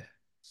did.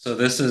 So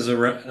this is I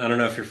don't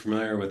know if you're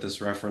familiar with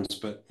this reference,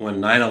 but when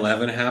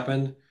 9/11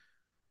 happened,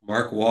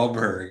 Mark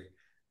Wahlberg,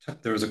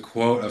 there was a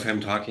quote of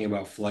him talking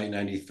about Flight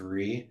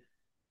 93,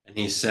 and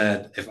he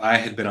said, if I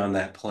had been on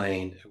that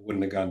plane, it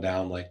wouldn't have gone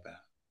down like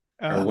that,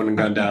 or it wouldn't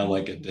have gone down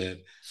like it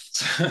did.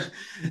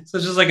 So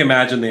just like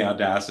imagine the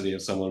audacity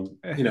of someone,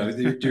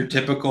 your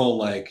typical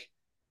like,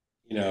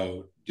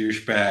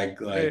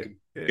 douchebag, like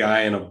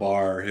guy in a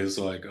bar who's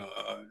like, oh,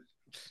 I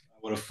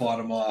would have fought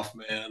him off,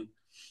 man.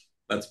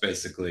 That's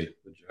basically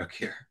the joke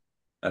here.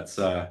 That's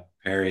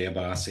Perry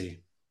Abbasi.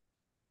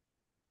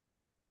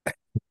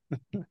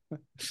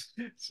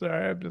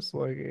 Sorry, I'm just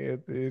looking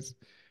at these.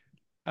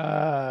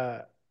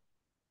 Uh,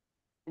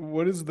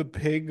 what is the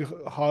pig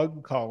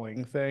hog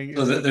calling thing?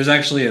 So Is that there's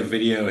actually a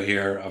video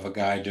here of a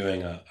guy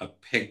doing a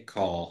pig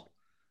call.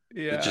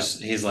 That yeah.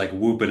 just he's like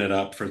whooping it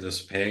up for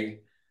this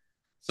pig.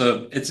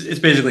 So it's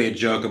basically a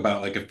joke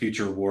about like a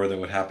future war that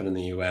would happen in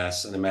the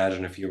U.S. And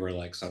imagine if you were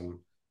like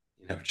some,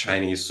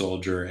 Chinese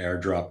soldier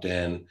airdropped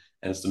in,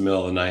 and it's the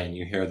middle of the night, and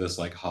you hear this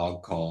like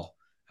hog call,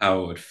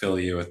 how it would fill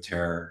you with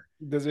terror.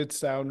 Does it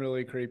sound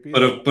really creepy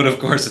But though? of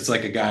course, it's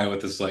like a guy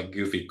with this like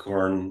goofy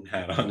corn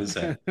hat on his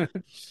head.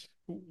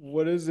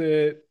 What is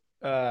it?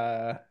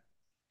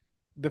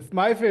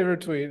 My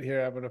favorite tweet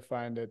here, I'm gonna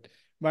find it.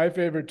 My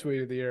favorite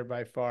tweet of the year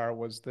by far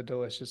was the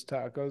delicious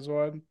tacos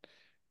one.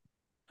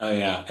 Oh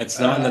yeah, it's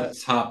not in Uh, the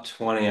top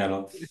 20, I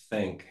don't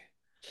think,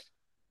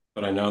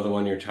 but I know the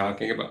one you're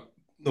talking about,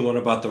 the one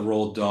about the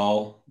Roald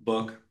Dahl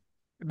book.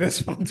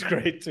 this one's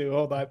great too.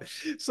 Hold on.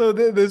 So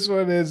this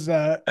one is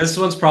This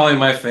one's probably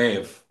my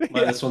fave.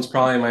 yeah. This one's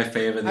probably my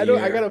fave of the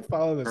I gotta year,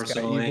 follow this guy,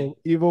 personally.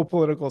 evil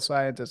political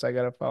scientist. I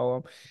gotta follow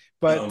him. Oh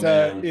But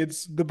man.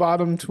 it's the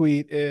bottom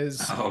tweet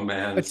is Oh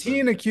man, a it's so teen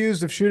good.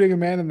 accused of shooting a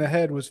man in the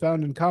head was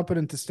found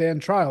incompetent to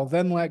stand trial,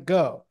 then let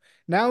go.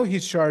 Now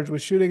he's charged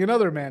with shooting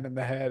another man in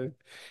the head.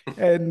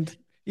 And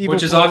evil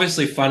Which is political.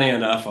 obviously funny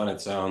enough on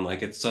its own.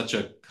 Like it's such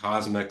a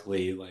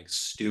cosmically like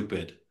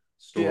stupid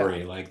Yeah.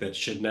 story. Like that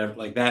should never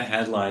like that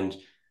headline.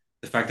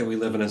 The fact that we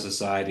live in a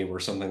society where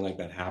something like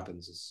that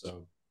happens is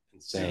so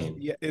insane.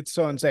 Yeah, it's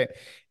so insane.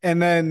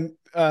 And then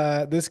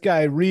this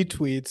guy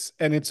retweets,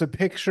 and it's a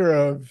picture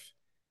of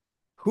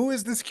who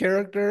is this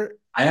character?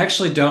 I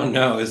actually don't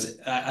know.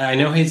 I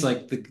know he's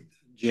like the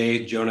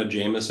J. Jonah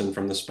Jameson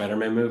from the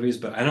Spider-Man movies,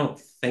 but I don't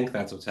think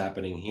that's what's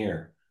happening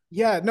here.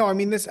 Yeah, no, I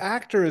mean this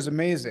actor is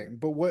amazing,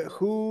 but what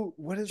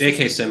is this?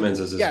 J.K. Simmons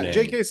is his Yeah, name.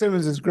 J.K.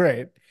 Simmons is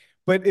great,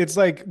 but it's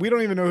like we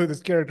don't even know who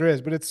this character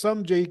is, but it's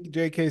some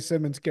J.K.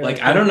 Simmons Like I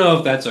character. don't know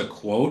if that's a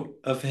quote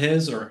of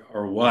his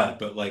or what,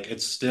 but like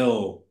it's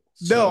still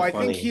No, so I think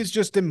funny. he's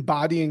just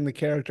embodying the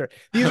character.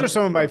 These are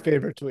some of my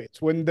favorite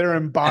tweets when they're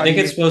I think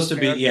it's embodying supposed to the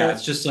be, yeah, character.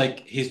 it's just like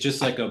he's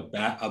just like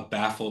a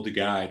baffled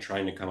guy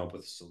trying to come up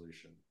with a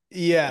solution.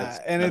 Yeah, That's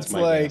and that's it's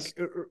my guess.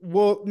 like,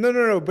 well,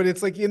 no, but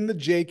it's like in the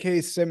J.K.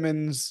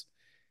 Simmons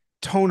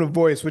tone of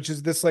voice, which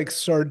is this like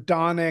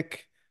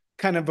sardonic,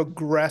 kind of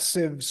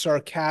aggressive,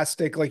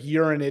 sarcastic, like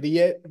you're an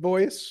idiot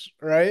voice,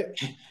 right?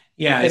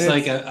 Yeah, And it's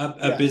like it's a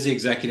yeah, busy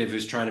executive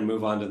who's trying to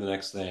move on to the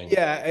next thing.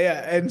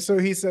 yeah. And so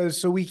he says,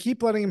 so we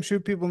keep letting him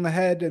shoot people in the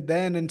head, and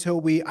then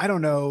until we, I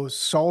don't know,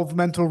 solve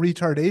mental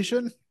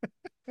retardation.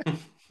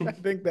 I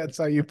think that's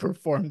how you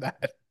perform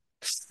that.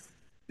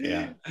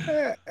 Yeah.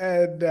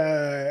 And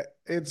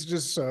it's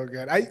just so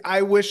good.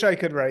 I wish I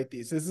could write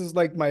these. This is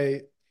like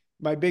my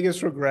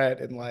biggest regret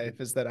in life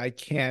is that I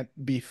can't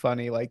be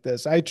funny like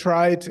this. I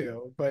try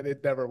to, but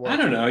it never I works.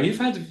 don't know. You've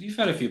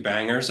had a few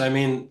bangers. I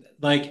mean,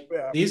 like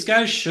Yeah. these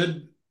guys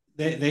should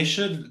they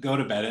should go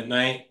to bed at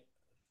night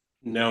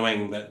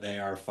knowing that they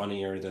are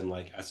funnier than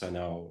like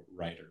SNL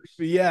writers.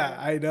 Yeah,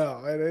 I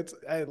know.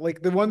 And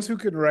like the ones who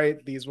can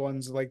write these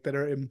ones like that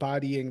are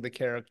embodying the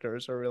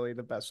characters are really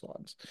the best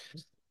ones.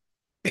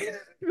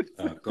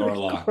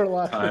 Gorlock,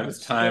 Corlock the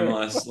Destroyer.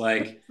 timeless.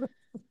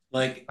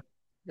 Like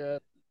Yeah.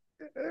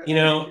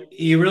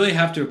 you really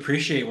have to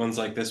appreciate ones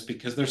like this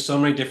because there's so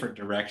many different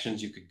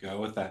directions you could go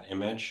with that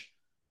image.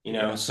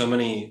 Yeah. So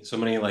many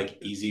like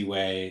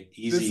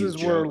This easy is we're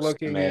jokes to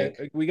looking at.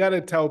 make. We got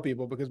to tell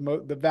people because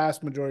the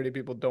vast majority of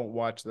people don't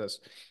watch this.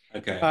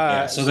 Okay,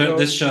 yeah. So So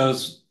this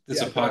is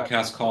yeah, a go ahead.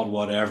 podcast called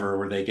Whatever,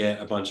 where they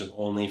get a bunch of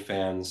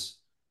OnlyFans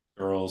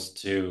girls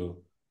to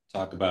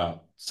talk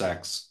about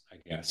sex, I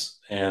guess.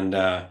 And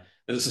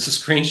this is a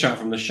screenshot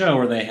from the show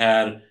where they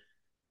had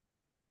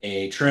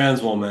a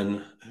trans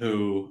woman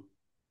who,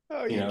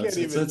 Oh, you can't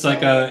even it's like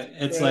tell that's a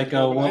a it's trans like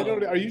a woman. I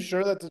don't. Are well, you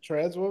sure that's a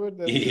trans woman?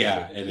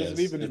 yeah, it Does it is.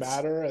 even It's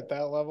matter at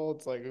that level?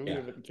 It's like who yeah.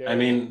 even I cares?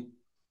 mean,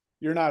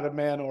 You're not a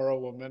man or a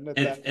woman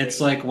at that it's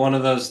age. like one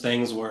of those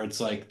things where it's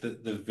like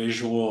the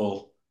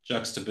visual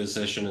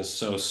juxtaposition is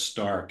so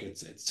stark. It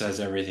says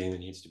everything that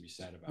needs to be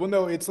said Well, about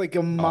no, it's like a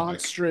the topic.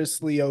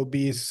 monstrously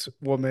obese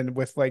woman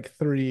with like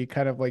three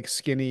kind of like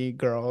skinny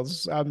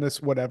girls on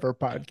this whatever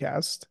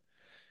podcast.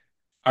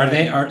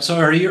 And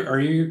Are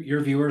you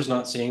your viewers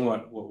not seeing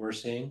what we're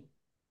seeing?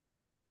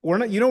 we're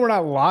not, we're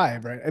not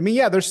live, right? I mean,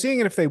 yeah, they're seeing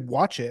it if they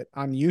watch it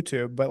on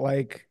YouTube, but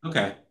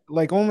Okay.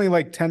 like only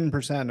like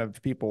 10%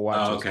 of people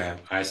watch Oh, this. okay.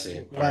 I see.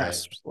 All right.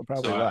 Less, So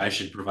probably I less.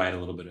 should provide a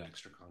little bit of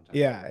extra content.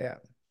 Yeah, yeah.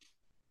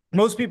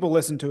 Most people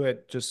listen to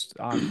it just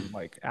on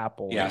like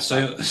Apple Yeah, and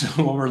Spotify.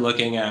 so what we're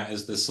looking at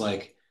is this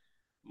like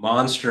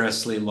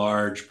monstrously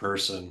large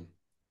person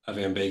of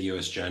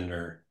ambiguous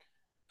gender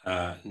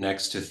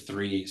next to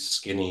three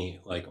skinny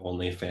like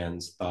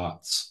OnlyFans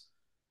thoughts.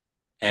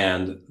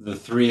 And the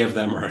three of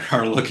them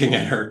are looking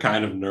at her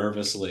kind of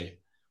nervously.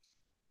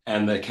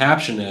 And the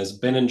caption is,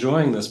 been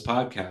enjoying this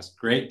podcast.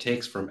 Great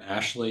takes from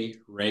Ashley,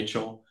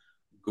 Rachel,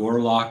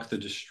 Gorlock the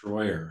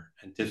Destroyer,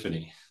 and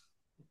Tiffany.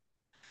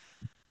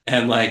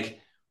 And like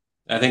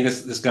I think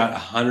this got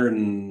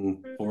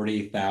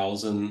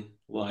 140,000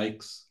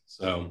 likes.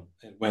 So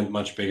it went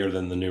much bigger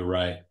than the new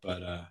right.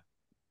 But yeah,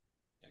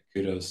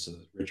 kudos to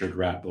Richard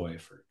Ratboy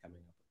for coming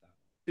up with that.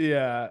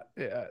 Yeah,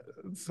 yeah,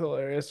 it's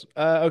hilarious.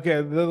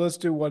 Okay, then let's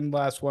do one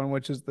last one,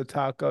 which is the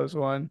tacos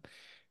one.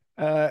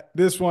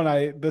 This one,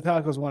 the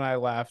tacos one, I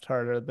laughed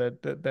harder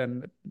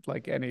than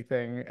like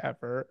anything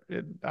ever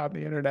on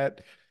the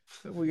internet.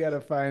 We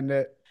gotta find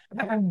it.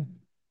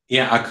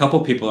 Yeah, a couple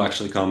people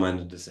actually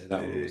commented to say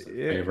that one was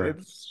their favorite,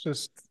 It's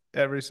just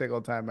every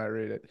single time I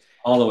read it.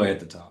 all the way at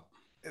the top.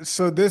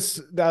 So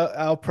this,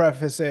 I'll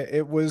preface it.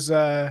 It was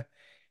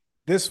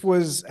this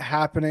was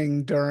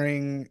happening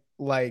during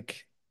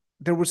like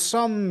there was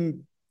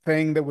some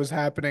thing that was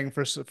happening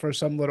for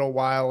some little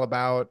while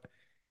about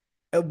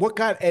what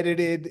got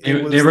edited. It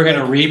They was were going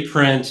to like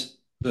reprint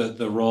the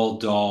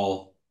Roald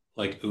Dahl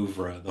like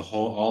oeuvre, the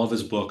whole all of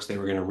his books. They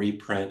were going to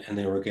reprint, and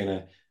they were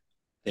going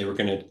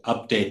to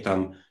update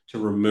them to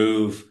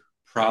remove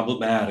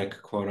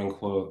problematic quote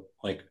unquote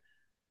like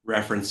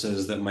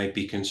references that might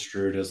be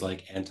construed as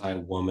like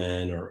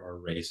anti-woman or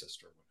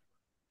racist or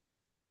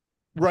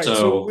right. So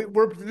so.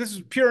 we're this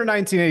is pure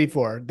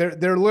 1984.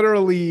 They're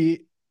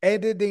literally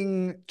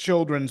editing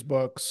children's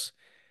books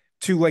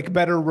to like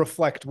better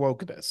reflect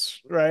wokeness,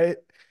 right?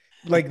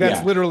 Like that's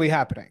Yeah, literally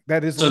happening.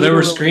 That is so there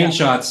were literally happening.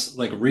 screenshots,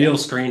 like Yeah. real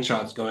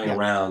screenshots going Yeah.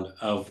 around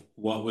of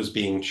what was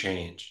being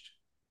changed,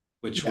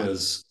 which Yeah.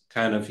 was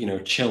kind of,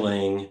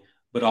 chilling,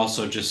 but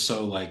also just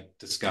so like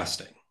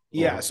disgusting,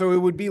 you Yeah. know. So it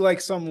would be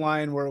like some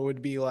line where it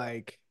would be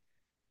like,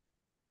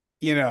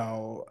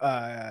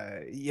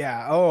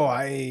 yeah, oh,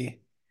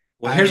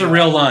 Well, here's I, a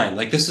real line.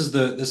 Like this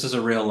is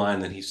a real line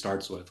that he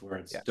starts with, where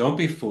it's, yeah. "Don't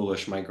be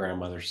foolish," my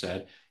grandmother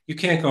said. "You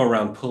can't go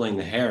around pulling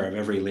the hair of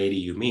every lady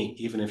you meet,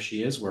 even if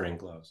she is wearing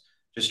gloves.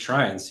 Just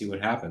try it and see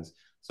what happens."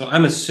 So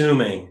I'm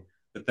assuming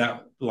that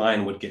that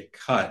line would get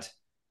cut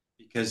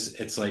because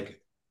it's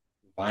like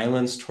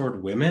violence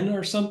toward women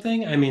or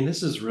something. I mean,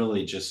 this is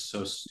really just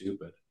so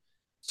stupid.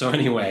 So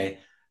anyway,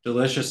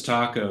 Delicious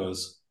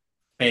Tacos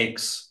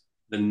fakes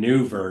the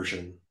new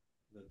version,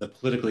 the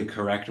politically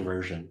correct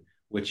version,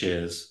 which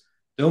is,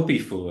 "Don't be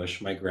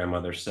foolish," my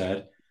grandmother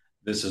said.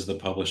 This is the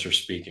publisher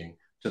speaking.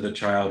 "To the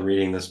child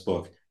reading this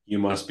book, you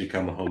must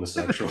become a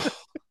homosexual."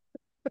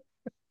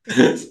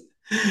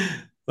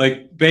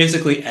 Like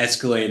basically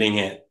escalating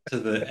it to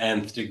the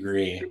nth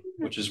degree,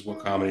 which is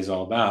what comedy's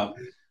all about.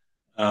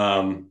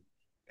 Um,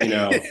 you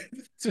know,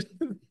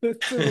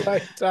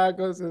 Like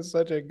tacos is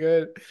such a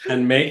good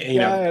and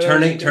God, that's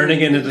turning it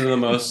crazy. into the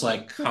most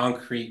like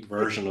concrete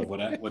version of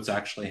what's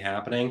actually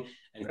happening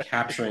and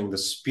capturing the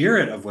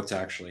spirit of what's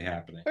actually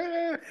happening.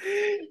 And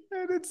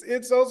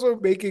it's also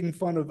making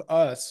fun of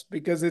us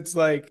because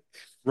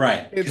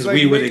Right, it's because like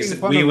making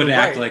fun we of the would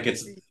act right. like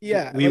it's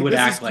Yeah, we like would this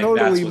is act like that's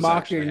totally what's actually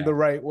mocking the happening.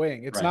 right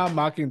wing. It's Right. not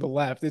mocking the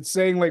left. It's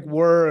saying like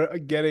we're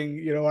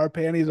getting, our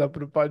panties up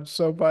in a bunch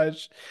so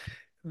much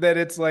that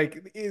it's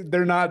like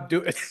they're not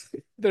doing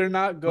they're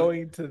not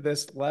going to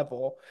this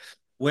level.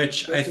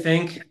 Which I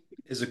think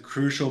is a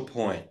crucial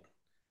point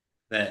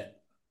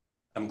that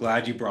I'm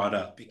glad you brought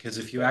up, because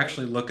if you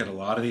actually look at a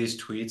lot of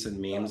these tweets and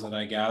memes that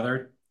I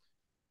gathered,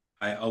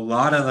 a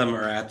lot of them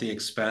are at the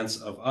expense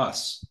of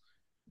us.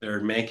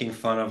 They're making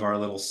fun of our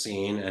little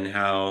scene and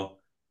how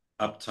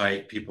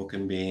uptight people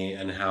can be,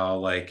 and how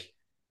like,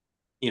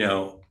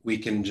 we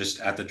can just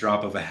at the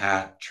drop of a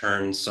hat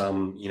turn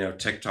some,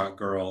 TikTok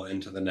girl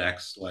into the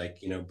next like,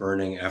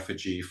 burning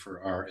effigy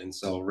for our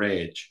incel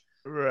rage.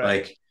 Right.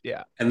 Like,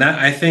 Yeah. and that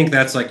I think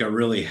that's like a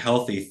really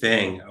healthy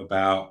thing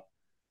about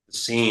the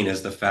scene,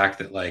 is the fact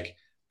that like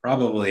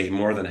probably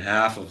more than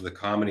half of the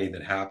comedy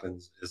that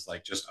happens is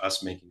like just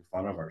us making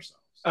fun of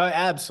ourselves.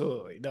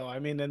 Absolutely. No, I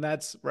mean, and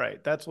that's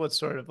right. That's what's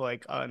sort of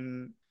like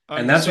And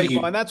that's what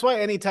unmistakable. And that's why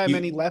anytime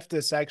any you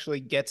leftist actually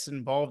gets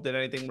involved in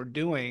anything we're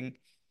doing,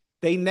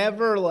 they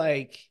never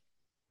like,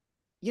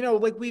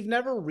 like we've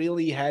never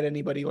really had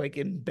anybody like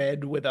in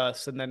bed with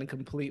us and then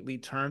completely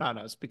turn on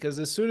us, because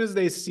as soon as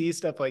they see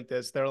stuff like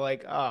this, they're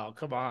like, oh,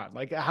 come on.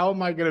 Like, how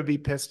am I going to be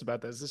pissed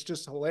about this? It's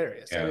just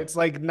hilarious. And yeah. it's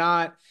like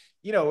not,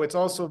 it's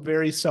also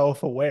very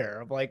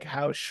self-aware of like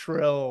how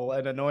shrill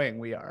and annoying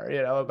we are,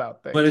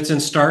 about But things. it's in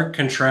stark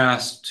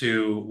contrast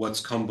to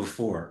what's come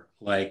before.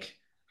 Like,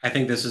 I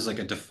think this is like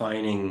a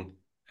defining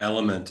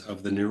element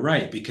of the new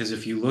right, because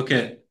if you look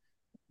at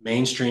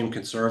mainstream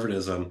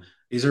conservatism,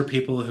 these are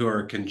people who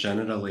are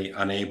congenitally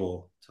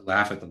unable to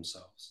laugh at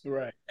themselves.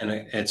 Right. And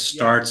it Yeah, that's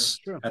starts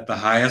true. at the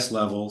highest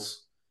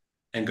levels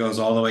and goes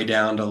all the way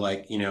down to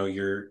like,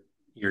 your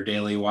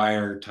Daily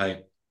Wire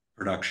type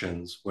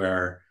productions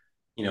where,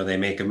 they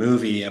make a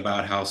movie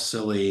about how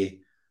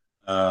silly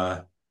uh,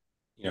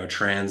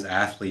 trans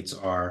athletes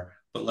are,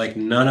 but like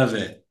none of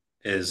it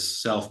is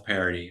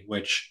self-parody,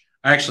 which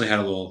I actually had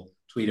a little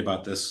tweet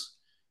about this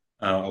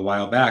a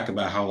while back,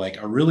 about how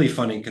like a really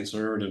funny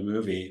conservative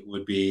movie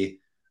would be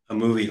a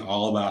movie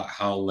all about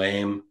how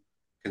lame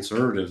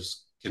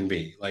conservatives can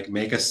be. Like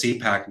make a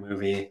CPAC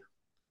movie,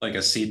 like a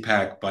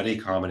CPAC buddy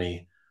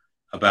comedy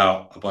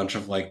about a bunch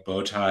of like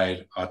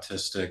bow-tied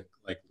autistic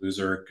like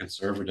loser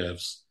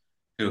conservatives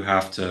who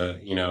have to,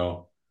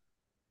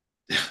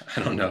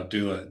 I don't know,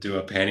 do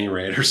a panty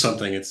raid or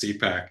something at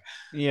CPAC.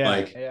 Yeah,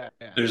 Like yeah,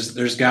 yeah.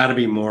 there's got to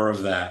be more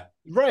of that.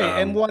 Right.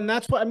 And Um, one,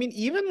 that's what I mean,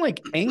 even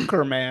like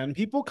Anchorman,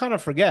 people kind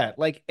of forget.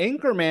 Like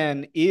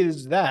Anchorman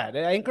is that.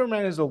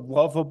 Anchorman is a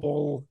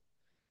lovable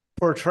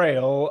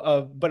portrayal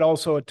of, but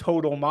also a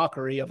total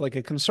mockery of like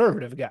a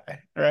conservative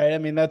guy. Right. I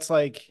mean, that's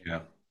like, yeah.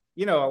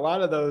 you know, a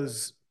lot of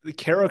those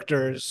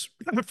characters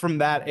from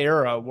that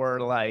era were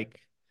like,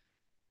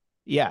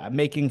 yeah,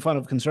 making fun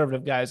of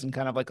conservative guys in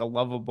kind of like a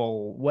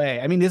lovable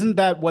way. I mean, isn't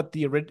that what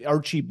the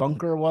Archie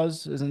Bunker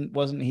was?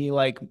 Wasn't he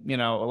like, you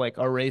know, like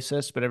a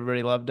racist, but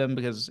everybody loved him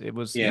because it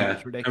was the Yeah,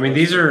 most I mean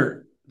ridiculous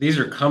thing. these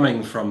are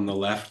coming from the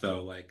left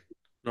though. Like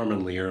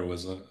Norman Lear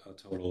was a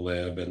total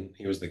lib, and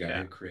he was the guy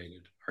Yeah. who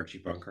created Archie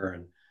Bunker.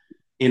 And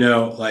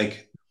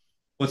like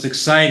what's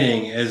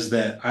exciting is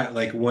that I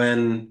like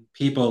when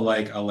people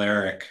like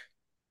Alaric,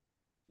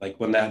 like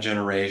when that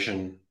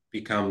generation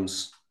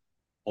becomes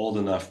old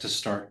enough to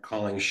start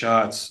calling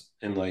shots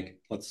in like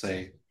let's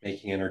say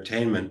making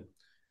entertainment,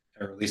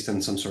 or at least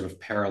in some sort of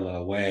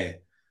parallel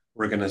way,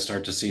 we're going to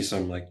start to see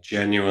some like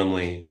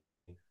genuinely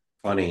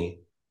funny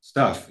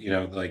stuff.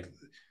 Like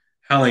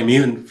Howling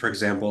Mutant, for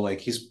example, like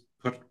he's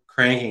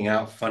cranking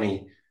out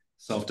funny,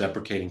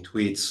 self-deprecating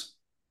tweets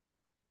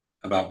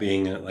about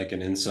being like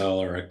an incel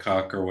or a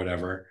cuck or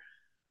whatever,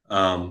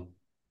 um,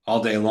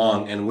 all day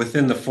long. And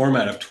within the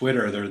format of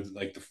Twitter, they're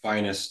like the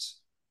finest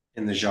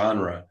in the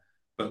genre.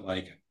 But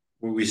like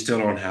we still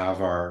don't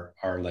have our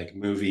like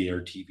movie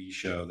or TV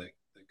show that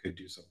could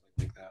do something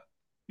like that.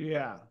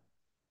 Yeah.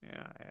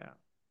 Yeah. Yeah.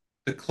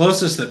 The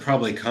closest that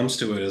probably comes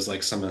to it is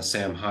like some of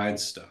Sam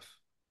Hyde's stuff.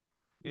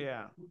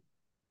 Yeah.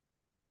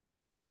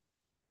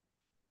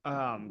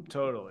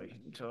 Totally.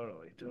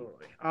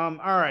 All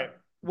right.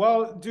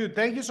 Well, dude,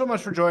 thank you so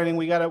much for joining.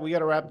 We gotta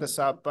wrap this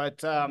up.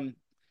 But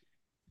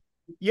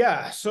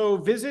yeah, so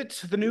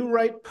visit the New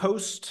Right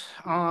post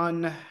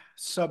on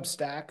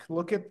Substack.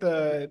 Look at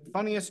the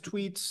funniest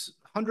tweets,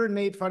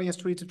 108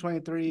 funniest tweets of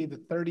 23, the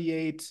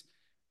 38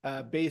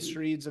 base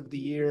reads of the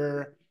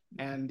year,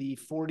 and the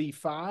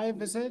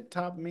 45, is it?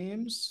 Top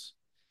memes?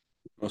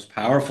 Most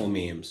powerful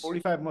memes.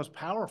 45 most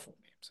powerful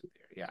memes of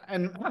the year. Yeah.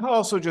 And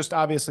also just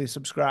obviously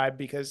subscribe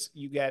because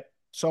you get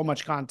so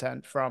much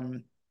content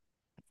from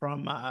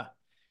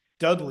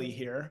Dudley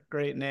here.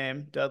 Great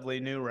name, Dudley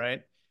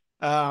Newright.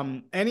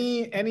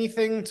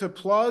 Anything to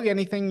plug?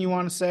 Anything you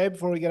want to say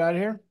before we get out of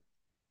here?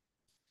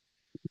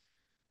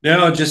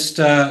 No, just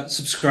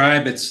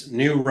subscribe. It's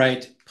New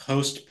Right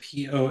Post,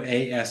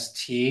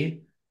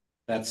 POAST.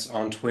 That's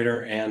on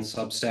Twitter and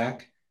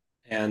Substack.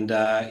 And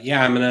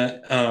yeah, I'm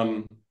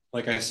gonna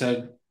like I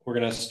said, we're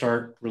gonna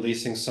start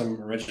releasing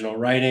some original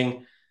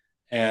writing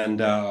and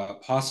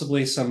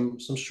possibly some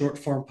short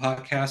form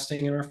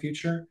podcasting in our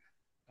future.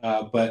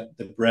 But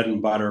the bread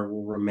and butter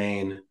will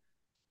remain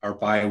our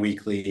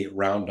bi-weekly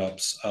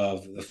roundups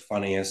of the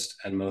funniest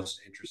and most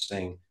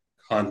interesting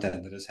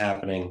content that is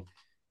happening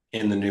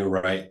in the New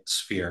Right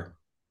sphere.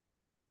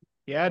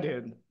 Yeah,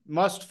 dude.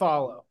 Must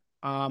follow.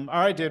 All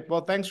right, dude.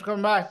 Well, thanks for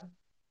coming by.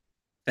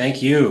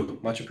 Thank you.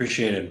 Much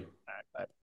appreciated.